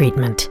need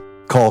treatment.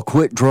 Call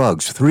Quit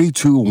Drugs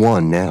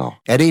 321 now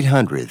at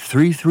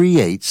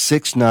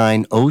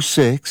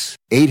 800-338-6906.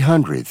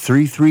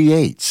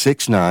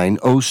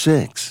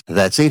 800-338-6906.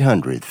 That's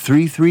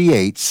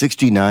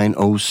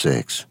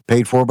 800-338-6906.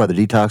 Paid for by the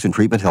Detox and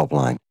Treatment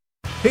Helpline.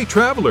 Hey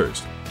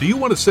travelers, do you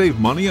want to save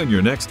money on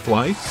your next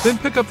flight? Then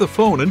pick up the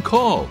phone and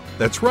call.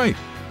 That's right,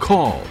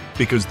 call,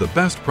 because the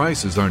best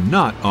prices are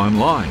not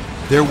online.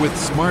 They're with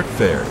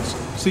SmartFares.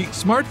 See,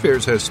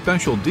 SmartFares has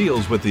special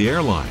deals with the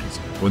airlines.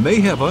 When they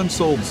have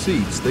unsold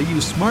seats, they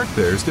use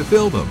SmartFares to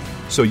fill them.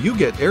 So you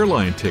get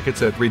airline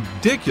tickets at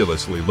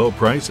ridiculously low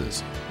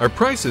prices. Our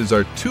prices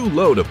are too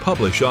low to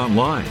publish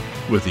online.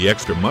 With the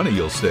extra money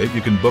you'll save,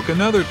 you can book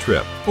another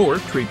trip or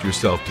treat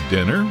yourself to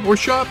dinner or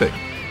shopping.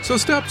 So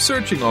stop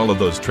searching all of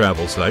those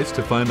travel sites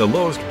to find the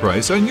lowest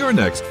price on your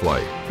next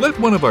flight. Let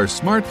one of our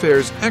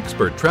SmartFares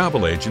expert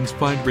travel agents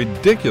find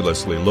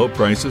ridiculously low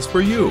prices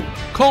for you.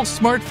 Call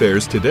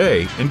SmartFares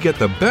today and get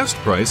the best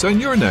price on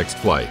your next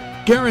flight.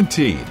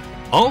 Guaranteed.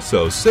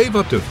 Also, save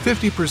up to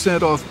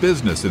 50% off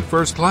business and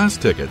first class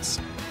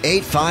tickets.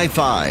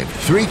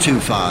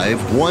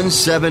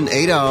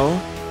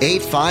 855-325-1780.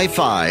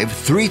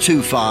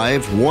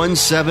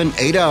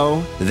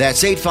 855-325-1780.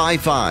 That's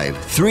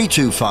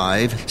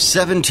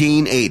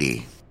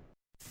 855-325-1780.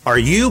 Are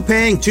you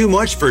paying too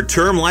much for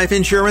term life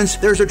insurance?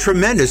 There's a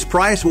tremendous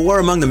price war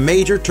among the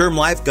major term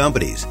life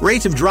companies.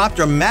 Rates have dropped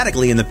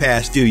dramatically in the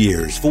past 2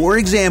 years. For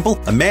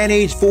example, a man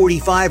age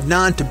 45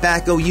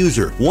 non-tobacco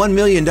user, $1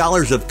 million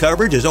of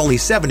coverage is only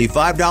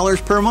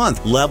 $75 per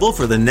month, level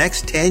for the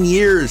next 10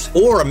 years.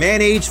 Or a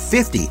man age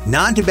 50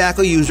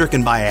 non-tobacco user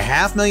can buy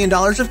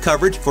 $500,000 of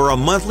coverage for a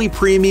monthly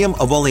premium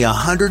of only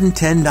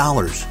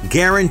 $110,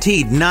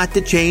 guaranteed not to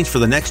change for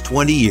the next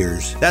 20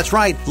 years. That's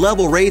right,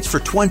 level rates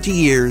for 20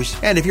 years.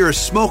 And if you're a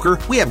smoker,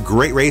 we have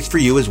great rates for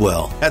you as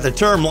well. At the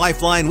Term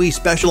Lifeline, we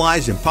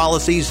specialize in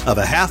policies of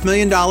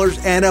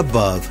 $500,000 and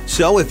above.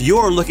 So if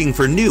you're looking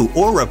for new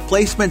or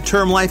replacement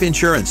term life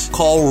insurance,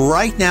 call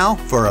right now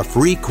for a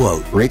free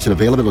quote. Rates and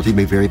availability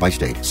may vary by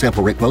state.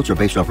 Sample rate quotes are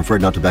based on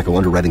preferred non-tobacco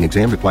underwriting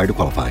exam required to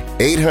qualify.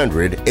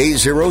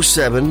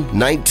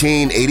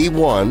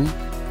 800-807-1981.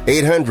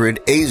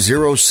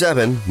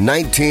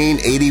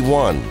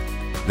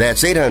 800-807-1981.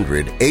 That's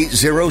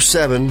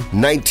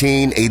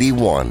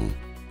 800-807-1981.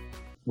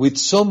 With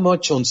so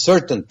much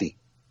uncertainty,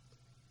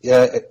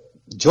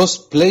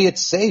 just play it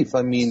safe.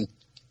 I mean,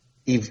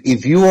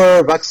 if you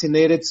are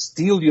vaccinated,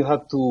 still you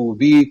have to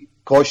be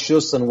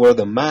cautious and wear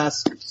the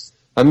mask.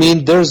 I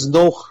mean, there's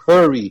no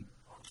hurry.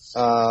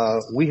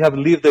 We have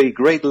lived a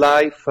great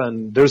life,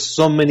 and there's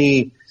so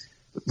many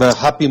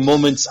happy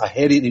moments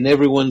ahead in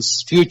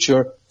everyone's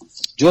future.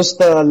 Just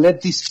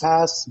let this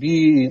pass,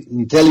 be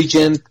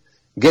intelligent,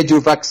 get your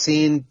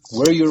vaccine,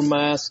 wear your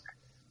mask,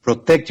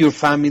 protect your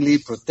family,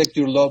 protect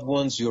your loved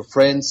ones, your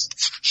friends,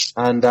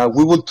 and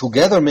we will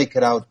together make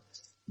it out.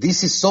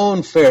 This is so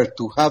unfair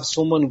to have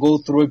someone go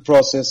through a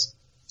process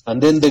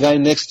and then the guy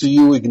next to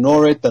you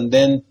ignore it and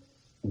then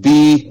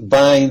be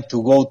bound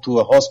to go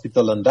to a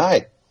hospital and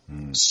die.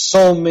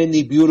 So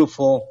many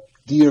beautiful,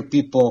 dear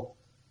people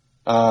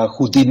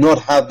who did not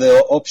have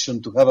the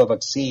option to have a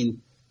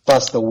vaccine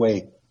passed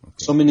away.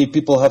 So many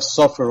people have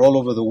suffered all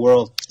over the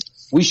world.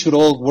 We should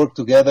all work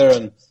together,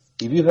 and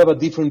if you have a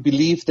different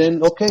belief,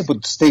 then okay,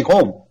 but stay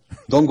home.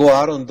 Don't go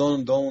out and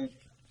don't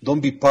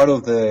be part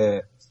of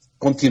the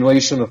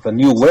continuation of a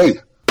new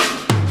wave.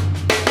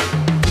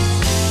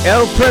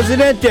 El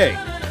Presidente.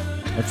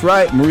 That's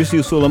right,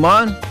 Mauricio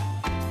Suleiman,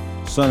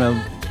 son of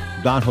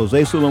Don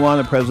Jose Suleiman,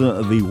 the president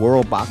of the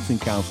World Boxing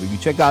Council. You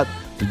check out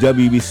the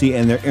WBC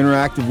and their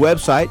interactive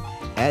website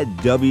at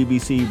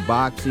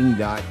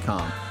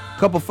WBCboxing.com.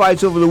 Couple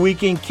fights over the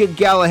weekend. Kid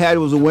Galahad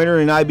was a winner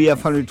in an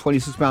IBF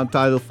 126-pound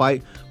title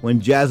fight when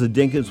Jazza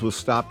Dinkins was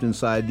stopped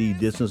inside the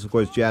distance. Of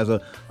course,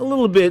 Jazza, a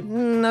little bit,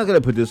 not going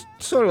to put this,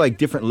 sort of like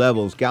different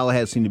levels.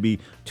 Galahad seemed to be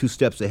 2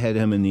 steps ahead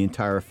of him in the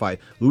entire fight.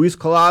 Luis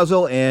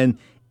Collazo and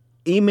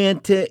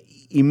Imintas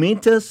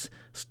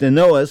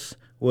Stenoas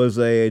was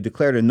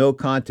declared a no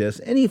contest.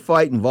 Any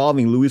fight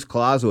involving Luis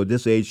Collazo at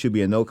this age should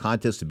be a no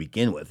contest to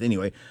begin with,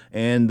 anyway.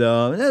 And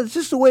that's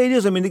just the way it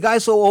is. I mean, the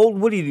guy's so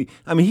old. He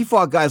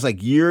fought guys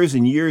like years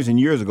and years and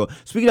years ago.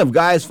 Speaking of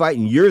guys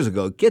fighting years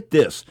ago, get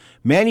this.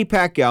 Manny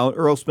Pacquiao,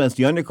 Earl Spence,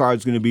 the undercard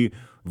is going to be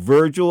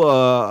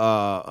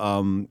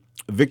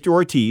Victor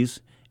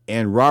Ortiz,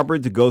 and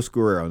Robert the Ghost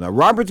Guerrero. Now,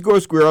 Robert the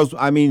Ghost Guerrero,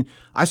 I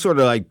sort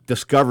of like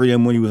discovered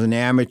him when he was an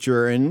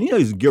amateur, and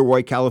he's in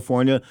Gilroy,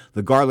 California,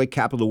 the garlic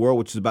capital of the world,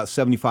 which is about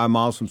 75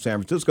 miles from San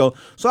Francisco.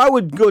 So I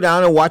would go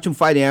down and watch him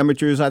fight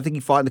amateurs. I think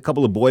he fought in a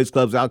couple of boys'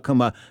 clubs, a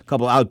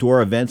couple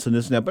outdoor events and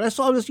this and that. But I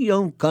saw this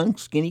young,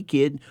 skinny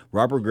kid,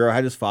 Robert Guerrero,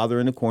 had his father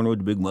in the corner with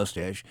a big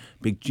mustache,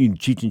 big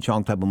Cheech and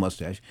Chong type of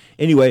mustache.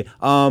 Anyway,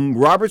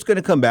 Robert's going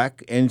to come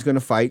back and he's going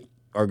to fight.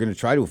 Are going to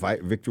try to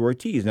fight Victor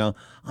Ortiz. Now,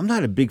 I'm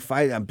not a big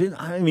fighter.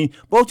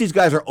 Both these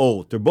guys are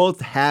old. They're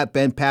both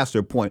been past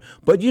their point.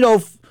 But,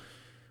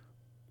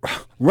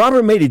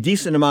 Robert made a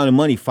decent amount of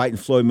money fighting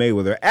Floyd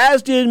Mayweather,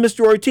 as did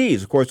Mr.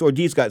 Ortiz. Of course,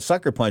 Ortiz got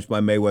sucker punched by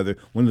Mayweather,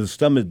 one of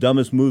the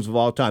dumbest moves of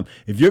all time.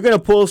 If you're going to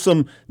pull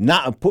something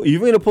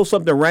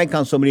rank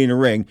on somebody in the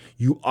ring,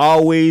 you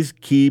always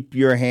keep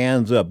your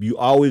hands up. You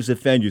always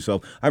defend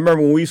yourself. I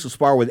remember when we used to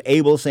spar with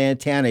Abel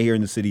Santana here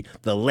in the city,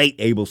 the late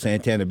Abel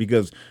Santana,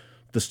 because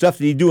the stuff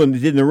that he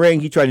did in the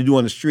ring, he tried to do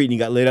on the street, and he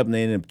got lit up, and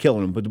they ended up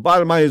killing him. But the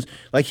bottom line is,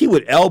 he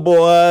would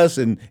elbow us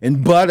and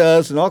butt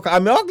us and all.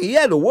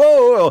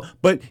 Whoa.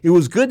 But it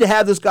was good to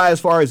have this guy as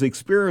far as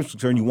experience is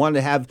concerned. You wanted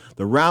to have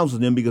the rounds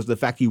with him because of the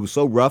fact he was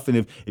so rough, and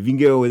if you can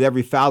get away with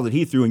every foul that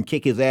he threw and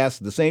kick his ass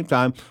at the same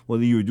time,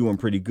 well, you were doing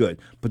pretty good.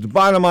 But the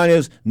bottom line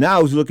is,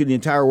 now as you look at the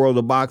entire world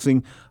of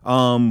boxing,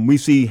 we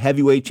see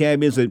heavyweight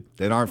champions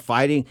that aren't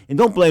fighting. And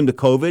don't blame the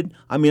COVID.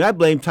 I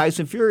blame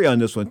Tyson Fury on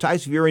this one.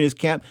 Tyson Fury and his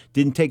camp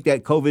didn't take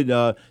the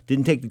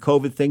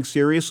COVID thing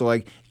serious.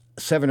 So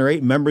 7 or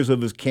 8 members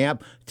of his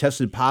camp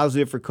tested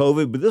positive for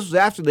COVID. But this was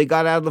after they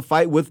got out of the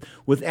fight with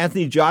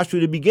Anthony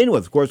Joshua to begin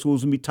with. Of course, it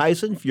was going to be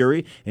Tyson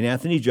Fury, and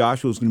Anthony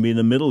Joshua was going to be in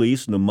the Middle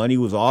East, and the money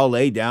was all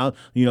laid down.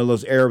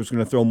 Those Arabs were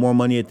going to throw more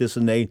money at this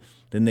than they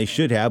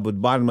should have. But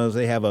the bottom line is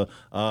they have an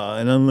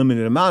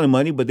unlimited amount of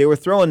money, but they were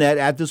throwing that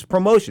at this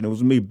promotion. It was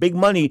going to be big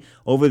money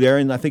over there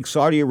in, I think,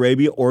 Saudi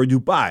Arabia or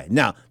Dubai.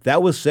 Now,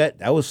 that was set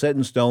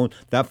in stone.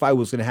 That fight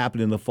was going to happen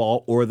in the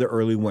fall or the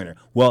early winter.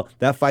 Well,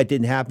 that fight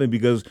didn't happen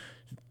because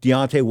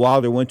Deontay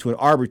Wilder went to an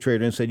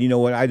arbitrator and said, you know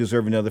what, I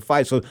deserve another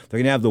fight. So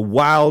they're going to have the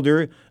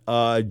Wilder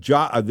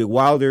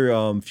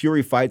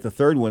Fury fight, the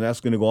third one that's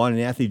going to go on,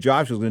 and Anthony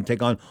Joshua is going to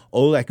take on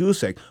Oleg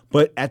Usyk.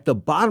 But at the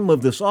bottom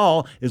of this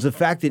all is the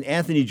fact that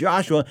Anthony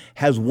Joshua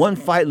has one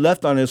fight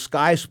left on his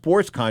Sky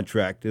Sports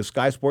contract. His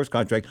Sky Sports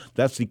contract,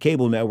 that's the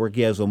cable network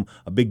he has a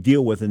big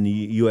deal with in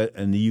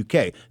the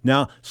UK.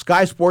 Now,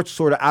 Sky Sports is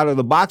sort of out of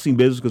the boxing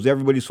business because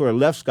everybody sort of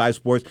left Sky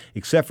Sports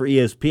except for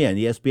ESPN.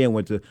 ESPN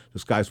went to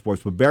Sky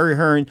Sports. But Barry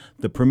Hearn,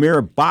 the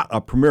premier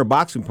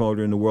boxing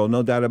promoter in the world,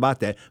 no doubt about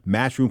that,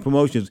 Matchroom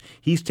Promotions,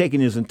 he's taken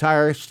his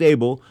entire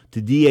stable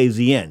to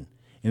DAZN.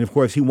 And, of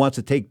course, he wants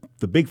to take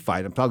the big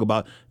fight. I'm talking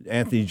about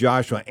Anthony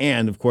Joshua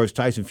and, of course,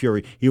 Tyson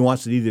Fury. He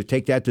wants to either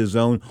take that to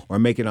DAZN or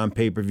make it on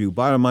pay-per-view.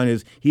 Bottom line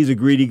is he's a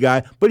greedy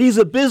guy, but he's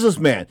a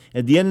businessman.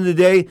 At the end of the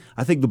day,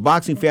 I think the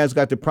boxing fans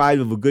got the pride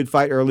of a good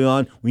fight early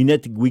on. We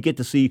get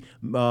to see,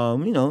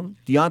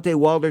 Deontay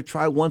Wilder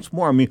try once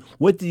more. I mean,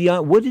 what did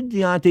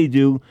Deontay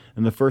do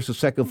in the first or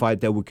second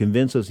fight that would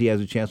convince us he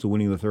has a chance of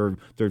winning the third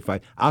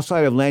fight,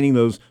 outside of landing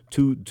those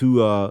two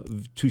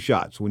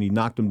shots when he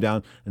knocked him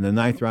down in the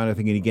 9th round, I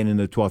think, and again in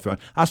the 12th round.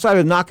 Outside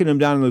of knocking him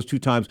down in those 2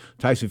 times,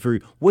 Tyson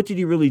Fury, what did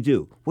he really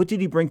do? What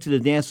did he bring to the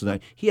dance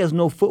tonight? He has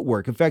no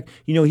footwork. In fact,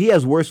 he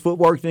has worse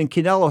footwork than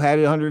Canelo had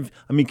at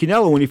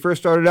Canelo, when he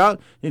first started out,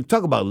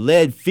 talk about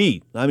lead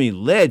feet.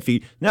 Lead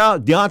feet. Now,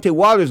 Deontay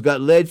Wilder's got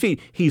lead feet.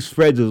 He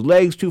spreads his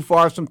legs too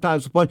far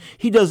sometimes.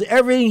 He does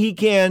everything he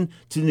can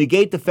to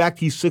negate the fact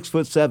he's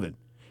 6'7".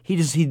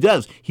 He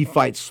does. He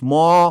fights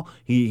small.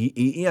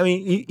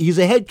 He's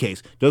a head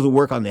case. Doesn't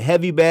work on the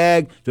heavy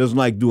bag. Doesn't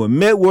like doing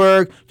mitt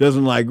work.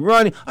 Doesn't like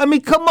running.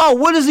 Come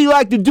on. What does he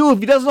like to do if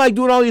he doesn't like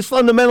doing all these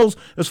fundamentals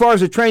as far as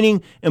the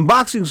training and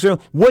boxing is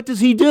concerned? What does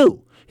he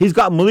do? He's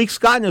got Malik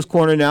Scott in his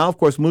corner now. Of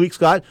course, Malik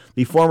Scott,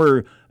 the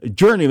former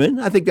journeyman.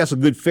 I think that's a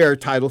good, fair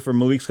title for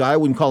Malik Scott. I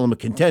wouldn't call him a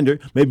contender,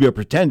 maybe a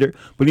pretender.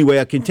 But anyway,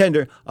 a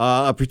pretender.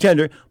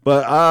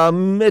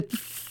 But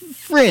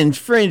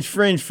fringe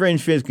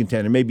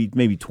contender,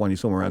 maybe 20,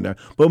 somewhere around there.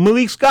 But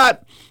Malik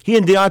Scott, he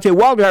and Deontay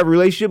Wilder have a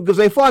relationship because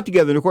they fought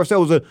together. And, of course, that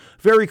was a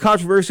very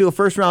controversial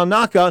first-round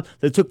knockout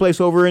that took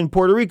place over in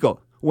Puerto Rico.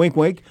 Wink,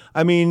 wink.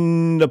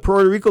 The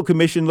Puerto Rico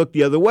Commission looked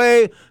the other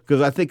way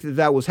because I think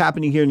that was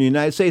happening here in the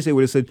United States. They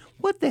would have said,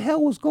 what the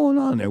hell was going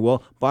on there?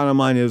 Well, bottom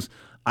line is,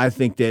 I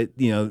think that,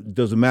 it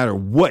doesn't matter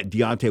what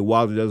Deontay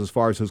Wilder does as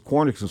far as his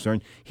corner is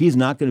concerned, he's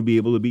not going to be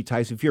able to beat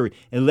Tyson Fury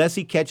unless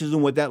he catches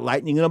him with that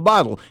lightning in a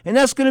bottle. And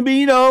that's going to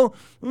be,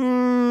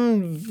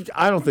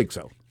 I don't think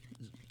so.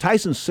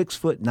 Tyson's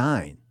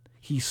 6'9".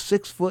 He's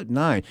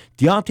 6'9".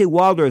 Deontay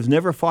Wilder has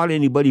never fought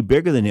anybody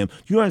bigger than him.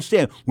 You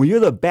understand? When you're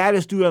the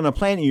baddest dude on the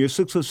planet and you're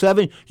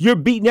 6'7", you're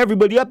beating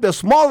everybody up that's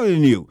smaller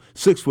than you.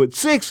 6'6",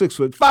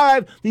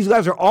 6'5". These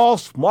guys are all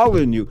smaller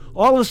than you.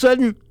 All of a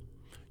sudden,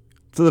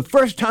 for the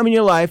first time in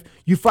your life,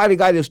 you fight a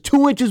guy that's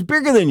 2 inches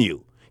bigger than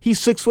you. He's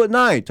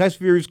 6'9". Tyson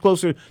Fury's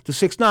closer to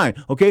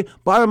 6'9". Okay?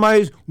 Bottom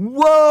line is,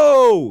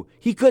 whoa!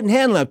 He couldn't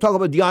handle it. Talk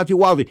about Deontay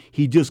Wilder.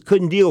 He just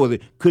couldn't deal with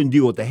it. Couldn't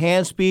deal with the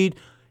hand speed.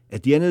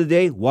 At the end of the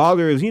day,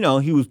 Wilder is,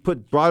 he was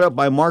brought up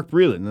by Mark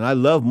Breland. And I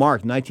love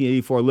Mark,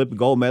 1984 Olympic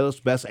gold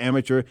medalist, best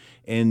amateur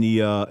in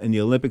the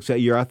Olympics that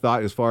year, I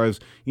thought, as far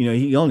as,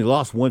 he only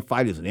lost one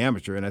fight as an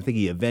amateur, and I think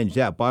he avenged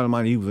that. Bottom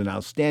line, he was an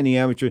outstanding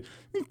amateur,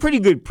 pretty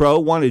good pro,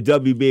 won a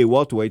WBA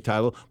welterweight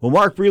title. Well,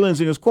 Mark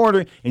Breland's in his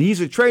corner, and he's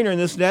a trainer and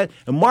this and that,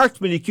 and Mark's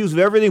been accused of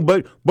everything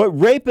but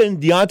raping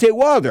Deontay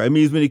Wilder.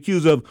 He's been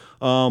accused of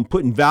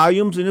putting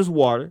Valiums in his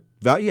water.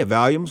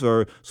 Valiums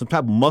or some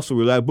type of muscle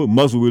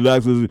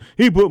relaxer.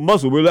 He put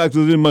muscle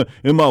relaxers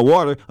in my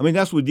water.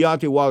 That's what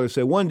Deontay Wilder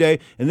said one day.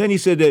 And then he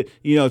said that,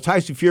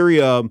 Tyson Fury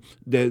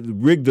that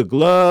rigged the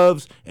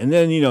gloves. And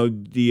then,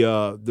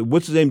 the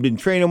what's his name didn't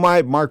train him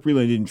right. Mark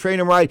Breland didn't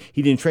train him right.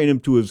 He didn't train him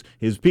to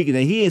his peak. And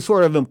then he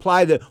sort of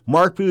implied that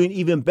Mark Breland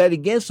even bet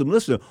against him.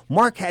 Listen,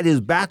 Mark had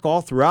his back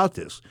all throughout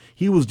this.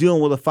 He was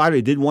dealing with a fighter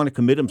that didn't want to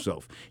commit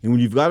himself. And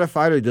when you've got a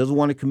fighter that doesn't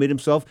want to commit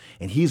himself,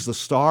 and he's the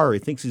star, he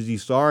thinks he's the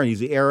star, and he's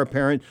the heir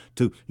apparent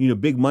to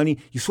big money,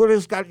 you sort of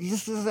just got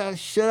to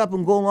shut up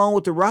and go along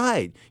with the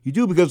ride. You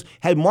do, because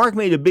had Mark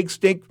made a big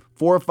stink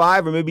 4 or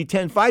 5 or maybe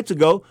 10 fights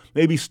ago,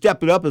 maybe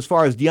step it up as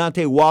far as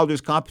Deontay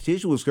Wilder's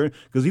competition was concerned,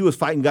 because he was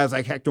fighting guys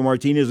like Hector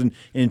Martinez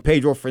and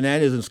Pedro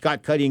Fernandez and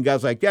Scott Cuddy and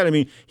guys like that.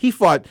 He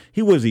fought,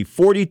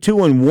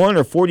 42-1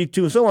 or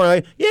 42 somewhere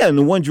like, and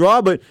the one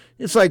draw, but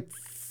it's like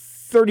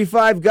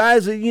 35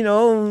 guys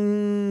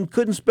that,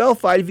 couldn't spell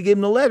fight if you gave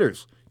them the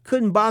letters.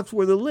 Couldn't box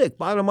worth a lick.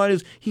 Bottom line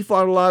is, he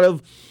fought a lot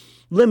of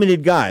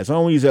limited guys. I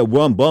don't want to use that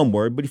bum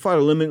word, but he fought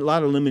a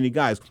lot of limited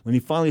guys. When he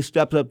finally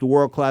stepped up to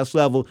world-class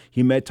level,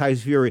 he met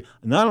Tyson Fury.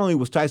 Not only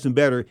was Tyson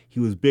better, he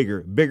was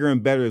bigger. Bigger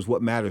and better is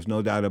what matters,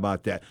 no doubt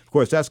about that. Of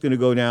course, that's going to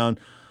go down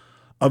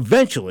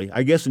eventually,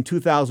 I guess in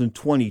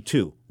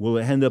 2022. Will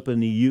it end up in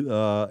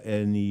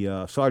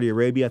the Saudi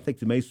Arabia? I think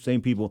the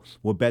same people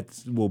will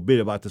bid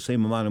about the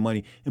same amount of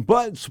money.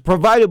 But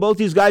provided both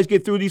these guys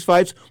get through these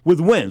fights with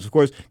wins. Of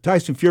course,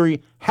 Tyson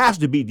Fury has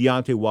to beat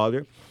Deontay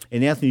Wilder,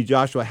 and Anthony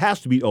Joshua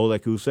has to beat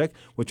Oleg Usyk,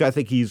 which I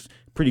think he's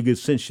pretty good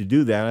cinch to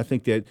do that. I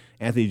think that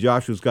Anthony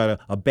Joshua's got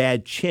a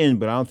bad chin,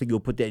 but I don't think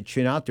he'll put that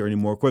chin out there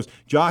anymore. Of course,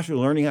 Joshua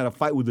learning how to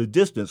fight with a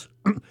distance.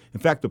 In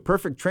fact, the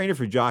perfect trainer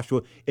for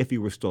Joshua, if he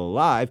were still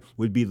alive,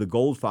 would be the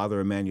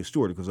Goldfather Emmanuel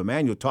Stewart, because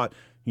Emmanuel taught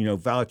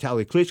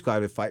Vitaly Klitschko how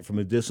to fight from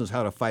a distance,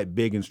 how to fight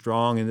big and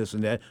strong and this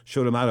and that,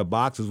 showed him how to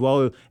box as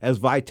well as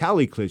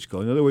Vitaly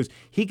Klitschko. In other words,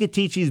 he could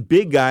teach these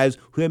big guys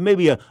who have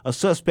maybe a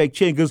suspect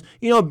chin, because,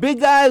 big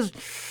guys,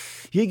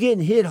 you're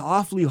getting hit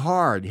awfully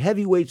hard.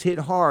 Heavyweights hit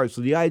hard. So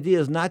the idea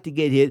is not to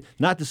get hit,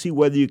 not to see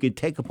whether you can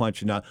take a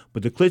punch or not.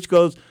 But the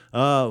Klitschko's,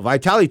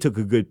 Vitaly took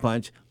a good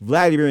punch.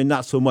 Vladimir,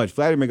 not so much.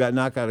 Vladimir got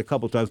knocked out a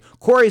couple times.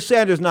 Corey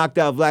Sanders knocked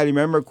out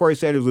Vladimir. Remember, Corey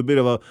Sanders was a bit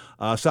of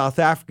a South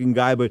African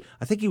guy, but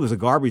I think he was a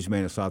garbage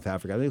man in South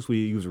Africa. I think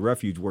he was a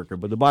refuge worker.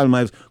 But the bottom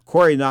line is,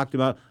 Corey knocked him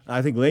out.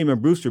 I think Lehman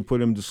Brewster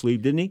put him to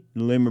sleep, didn't he?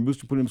 And Lehman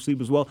Brewster put him to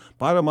sleep as well.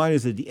 Bottom line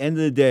is, at the end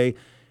of the day,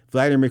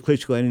 Vladimir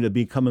Klitschko ended up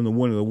becoming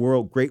one of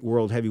the great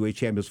world heavyweight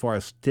champions as far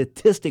as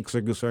statistics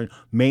are concerned,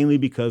 mainly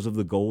because of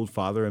the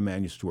Goldfather,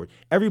 Emmanuel Stewart.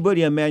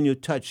 Everybody Emmanuel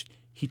touched,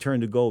 he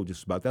turned to gold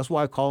just about. That's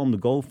why I call him the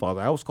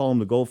Goldfather. I always call him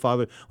the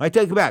Goldfather. I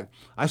take it back.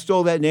 I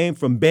stole that name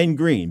from Ben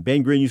Green.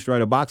 Ben Green used to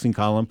write a boxing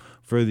column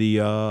for the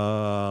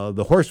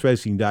Horse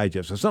Racing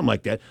Digest or something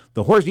like that.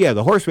 The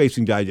Horse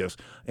Racing Digest.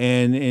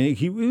 And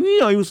he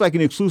was like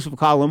an exclusive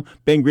column.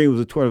 Ben Green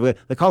was a tour of it.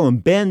 They call him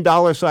Ben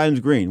 $signs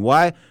Green.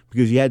 Why?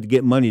 Because he had to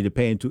get money to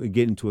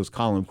get into his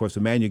column. Of course,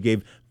 Emmanuel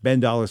gave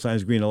Ben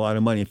 $signs Green a lot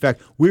of money. In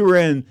fact, we were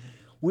in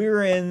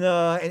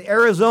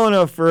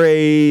Arizona for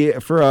a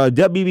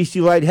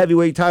WBC light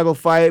heavyweight title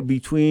fight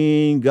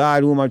between,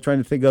 who am I trying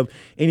to think of?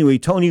 Anyway,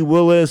 Tony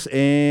Willis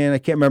and I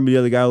can't remember the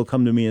other guy. Will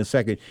come to me in a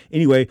second.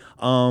 Anyway,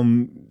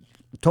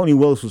 Tony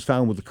Willis was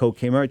found with the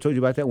cocaine. I told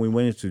you about that when we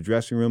went into the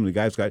dressing room. The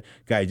guy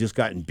had just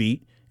gotten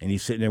beat. And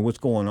he's sitting there, what's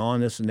going on,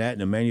 this and that?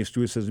 And Emmanuel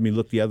Stewart says to me,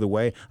 look the other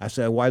way. I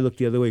said, why look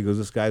the other way? He goes,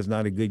 this guy's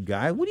not a good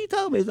guy. What are you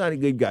telling me? He's not a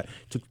good guy.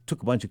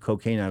 Took a bunch of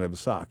cocaine out of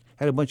his sock.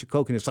 Had a bunch of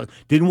coke in his sock.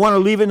 Didn't want to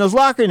leave it in his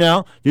locker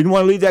now. Didn't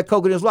want to leave that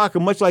coke in his locker,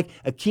 much like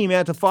Akeem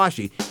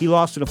Antifashi. He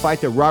lost in a fight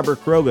to Robert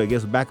Kroger, I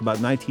guess back about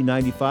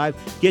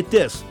 1995. Get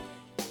this.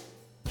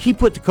 He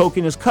put the coke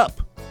in his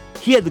cup.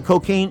 He had the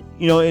cocaine,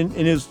 with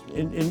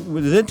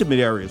his intimate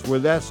areas where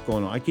that's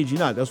going on. I kid you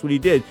not. That's what he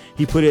did.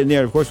 He put it in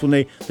there. Of course, when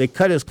they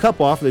cut his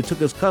cup off, they took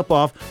his cup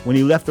off when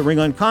he left the ring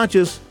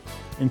unconscious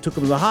and took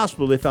him to the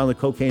hospital. They found the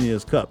cocaine in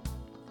his cup.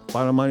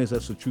 Bottom line is,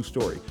 that's a true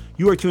story.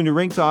 You are tuned to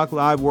Ring Talk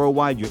Live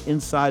Worldwide, your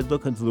inside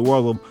look into the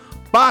world of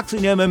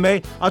boxing,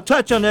 MMA. I'll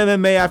touch on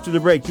MMA after the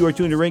break. You are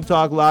tuned to Ring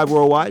Talk Live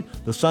Worldwide,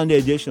 the Sunday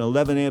edition,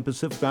 11 a.m.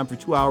 Pacific time for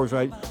 2 hours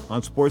right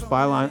on Sports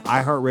Byline,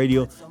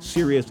 iHeartRadio,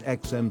 Sirius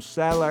XM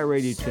Satellite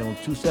Radio Channel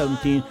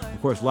 217.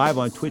 Of course, live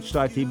on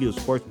Twitch.tv, the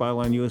Sports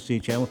Byline USA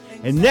channel.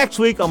 And next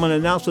week, I'm going to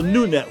announce some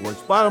new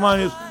networks. Bottom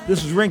line is,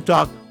 this is Ring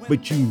Talk,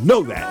 but you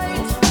know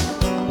that.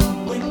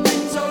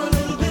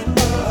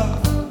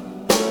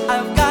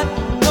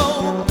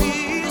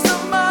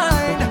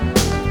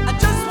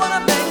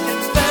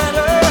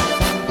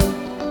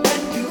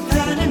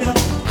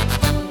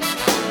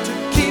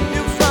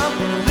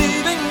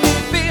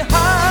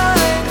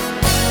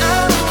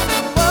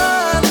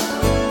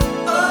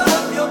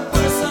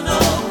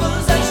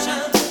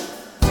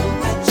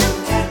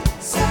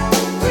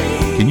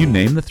 Can you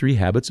name the 3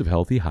 habits of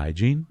healthy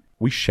hygiene?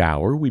 We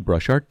shower, we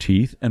brush our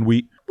teeth, and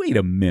we... Wait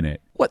a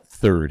minute. What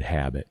third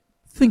habit?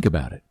 Think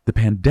about it. The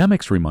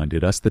pandemics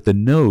reminded us that the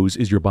nose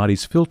is your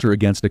body's filter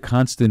against a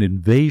constant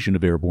invasion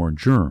of airborne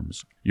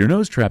germs. Your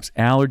nose traps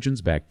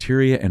allergens,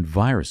 bacteria, and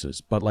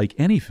viruses, but like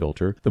any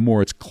filter, the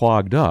more it's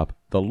clogged up,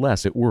 the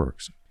less it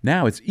works.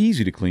 Now it's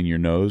easy to clean your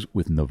nose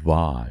with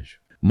Navage.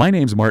 My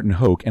name's Martin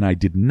Hoke, and I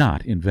did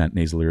not invent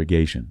nasal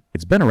irrigation.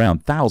 It's been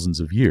around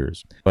thousands of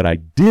years, but I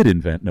did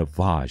invent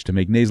Navage to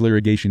make nasal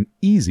irrigation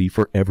easy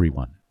for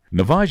everyone.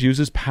 Navage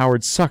uses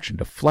powered suction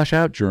to flush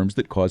out germs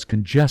that cause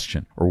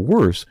congestion, or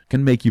worse,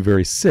 can make you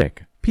very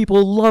sick.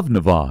 People love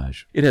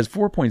Navage. It has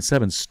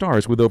 4.7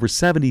 stars with over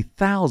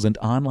 70,000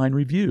 online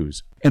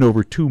reviews. And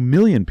over 2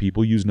 million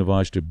people use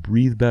Navage to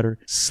breathe better,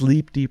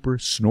 sleep deeper,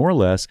 snore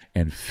less,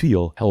 and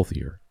feel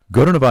healthier.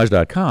 Go to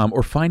Navage.com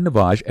or find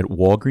Navage at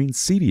Walgreens,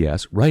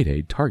 CVS, Rite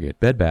Aid, Target,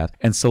 Bed Bath,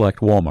 and select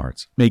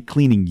Walmarts. Make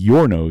cleaning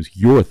your nose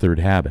your third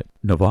habit.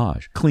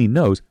 Navage. Clean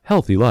nose,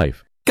 healthy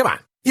life. Come on.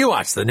 You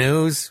watch the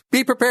news.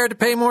 Be prepared to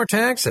pay more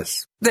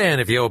taxes. Then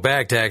if you owe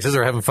back taxes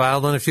or haven't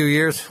filed in a few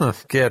years,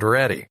 get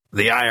ready.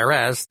 The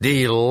IRS,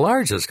 the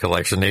largest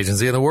collection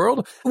agency in the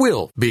world,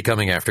 will be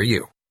coming after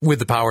you. With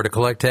the power to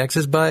collect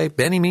taxes by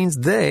any means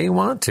they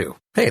want to.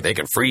 Hey, they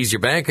can freeze your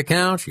bank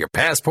account, your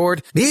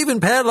passport, even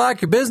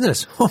padlock your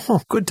business.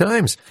 Good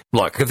times.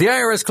 Look, if the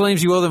IRS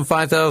claims you owe them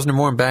 $5,000 or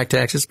more in back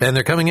taxes and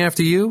they're coming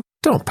after you,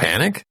 don't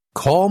panic.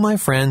 Call my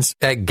friends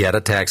at Get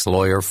a Tax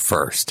Lawyer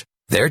first.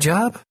 Their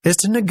job is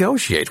to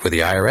negotiate with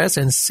the IRS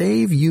and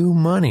save you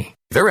money.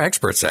 They're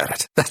experts at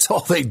it. That's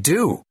all they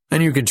do.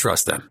 And you can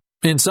trust them.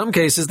 In some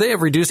cases, they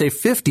have reduced a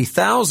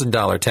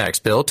 $50,000 tax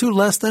bill to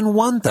less than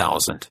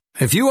 $1,000.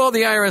 If you owe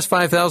the IRS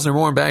 $5,000 or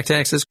more in back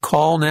taxes,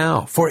 call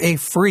now for a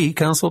free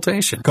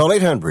consultation. Call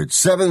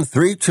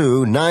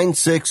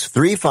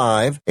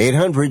 800-732-9635.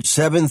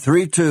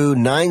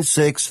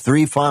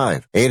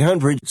 800-732-9635.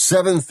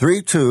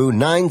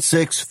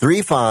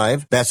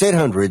 800-732-9635. That's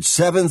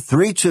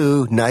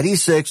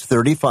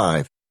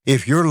 800-732-9635.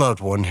 If your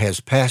loved one has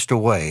passed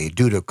away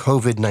due to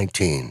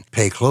COVID-19,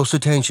 pay close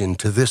attention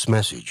to this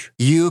message.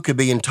 You could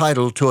be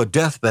entitled to a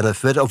death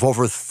benefit of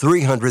over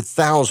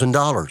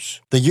 $300,000.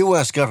 The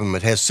U.S.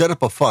 government has set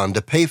up a fund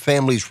to pay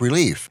families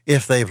relief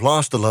if they've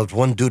lost a loved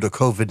one due to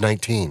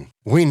COVID-19.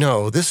 We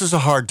know this is a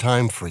hard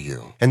time for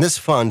you, and this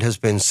fund has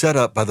been set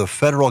up by the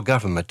federal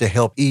government to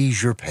help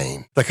ease your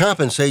pain. The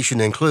compensation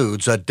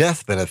includes a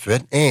death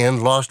benefit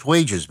and lost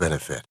wages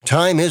benefit.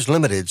 Time is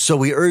limited, so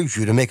we urge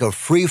you to make a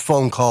free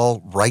phone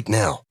call right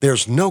now.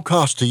 There's no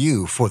cost to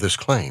you for this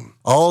claim.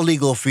 All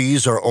legal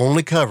fees are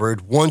only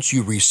covered once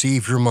you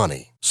receive your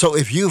money. So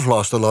if you've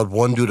lost a loved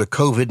one due to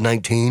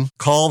COVID-19,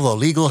 call the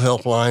legal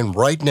helpline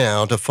right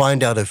now to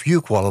find out if you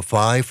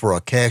qualify for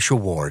a cash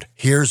award.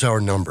 Here's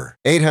our number,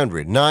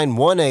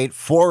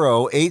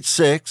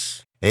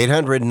 800-918-4086.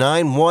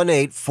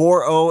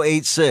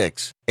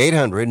 800-918-4086.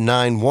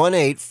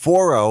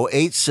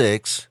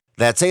 800-918-4086.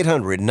 That's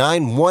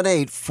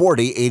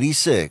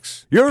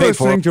 800-918-4086. You're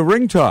listening to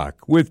Ring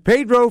Talk with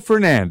Pedro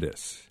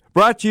Fernandez.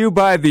 Brought to you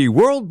by the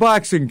World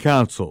Boxing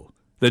Council,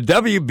 the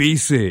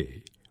WBC.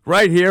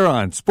 Right here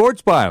on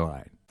Sports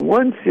Byline.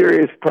 One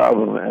serious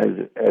problem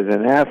as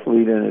an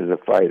athlete and as a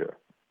fighter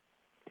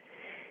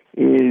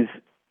is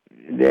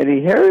that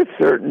he has a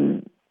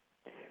certain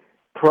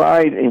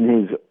pride in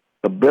his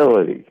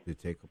ability to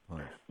take a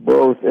punch,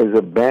 both as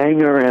a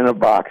banger and a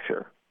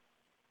boxer.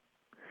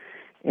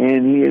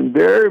 And he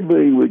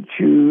invariably would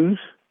choose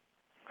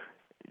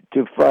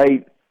to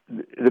fight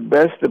the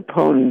best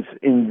opponents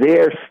in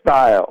their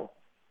style,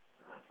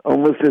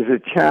 almost as a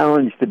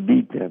challenge to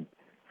beat them.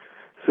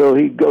 So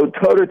he'd go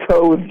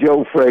toe-to-toe with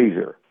Joe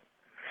Frazier,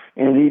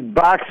 and he'd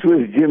box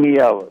with Jimmy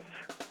Ellis.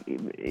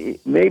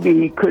 Maybe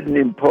he couldn't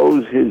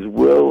impose his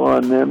will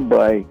on them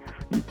by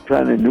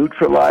trying to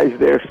neutralize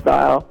their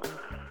style,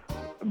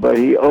 but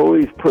he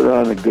always put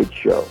on a good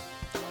show.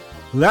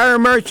 Larry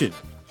Merchant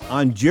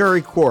on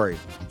Jerry Quarry.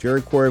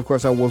 Jerry Quarry, of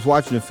course, I was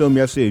watching a film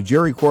yesterday of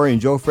Jerry Quarry and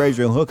Joe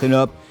Frazier hooking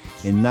up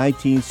in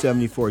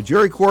 1974.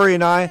 Jerry Quarry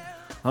and I,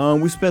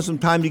 we spent some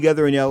time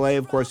together in L.A.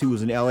 Of course, he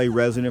was an L.A.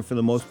 resident for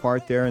the most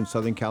part there in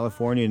Southern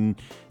California.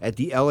 And at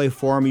the L.A.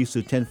 Forum, he used to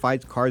attend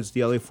fight cards at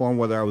the L.A. Forum,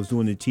 whether I was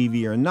doing the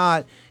TV or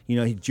not. You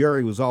know,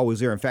 Jerry was always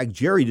there. In fact,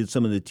 Jerry did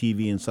some of the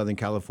TV in Southern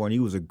California. He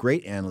was a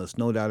great analyst,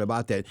 no doubt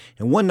about that.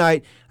 And one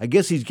night, I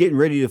guess he's getting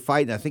ready to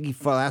fight, and I think he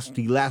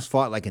last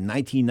fought like in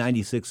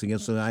 1996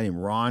 against a guy named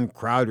Ron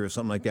Crowder or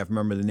something like that, if I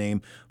remember the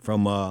name,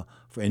 from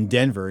in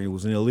Denver. It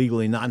was an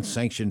illegally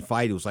non-sanctioned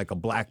fight. It was like a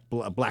black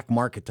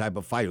market type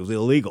of fight. It was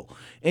illegal.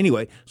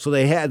 Anyway, so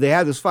they had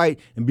this fight,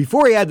 and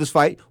before he had this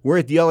fight, we're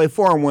at the LA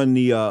Forum when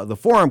the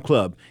Forum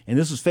Club, and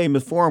this is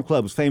famous. Forum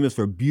Club is famous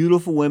for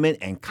beautiful women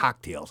and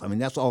cocktails. I mean,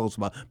 that's all it's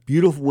about: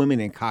 beautiful women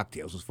and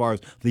cocktails, as far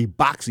as the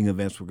boxing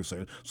events were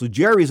concerned. So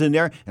Jerry's in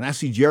there, and I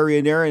see Jerry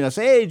in there, and I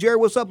say, "Hey, Jerry,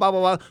 what's up?" Blah blah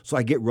blah. So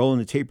I get rolling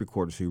the tape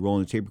recorder. So you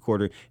rolling the tape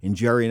recorder, and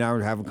Jerry and I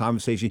were having a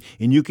conversation,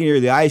 and you can hear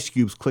the ice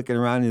cubes clicking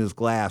around in his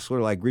glass,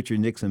 sort of like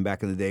Richard Nixon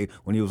back in the day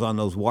when he was on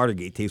those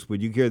Watergate tapes. But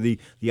you hear the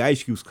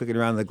ice cubes clicking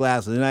around in the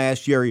glass. And then I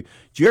asked Jerry,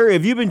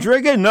 have you been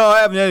drinking? No,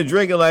 I haven't had a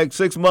drink in like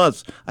 6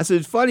 months. I said,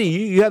 it's funny,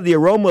 you have the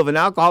aroma of an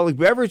alcoholic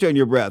beverage on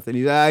your breath. And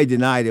he said, I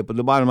denied it. But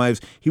the bottom line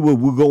is, he would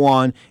go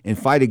on and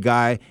fight a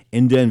guy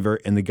in Denver,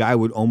 and the guy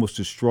would almost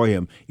destroy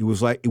him. It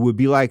would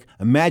be like,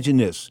 imagine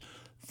this.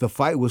 The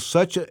fight was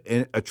such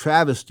a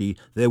travesty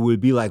that it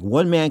would be like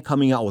one man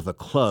coming out with a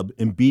club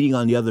and beating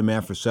on the other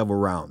man for several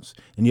rounds,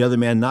 and the other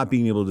man not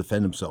being able to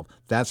defend himself.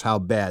 That's how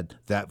bad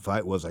that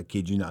fight was, I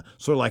kid you not.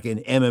 Sort of like an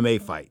MMA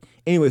fight.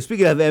 Anyway,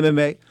 speaking of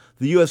MMA,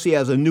 the UFC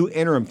has a new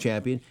interim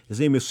champion. His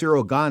name is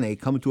Cyril Gane,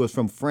 coming to us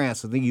from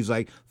France. I think he's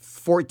like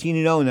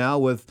 14-0 now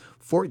with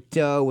 10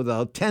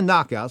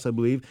 knockouts, I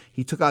believe.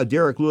 He took out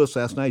Derek Lewis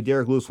last night.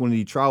 Derek Lewis, one of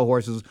the trial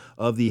horses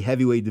of the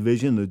heavyweight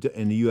division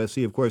in the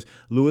UFC. Of course,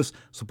 Lewis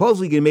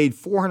supposedly made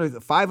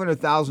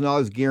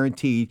 $500,000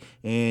 guaranteed,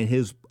 and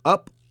his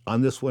up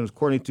on this one,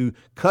 according to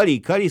Cuddy.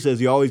 Cuddy says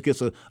he always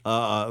gets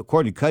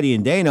according to Cuddy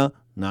and Dana.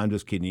 No, I'm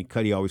just kidding.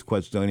 Cuddy always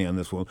quotes Dana on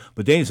this one.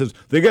 But Dana says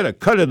they get a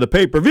cut of the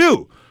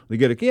pay-per-view. But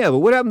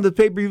what happened to the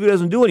pay-per-view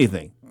doesn't do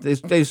anything?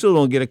 They still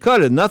don't get a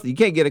cut of nothing. You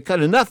can't get a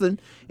cut of nothing.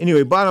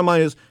 Anyway, bottom line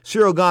is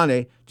Cyril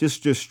Gane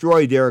just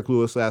destroyed Derek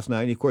Lewis last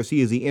night. And, of course,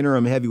 he is the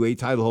interim heavyweight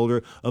title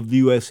holder of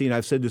the UFC. And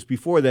I've said this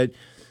before, that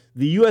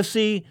the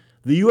UFC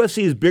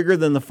is bigger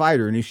than the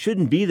fighter, and it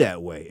shouldn't be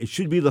that way. It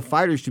should be the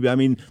fighter should be. I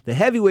mean, the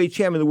heavyweight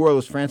champion of the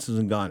world is Francis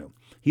Ngannou.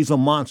 He's a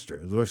monster.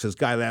 Of course, this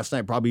guy last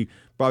night probably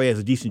has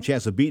a decent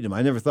chance of beating him.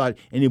 I never thought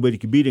anybody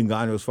could beat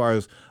Ngannou as far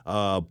as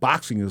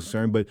boxing is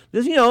concerned. But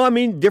there's,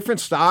 different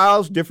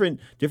styles, different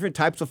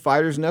types of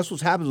fighters, and that's what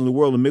happens in the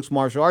world of mixed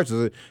martial arts.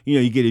 Is that,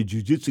 you get a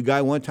jiu-jitsu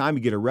guy one time,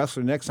 you get a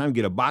wrestler next time, you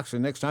get a boxer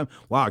next time.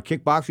 Wow, a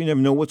kickboxer, you never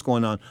know what's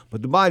going on.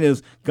 But the bottom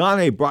is,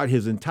 Gane brought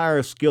his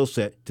entire skill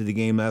set to the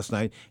game last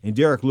night, and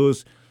Derek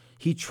Lewis,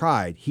 he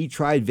tried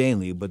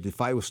vainly, but the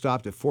fight was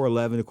stopped at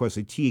 4:11. Of course,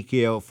 a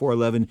TKO at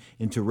 4:11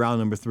 into round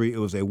number 3. It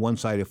was a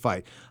one-sided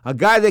fight. A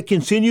guy that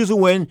continues to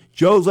win,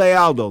 Jose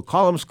Aldo.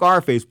 Call him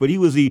Scarface, but he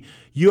was the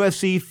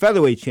UFC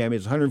featherweight champion.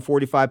 It's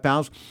 145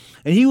 pounds.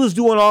 And he was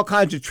doing all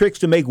kinds of tricks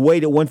to make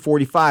weight at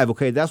 145,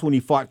 okay? That's when he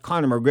fought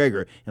Conor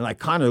McGregor. And like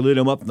Conor lit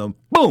him up in the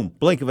boom,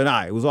 blink of an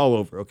eye. It was all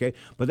over, okay?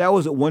 But that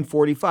was at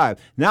 145.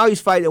 Now he's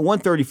fighting at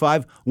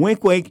 135,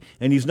 wink, wink,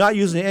 and he's not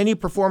using any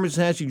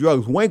performance-enhancing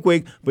drugs, wink,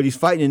 wink, but he's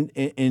fighting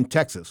in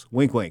Texas,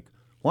 wink, wink.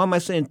 Why am I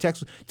saying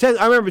Texas?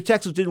 I remember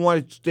Texas didn't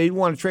want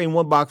to train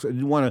one boxer,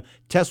 didn't want to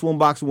test one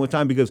boxer one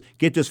time because,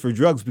 get this, for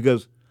drugs,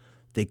 because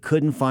they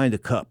couldn't find a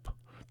cup.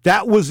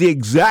 That was the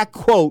exact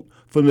quote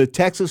from the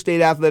Texas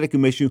State Athletic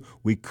Commission.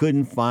 We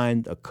couldn't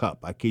find a cup.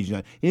 I kid you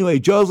not. Anyway,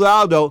 Jose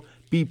Aldo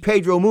beat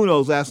Pedro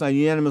Munoz last night,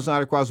 unanimous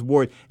nod across the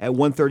board at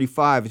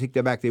 135. I take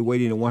that back. They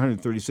weighed in at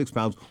 136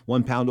 pounds,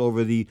 1 pound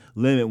over the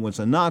limit. When it's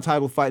a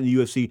non-title fight in the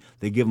UFC,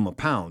 they give them a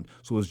pound.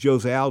 So it was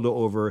Jose Aldo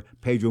over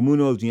Pedro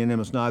Munoz,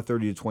 unanimous nod,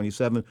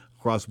 30-27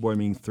 across the board,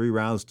 meaning 3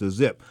 rounds to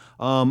zip.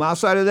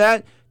 Outside of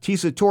that,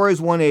 Tisa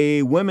Torres won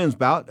a women's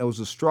bout. That was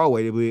a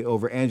strawweight, I believe,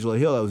 over Angela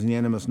Hill. That was a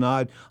unanimous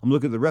nod. I'm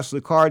looking at the rest of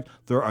the card.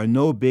 There are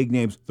no big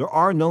names. There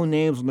are no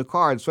names on the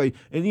card. So,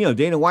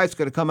 Dana White's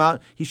got to come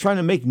out. He's trying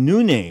to make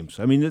new names.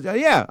 There's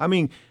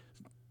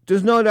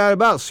no doubt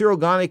about it. Cyril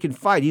Gane can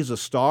fight. He's a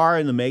star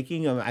in the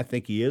making. I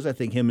think he is. I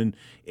think him and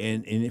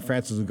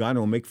Francis Ngannou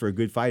will make for a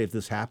good fight if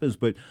this happens.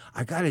 But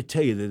I got to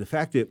tell you that the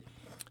fact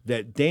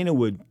that Dana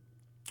would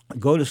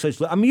go to such...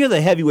 you're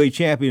the heavyweight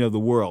champion of the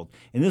world.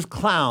 And this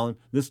clown,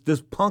 this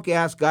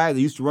punk-ass guy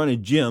that used to run a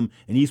gym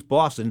in East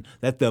Boston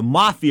that the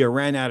mafia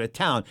ran out of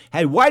town,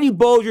 had Whitey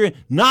Bulger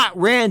not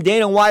ran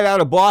Dana White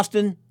out of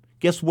Boston,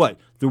 guess what?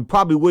 There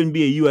probably wouldn't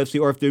be a UFC,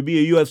 or if there'd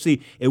be a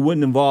UFC, it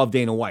wouldn't involve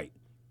Dana White.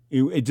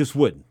 It just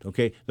wouldn't,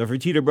 okay? The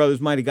Fertitta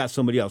brothers might have got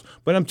somebody else.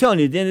 But I'm telling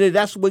you, at the end of the day,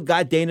 that's what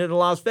got Dana to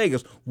Las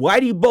Vegas.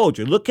 Whitey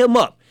Bulger, look him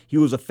up. He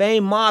was a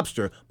famed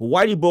mobster, but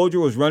Whitey Bulger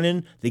was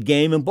running the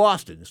game in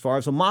Boston as far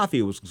as the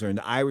mafia was concerned,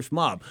 the Irish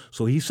mob.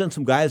 So he sent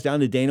some guys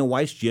down to Dana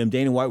White's gym.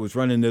 Dana White was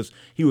running this.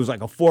 He was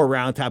like a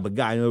 4-round type of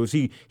guy. In other words,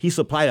 he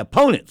supplied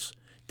opponents.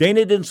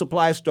 Dana didn't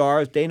supply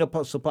stars. Dana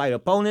supplied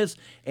opponents,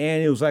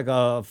 and it was like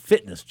a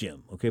fitness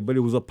gym, okay? But it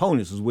was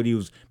opponents is what he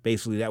was,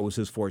 basically, that was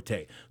his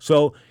forte.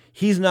 So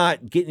he's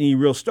not getting any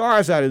real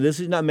stars out of this.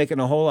 He's not making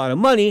a whole lot of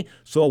money.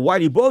 So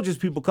Whitey Bulger's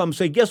people come and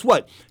say, guess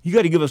what? You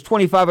got to give us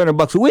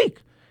 $2,500 a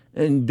week.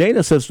 And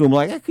Dana says to him,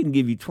 I couldn't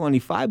give you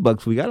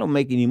 $25 a week. I don't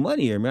make any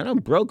money here, man. I'm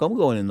broke. I'm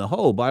going in the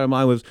hole. Bottom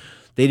line was,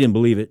 they didn't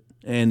believe it.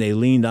 And they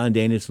leaned on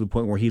Dana to the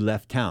point where he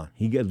left town.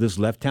 He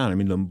left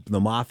town.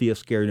 The mafia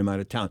scared him out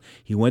of town.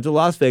 He went to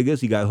Las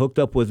Vegas. He got hooked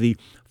up with the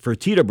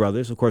Fertitta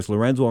brothers. Of course,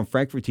 Lorenzo and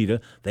Frank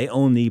Fertitta. They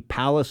own the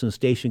Palace and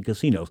Station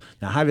casinos.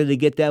 Now, how did they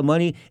get that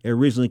money? It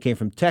originally came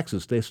from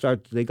Texas. They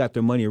got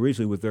their money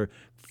originally with their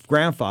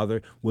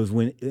grandfather was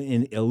when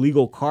in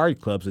illegal card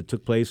clubs that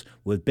took place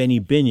with Benny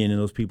Binion and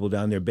those people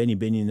down there. Benny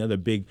Binion, another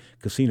big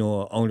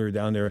casino owner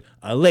down there,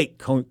 a lake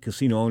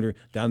casino owner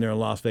down there in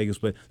Las Vegas.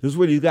 But this is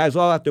where these guys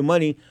all got their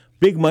money.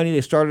 Big money. They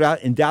started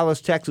out in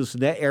Dallas, Texas,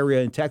 in that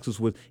area in Texas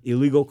with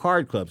illegal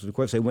card clubs. And, of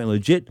course, they went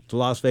legit to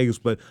Las Vegas,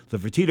 but the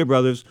Fertitta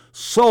brothers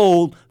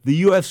sold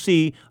the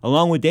UFC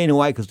along with Dana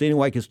White because Dana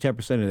White gets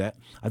 10% of that.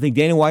 I think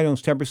Dana White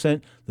owns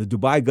 10%, the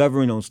Dubai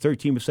government owns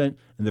 13%,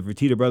 and the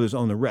Fertitta brothers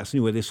own the rest.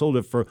 Anyway, they sold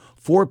it for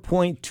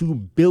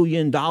 $4.2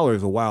 billion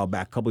a while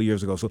back, a couple of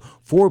years ago. So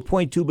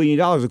 $4.2 billion,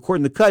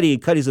 according to Cuddy,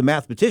 and Cuddy's a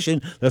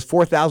mathematician, that's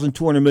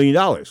 $4,200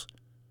 million.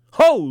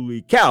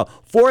 Holy cow,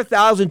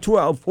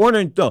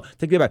 4,200, no,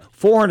 take it back,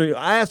 400,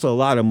 that's a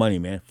lot of money,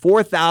 man.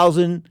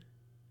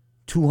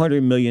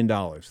 $4,200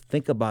 million.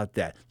 Think about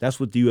that. That's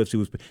what the UFC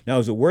was. Now,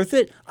 is it worth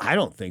it? I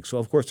don't think so.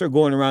 Of course, they're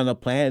going around the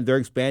planet. They're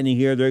expanding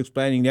here. They're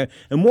expanding there.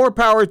 And more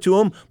power to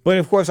them. But,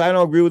 of course, I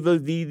don't agree with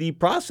the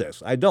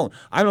process. I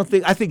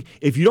think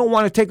if you don't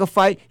want to take a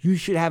fight, you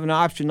should have an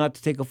option not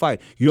to take a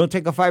fight. You don't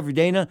take a fight for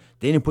Dana,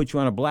 Dana put you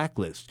on a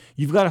blacklist.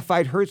 You've got to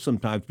fight hurt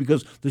sometimes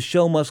because the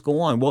show must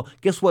go on. Well,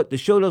 guess what? The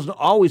show doesn't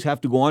always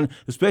have to go on,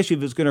 especially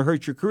if it's going to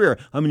hurt your career.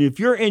 I mean, if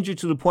you're injured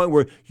to the point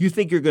where you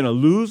think you're going to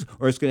lose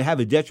or it's going to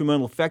have a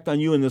detrimental effect on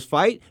you in this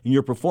fight, in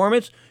your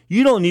performance,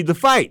 you don't need to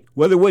fight,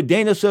 whether what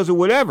Dana says or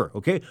whatever,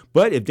 okay?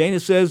 But if Dana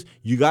says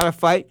you got to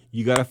fight,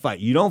 you got to fight.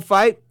 You don't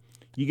fight,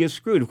 you get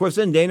screwed. Of course,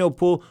 then Dana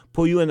will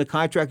pull you into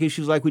contract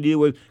issues like we did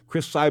with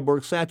Chris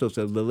Cyborg Santos,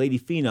 the lady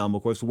phenom,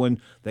 of course, the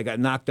one that got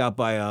knocked out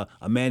by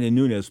Amanda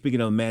Nunes.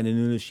 Speaking of Amanda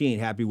Nunes, she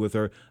ain't happy with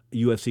her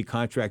UFC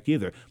contract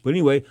either. But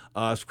anyway,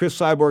 Chris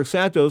Cyborg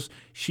Santos,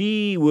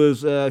 she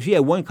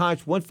had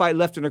one fight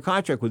left in her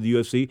contract with the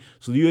UFC.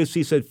 So the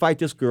UFC said, fight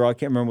this girl. I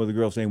can't remember what the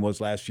girl's name was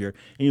last year.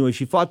 Anyway,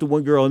 she fought the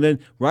one girl, and then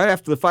right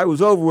after the fight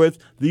was over with,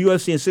 the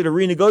UFC, instead of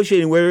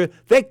renegotiating with her,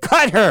 they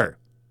cut her.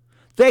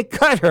 They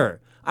cut her.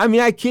 I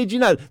mean, I kid you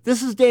not.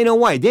 This is Dana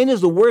White.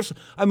 Dana's the worst.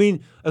 I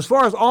mean, as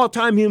far as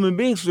all-time human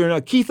beings are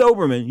concerned, Keith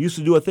Olbermann used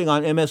to do a thing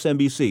on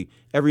MSNBC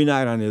every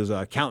night on his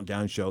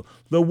countdown show.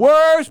 The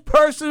worst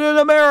person in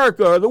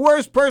America, or the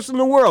worst person in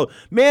the world.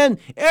 Man,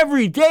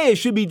 every day it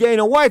should be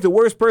Dana White, the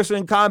worst person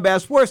in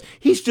combat sports.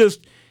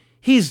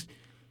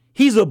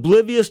 He's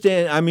oblivious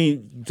to, I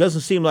mean,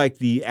 doesn't seem like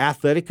the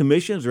athletic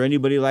commissions or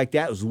anybody like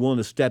that was willing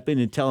to step in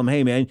and tell him,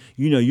 hey, man,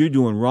 you're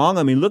doing wrong.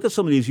 I mean, look at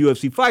some of these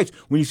UFC fights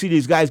when you see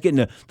these guys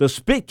getting the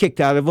spit kicked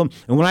out of them.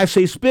 And when I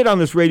say spit on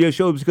this radio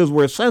show, it's because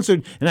we're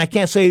censored and I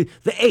can't say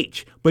the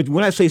H. But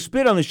when I say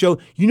spit on the show,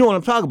 you know what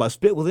I'm talking about,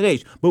 spit with an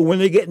H. But when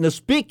they're getting the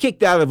spit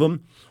kicked out of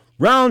them,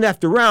 round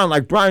after round,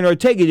 like Brian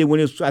Ortega did when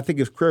I think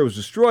his career was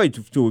destroyed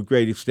to a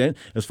great extent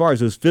as far as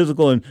his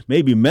physical and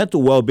maybe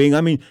mental well-being.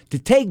 I mean, to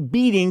take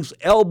beatings,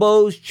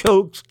 elbows,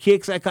 chokes,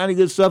 kicks, that kind of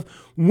good stuff,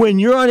 when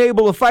you're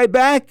unable to fight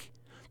back,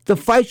 the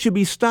fight should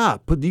be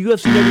stopped. But the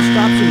UFC never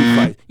stops any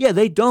fights. Yeah,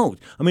 they don't.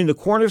 I mean, the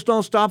corners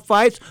don't stop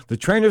fights. The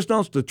trainers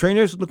and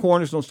the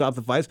corners don't stop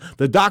the fights.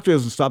 The doctor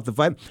doesn't stop the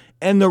fight.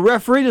 And the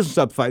referee doesn't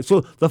stop the fight.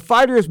 So the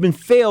fighter has been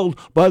failed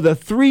by the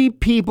three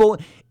people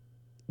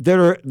that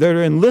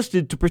are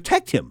enlisted to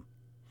protect him: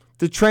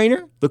 the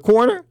trainer, the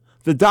corner,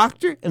 the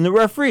doctor, and the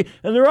referee.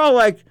 And they're all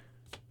like,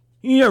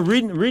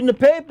 reading the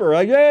paper.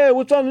 Like, hey,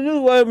 what's on the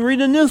news? Well, I'm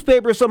reading the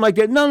newspaper or something like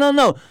that.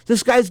 No.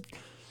 This guy's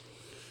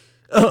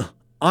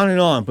on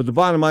and on. But the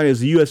bottom line is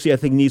the UFC, I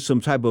think, needs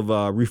some type of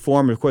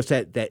reform. And, of course,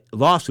 that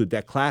lawsuit,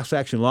 that class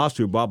action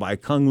lawsuit brought by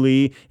Kung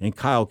Lee and King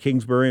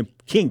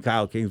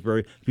Kyle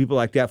Kingsbury, people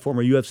like that,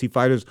 former UFC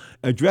fighters,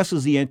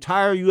 addresses the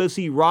entire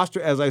UFC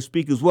roster as I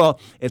speak as well.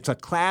 It's a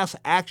class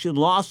action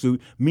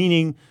lawsuit,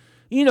 meaning,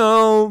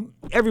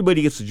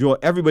 everybody gets to join,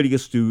 everybody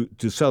gets to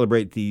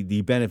celebrate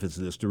the benefits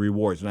of this, the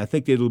rewards. And I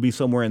think it'll be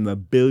somewhere in the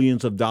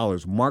billions of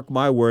dollars. Mark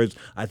my words.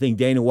 I think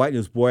Dana White and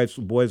his boys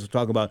are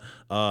talking about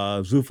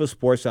Zuffa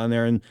Sports down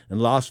there in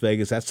Las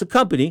Vegas. That's the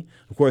company.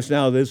 Of course,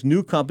 now this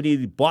new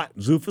company bought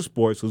Zuffa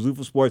Sports, so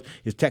Zuffa Sports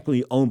is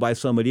technically owned by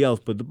somebody else.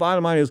 But the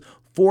bottom line is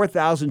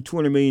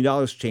 $4,200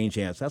 million change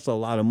hands. That's a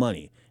lot of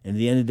money. And at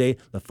the end of the day,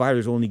 the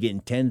fighter's only getting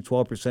 10 to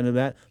 12% of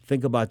that.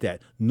 Think about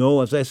that.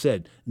 No, as I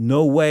said,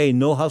 no way,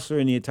 no hustler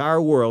in the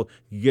entire world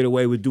can get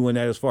away with doing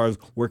that as far as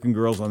working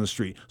girls on the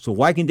street. So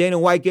why can Dana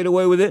White get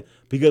away with it?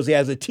 Because he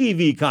has a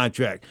TV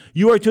contract.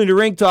 You are tuned to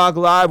Ring Talk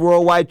Live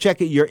Worldwide. Check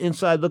it, your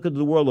inside look into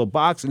the world of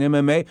boxing and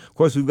MMA. Of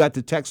course, we've got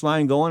the text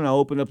line going. I'll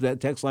open up that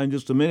text line in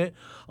just a minute.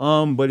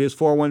 But it's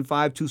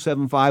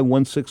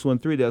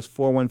 415-275-1613. That's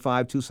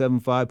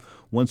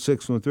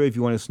 415-275-1613 if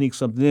you want to sneak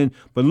something in.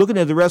 But looking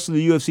at the rest of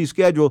the UFC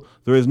schedule,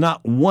 there is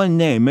not one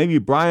name, maybe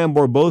Brian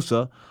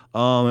Barbosa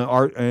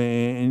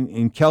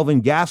and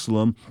Kelvin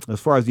Gastelum,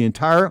 as far as the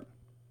entire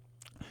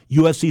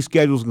UFC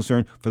schedule is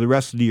concerned for the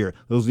rest of the year.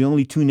 Those are the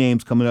only two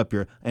names coming up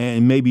here,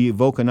 and maybe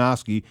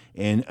Volkanovski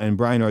and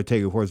Brian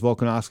Ortega. Of course,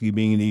 Volkanovski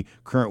being the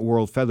current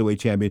world featherweight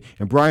champion,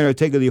 and Brian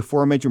Ortega, the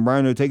aforementioned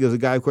Brian Ortega, is a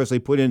guy, of course, they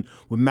put in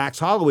with Max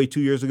Holloway 2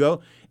 years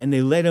ago, and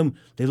they let him.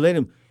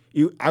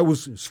 I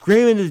was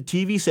screaming at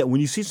the TV set when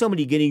you see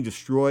somebody getting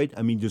destroyed.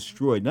 I mean,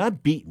 destroyed,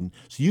 not beaten.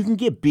 So you can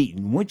get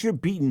beaten. Once you're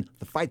beaten,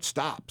 the fight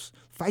stops.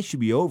 The fight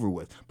should be over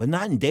with. But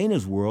not in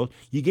Dana's world.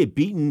 You get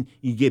beaten,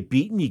 you get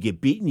beaten, you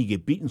get beaten, you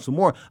get beaten some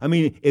more. I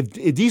mean, if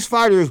these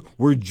fighters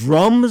were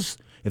drums,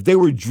 if they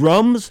were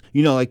drums,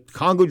 like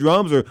Congo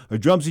drums or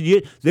drums that you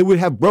get, they would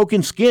have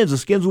broken skins. The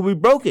skins would be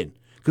broken,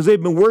 because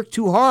they've been worked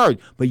too hard.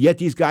 But yet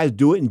these guys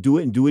do it and do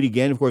it and do it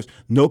again. Of course,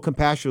 no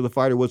compassion for the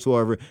fighter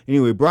whatsoever.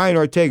 Anyway, Brian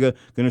Ortega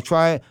going to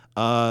try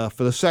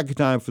for the second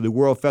time for the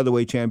World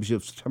Featherweight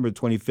Championship September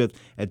 25th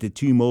at the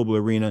T-Mobile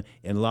Arena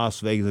in Las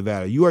Vegas,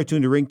 Nevada. You are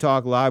tuned to Ring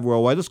Talk Live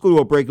Worldwide. Let's go to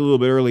a break a little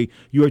bit early.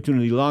 You are tuned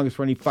to the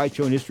longest-running fight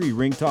show in history,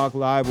 Ring Talk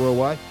Live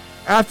Worldwide.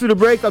 After the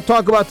break, I'll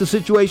talk about the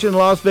situation in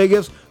Las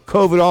Vegas,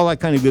 COVID, all that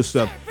kind of good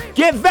stuff.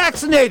 Get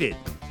vaccinated!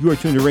 You are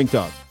tuned to Ring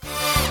Talk.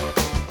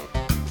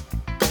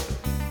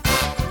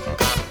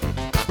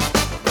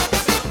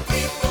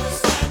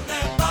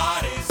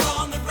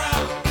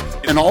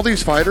 And all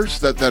these fighters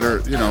that are,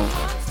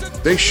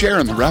 they share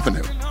in the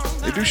revenue.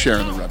 They do share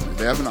in the revenue.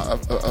 They have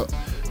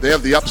they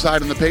have the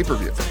upside in the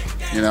pay-per-view,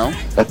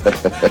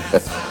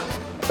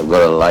 I'm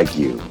going to like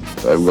you.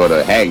 I'm going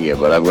to hang you,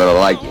 but I'm going to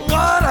like you.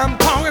 What I'm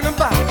talking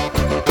about.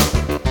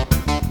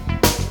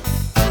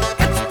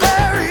 It's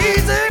very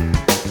easy.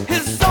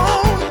 It's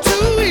on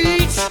to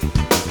each.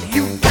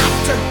 You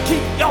got to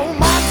keep your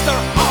monster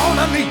on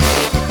a leash.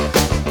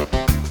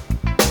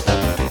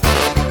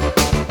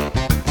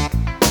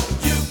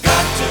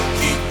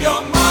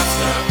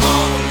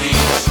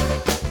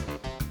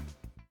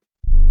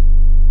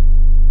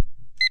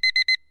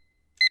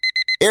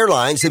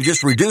 Airlines have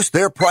just reduced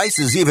their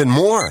prices even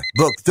more.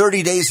 Book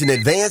 30 days in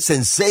advance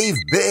and save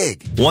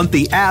big. Want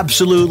the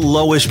absolute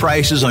lowest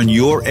prices on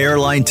your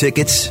airline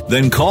tickets?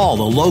 Then call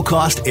the Low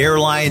Cost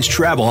Airlines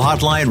Travel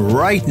Hotline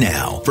right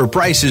now for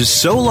prices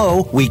so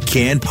low we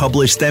can't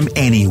publish them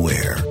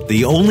anywhere.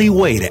 The only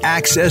way to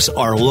access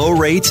our low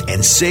rates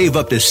and save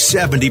up to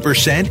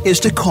 70%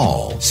 is to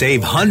call.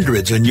 Save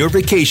hundreds on your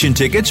vacation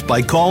tickets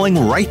by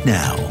calling right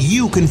now.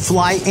 You can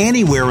fly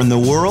anywhere in the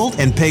world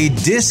and pay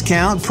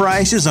discount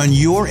prices on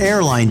your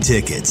airline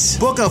tickets.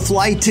 Book a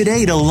flight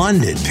today to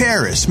London,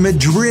 Paris,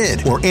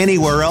 Madrid, or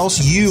anywhere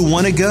else you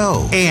want to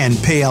go and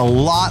pay a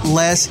lot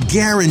less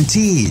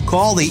guaranteed.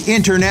 Call the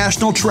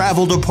International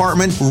Travel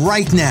Department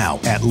right now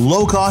at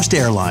Low Cost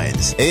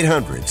Airlines.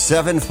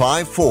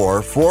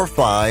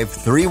 800-754-4531.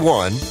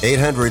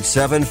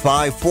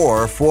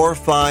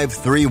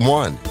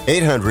 800-754-4531.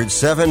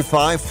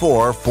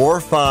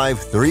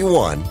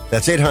 800-754-4531.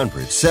 That's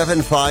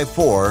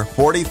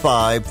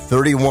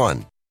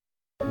 800-754-4531.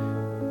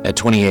 At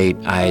 28,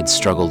 I had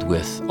struggled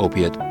with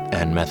opiate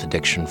and meth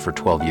addiction for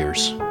 12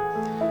 years.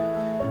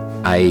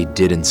 I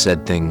did and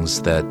said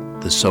things that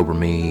the sober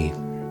me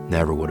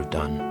never would have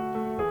done.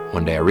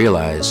 One day I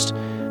realized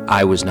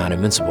I was not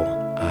invincible.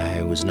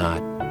 I was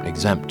not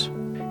exempt.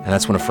 And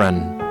that's when a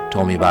friend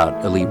told me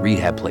about Elite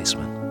Rehab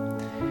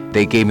Placement.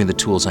 They gave me the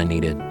tools I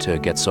needed to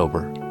get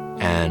sober,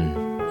 and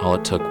all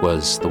it took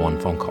was the one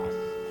phone call.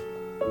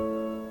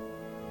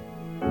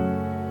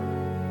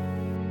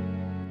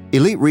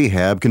 Elite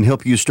Rehab can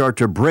help you start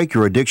to break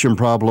your addiction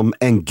problem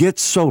and get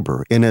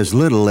sober in as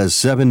little as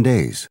 7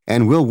 days.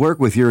 And we'll work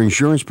with your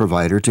insurance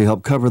provider to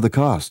help cover the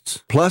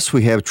costs. Plus,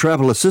 we have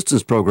travel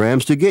assistance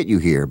programs to get you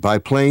here by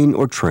plane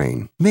or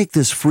train. Make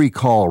this free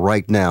call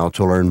right now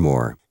to learn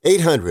more.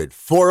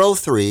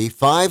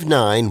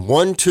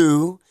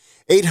 800-403-5912.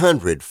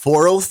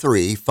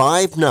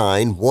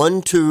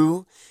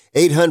 800-403-5912.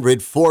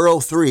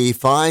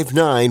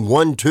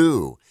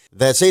 800-403-5912.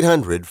 That's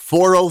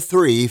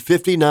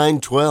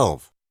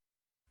 800-403-5912.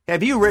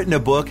 Have you written a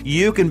book?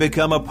 You can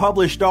become a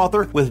published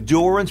author with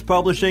Dorrance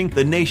Publishing,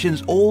 the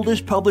nation's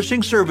oldest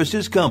publishing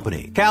services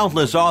company.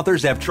 Countless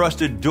authors have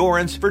trusted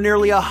Dorrance for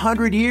nearly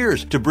 100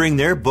 years to bring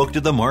their book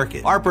to the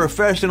market. Our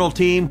professional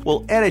team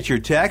will edit your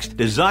text,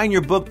 design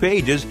your book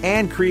pages,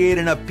 and create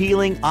an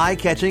appealing,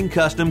 eye-catching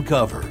custom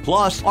cover.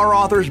 Plus, our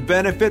authors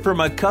benefit from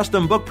a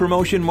custom book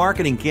promotion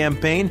marketing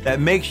campaign that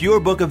makes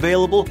your book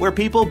available where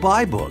people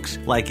buy books,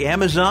 like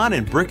Amazon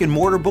and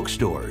brick-and-mortar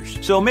bookstores.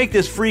 So make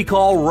this free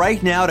call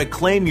right now to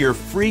claim your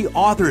free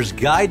author's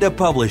guide to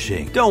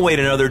publishing. Don't wait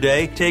another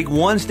day. Take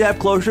one step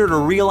closer to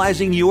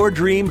realizing your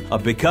dream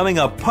of becoming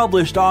a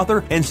published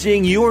author and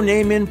seeing your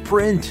name in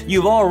print.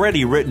 You've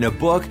already written a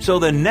book, so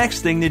the next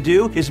thing to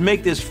do is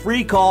make this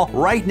free call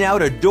right now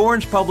to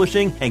Dorrance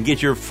Publishing and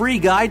get your free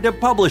guide to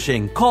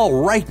publishing.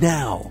 Call right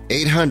now.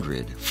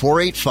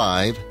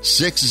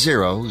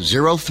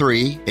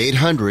 800-485-6003.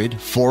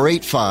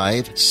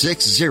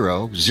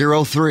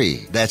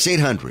 800-485-6003. That's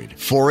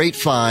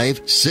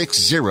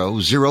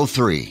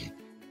 800-485-6003.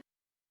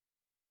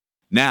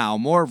 Now,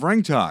 more of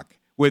Ring Talk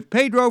with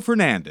Pedro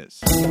Fernandez.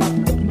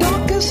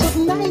 Darkest of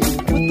night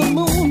with the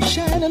moon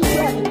shining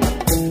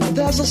bright.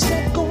 There's a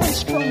set going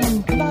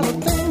strong, a lot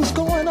of things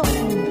going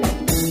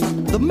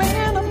on. The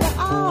man of the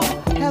hour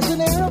has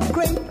an air of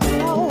great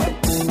power.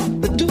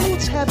 The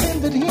dudes have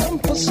envied him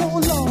for so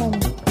long.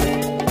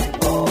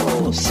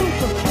 Oh,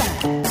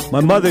 Superfly. My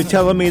mother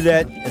telling me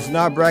that it's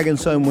not bragging,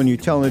 son, when you're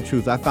telling the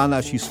truth. I found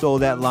out she stole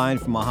that line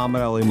from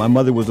Muhammad Ali. My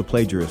mother was a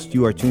plagiarist.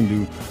 You are tuned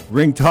to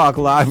Ring Talk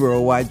Live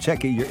Worldwide.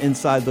 Check it, your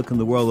inside look in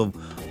the world of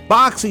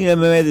boxing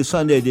and MMA. The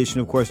Sunday edition,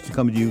 of course, to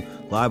come to you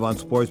live on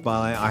Sports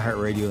Byline,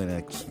 iHeartRadio, and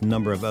a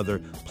number of other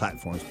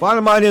platforms.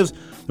 Bottom line is,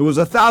 there was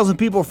 1,000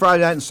 people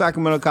Friday night in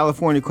Sacramento,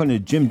 California, according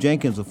to Jim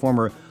Jenkins, a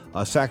former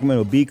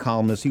Sacramento Bee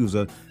columnist. He was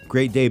a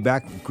great guy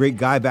back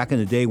in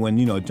the day when,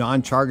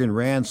 John Chargan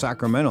ran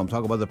Sacramento. I'm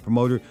talking about the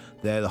promoter,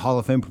 the Hall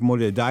of Fame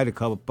promoter that died a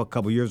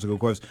couple years ago. Of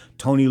course,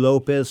 Tony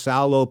Lopez,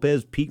 Sal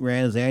Lopez, Pete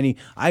Ranzani.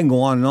 I can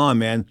go on and on,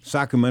 man.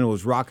 Sacramento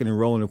was rocking and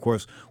rolling, of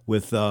course,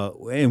 with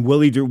and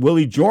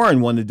Willie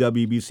Joran won the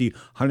WBC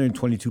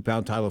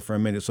 122-pound title for a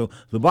minute. So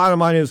the bottom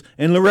line is,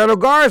 and Loretto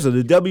Garza,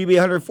 the WBA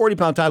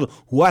 140-pound title,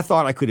 who I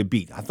thought I could have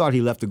beat. I thought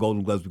he left the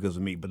Golden Gloves because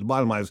of me. But the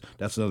bottom line is,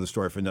 that's another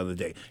story for another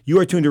day. You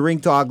are tuned to Ring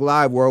Talk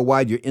Live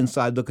Worldwide, your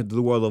inside look into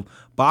the world of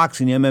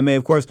boxing, MMA.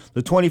 Of course,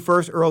 the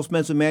 21st, Earl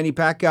Spence and Manny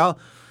Pacquiao.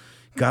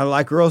 Gotta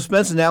like Earl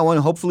Spence in that one.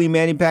 Hopefully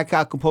Manny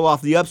Pacquiao can pull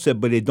off the upset,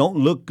 but it don't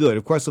look good.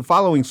 Of course, the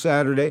following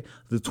Saturday,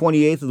 the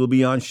 28th, it'll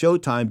be on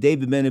Showtime.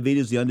 David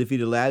Benavidez, the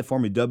undefeated lad,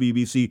 former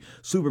WBC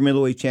super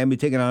middleweight champion,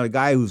 taking on a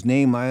guy whose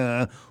name,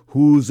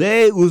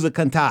 Jose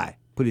Uzacantai.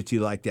 put it to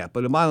you like that.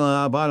 But the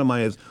bottom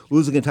line is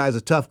Usyk is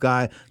a tough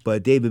guy,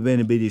 but David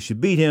Benavidez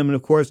should beat him. And,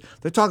 of course,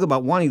 they're talking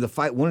about wanting to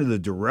fight one of the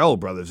Durrell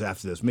brothers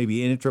after this,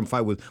 maybe an interim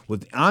fight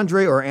with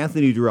Andre or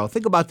Anthony Durrell.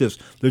 Think about this.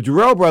 The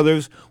Durrell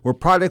brothers were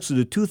products of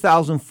the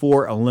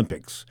 2004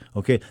 Olympics.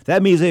 Okay,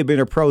 that means they've been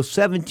a pro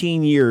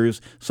 17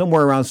 years,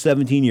 somewhere around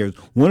 17 years.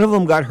 One of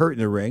them got hurt in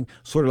the ring,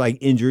 sort of like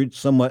injured,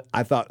 somewhat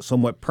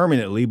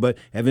permanently, but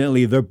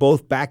evidently they're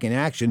both back in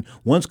action.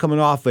 One's coming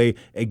off a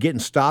getting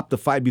stopped the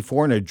fight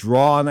before and a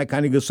draw and that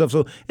kind of good stuff.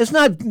 So things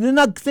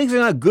are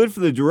not good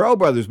for the Durrell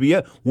brothers. But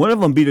yet one of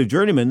them beat a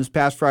journeyman this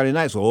past Friday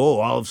night. So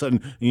all of a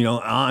sudden,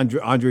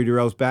 Andre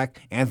Durrell's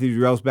back, Anthony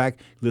Durrell's back.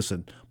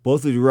 Listen.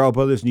 Both the Durrell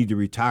brothers need to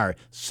retire.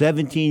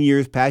 17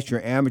 years past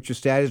your amateur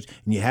status,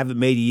 and you haven't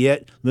made it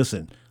yet.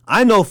 Listen,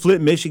 I know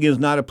Flint, Michigan is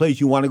not a place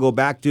you want to go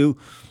back to,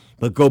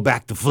 but go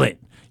back to Flint.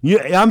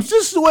 I'm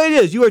just the way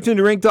it is. You are tuned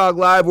to Ring Talk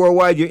Live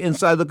Worldwide, your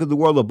inside look at the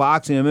world of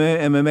boxing and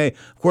MMA.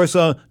 Of course,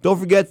 don't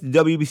forget the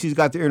WBC's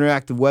got their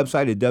interactive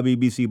website at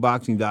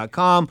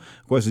WBCboxing.com.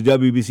 Of course, the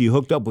WBC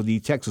hooked up with the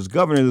Texas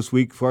governor this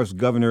week. Of course,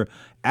 Governor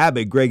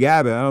Abbott, Greg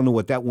Abbott. I don't know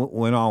what that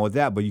went on with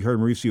that, but you heard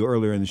Mauricio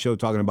earlier in the show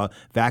talking about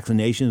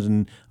vaccinations.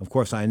 And, of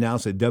course, I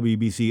announced that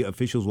WBC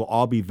officials will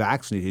all be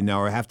vaccinated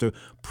now or have to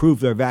prove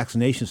their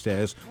vaccination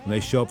status when they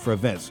show up for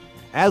events.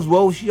 As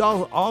well as you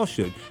all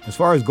should. As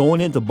far as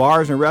going into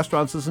bars and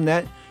restaurants, this and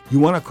that, you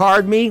want to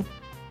card me?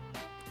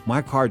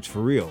 My card's for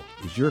real.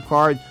 Is your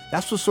card?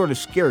 That's what's sort of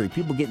scary.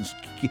 People getting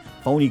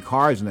phony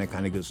cards and that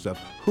kind of good stuff.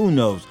 Who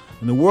knows?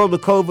 In the world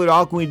of COVID,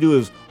 all we do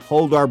is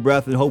hold our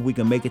breath and hope we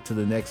can make it to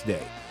the next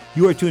day.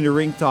 You are tuned to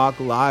Ring Talk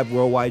Live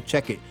Worldwide.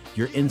 Check it.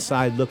 Your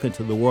inside look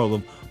into the world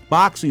of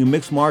boxing and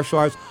mixed martial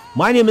arts.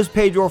 My name is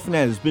Pedro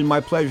Fernandez. It's been my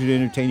pleasure to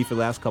entertain you for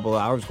the last couple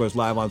of hours. Of course,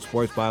 live on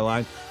Sports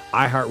Byline,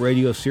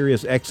 iHeartRadio,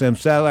 Sirius XM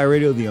Satellite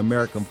Radio, the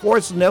American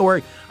Forces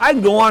Network. I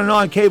can go on and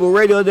on, cable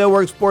radio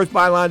network,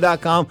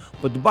 sportsbyline.com.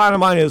 But the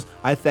bottom line is,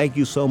 I thank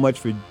you so much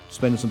for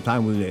spending some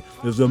time with me.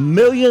 There's a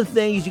million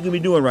things you can be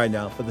doing right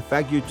now, but the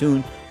fact you're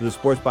tuned to the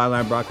Sports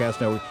Byline Broadcast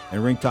Network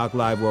and Ring Talk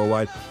Live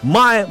Worldwide,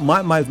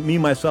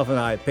 myself, and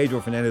I, Pedro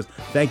Fernandez,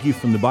 thank you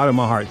from the bottom of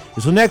my heart.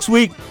 Until next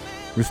week,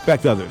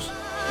 respect others.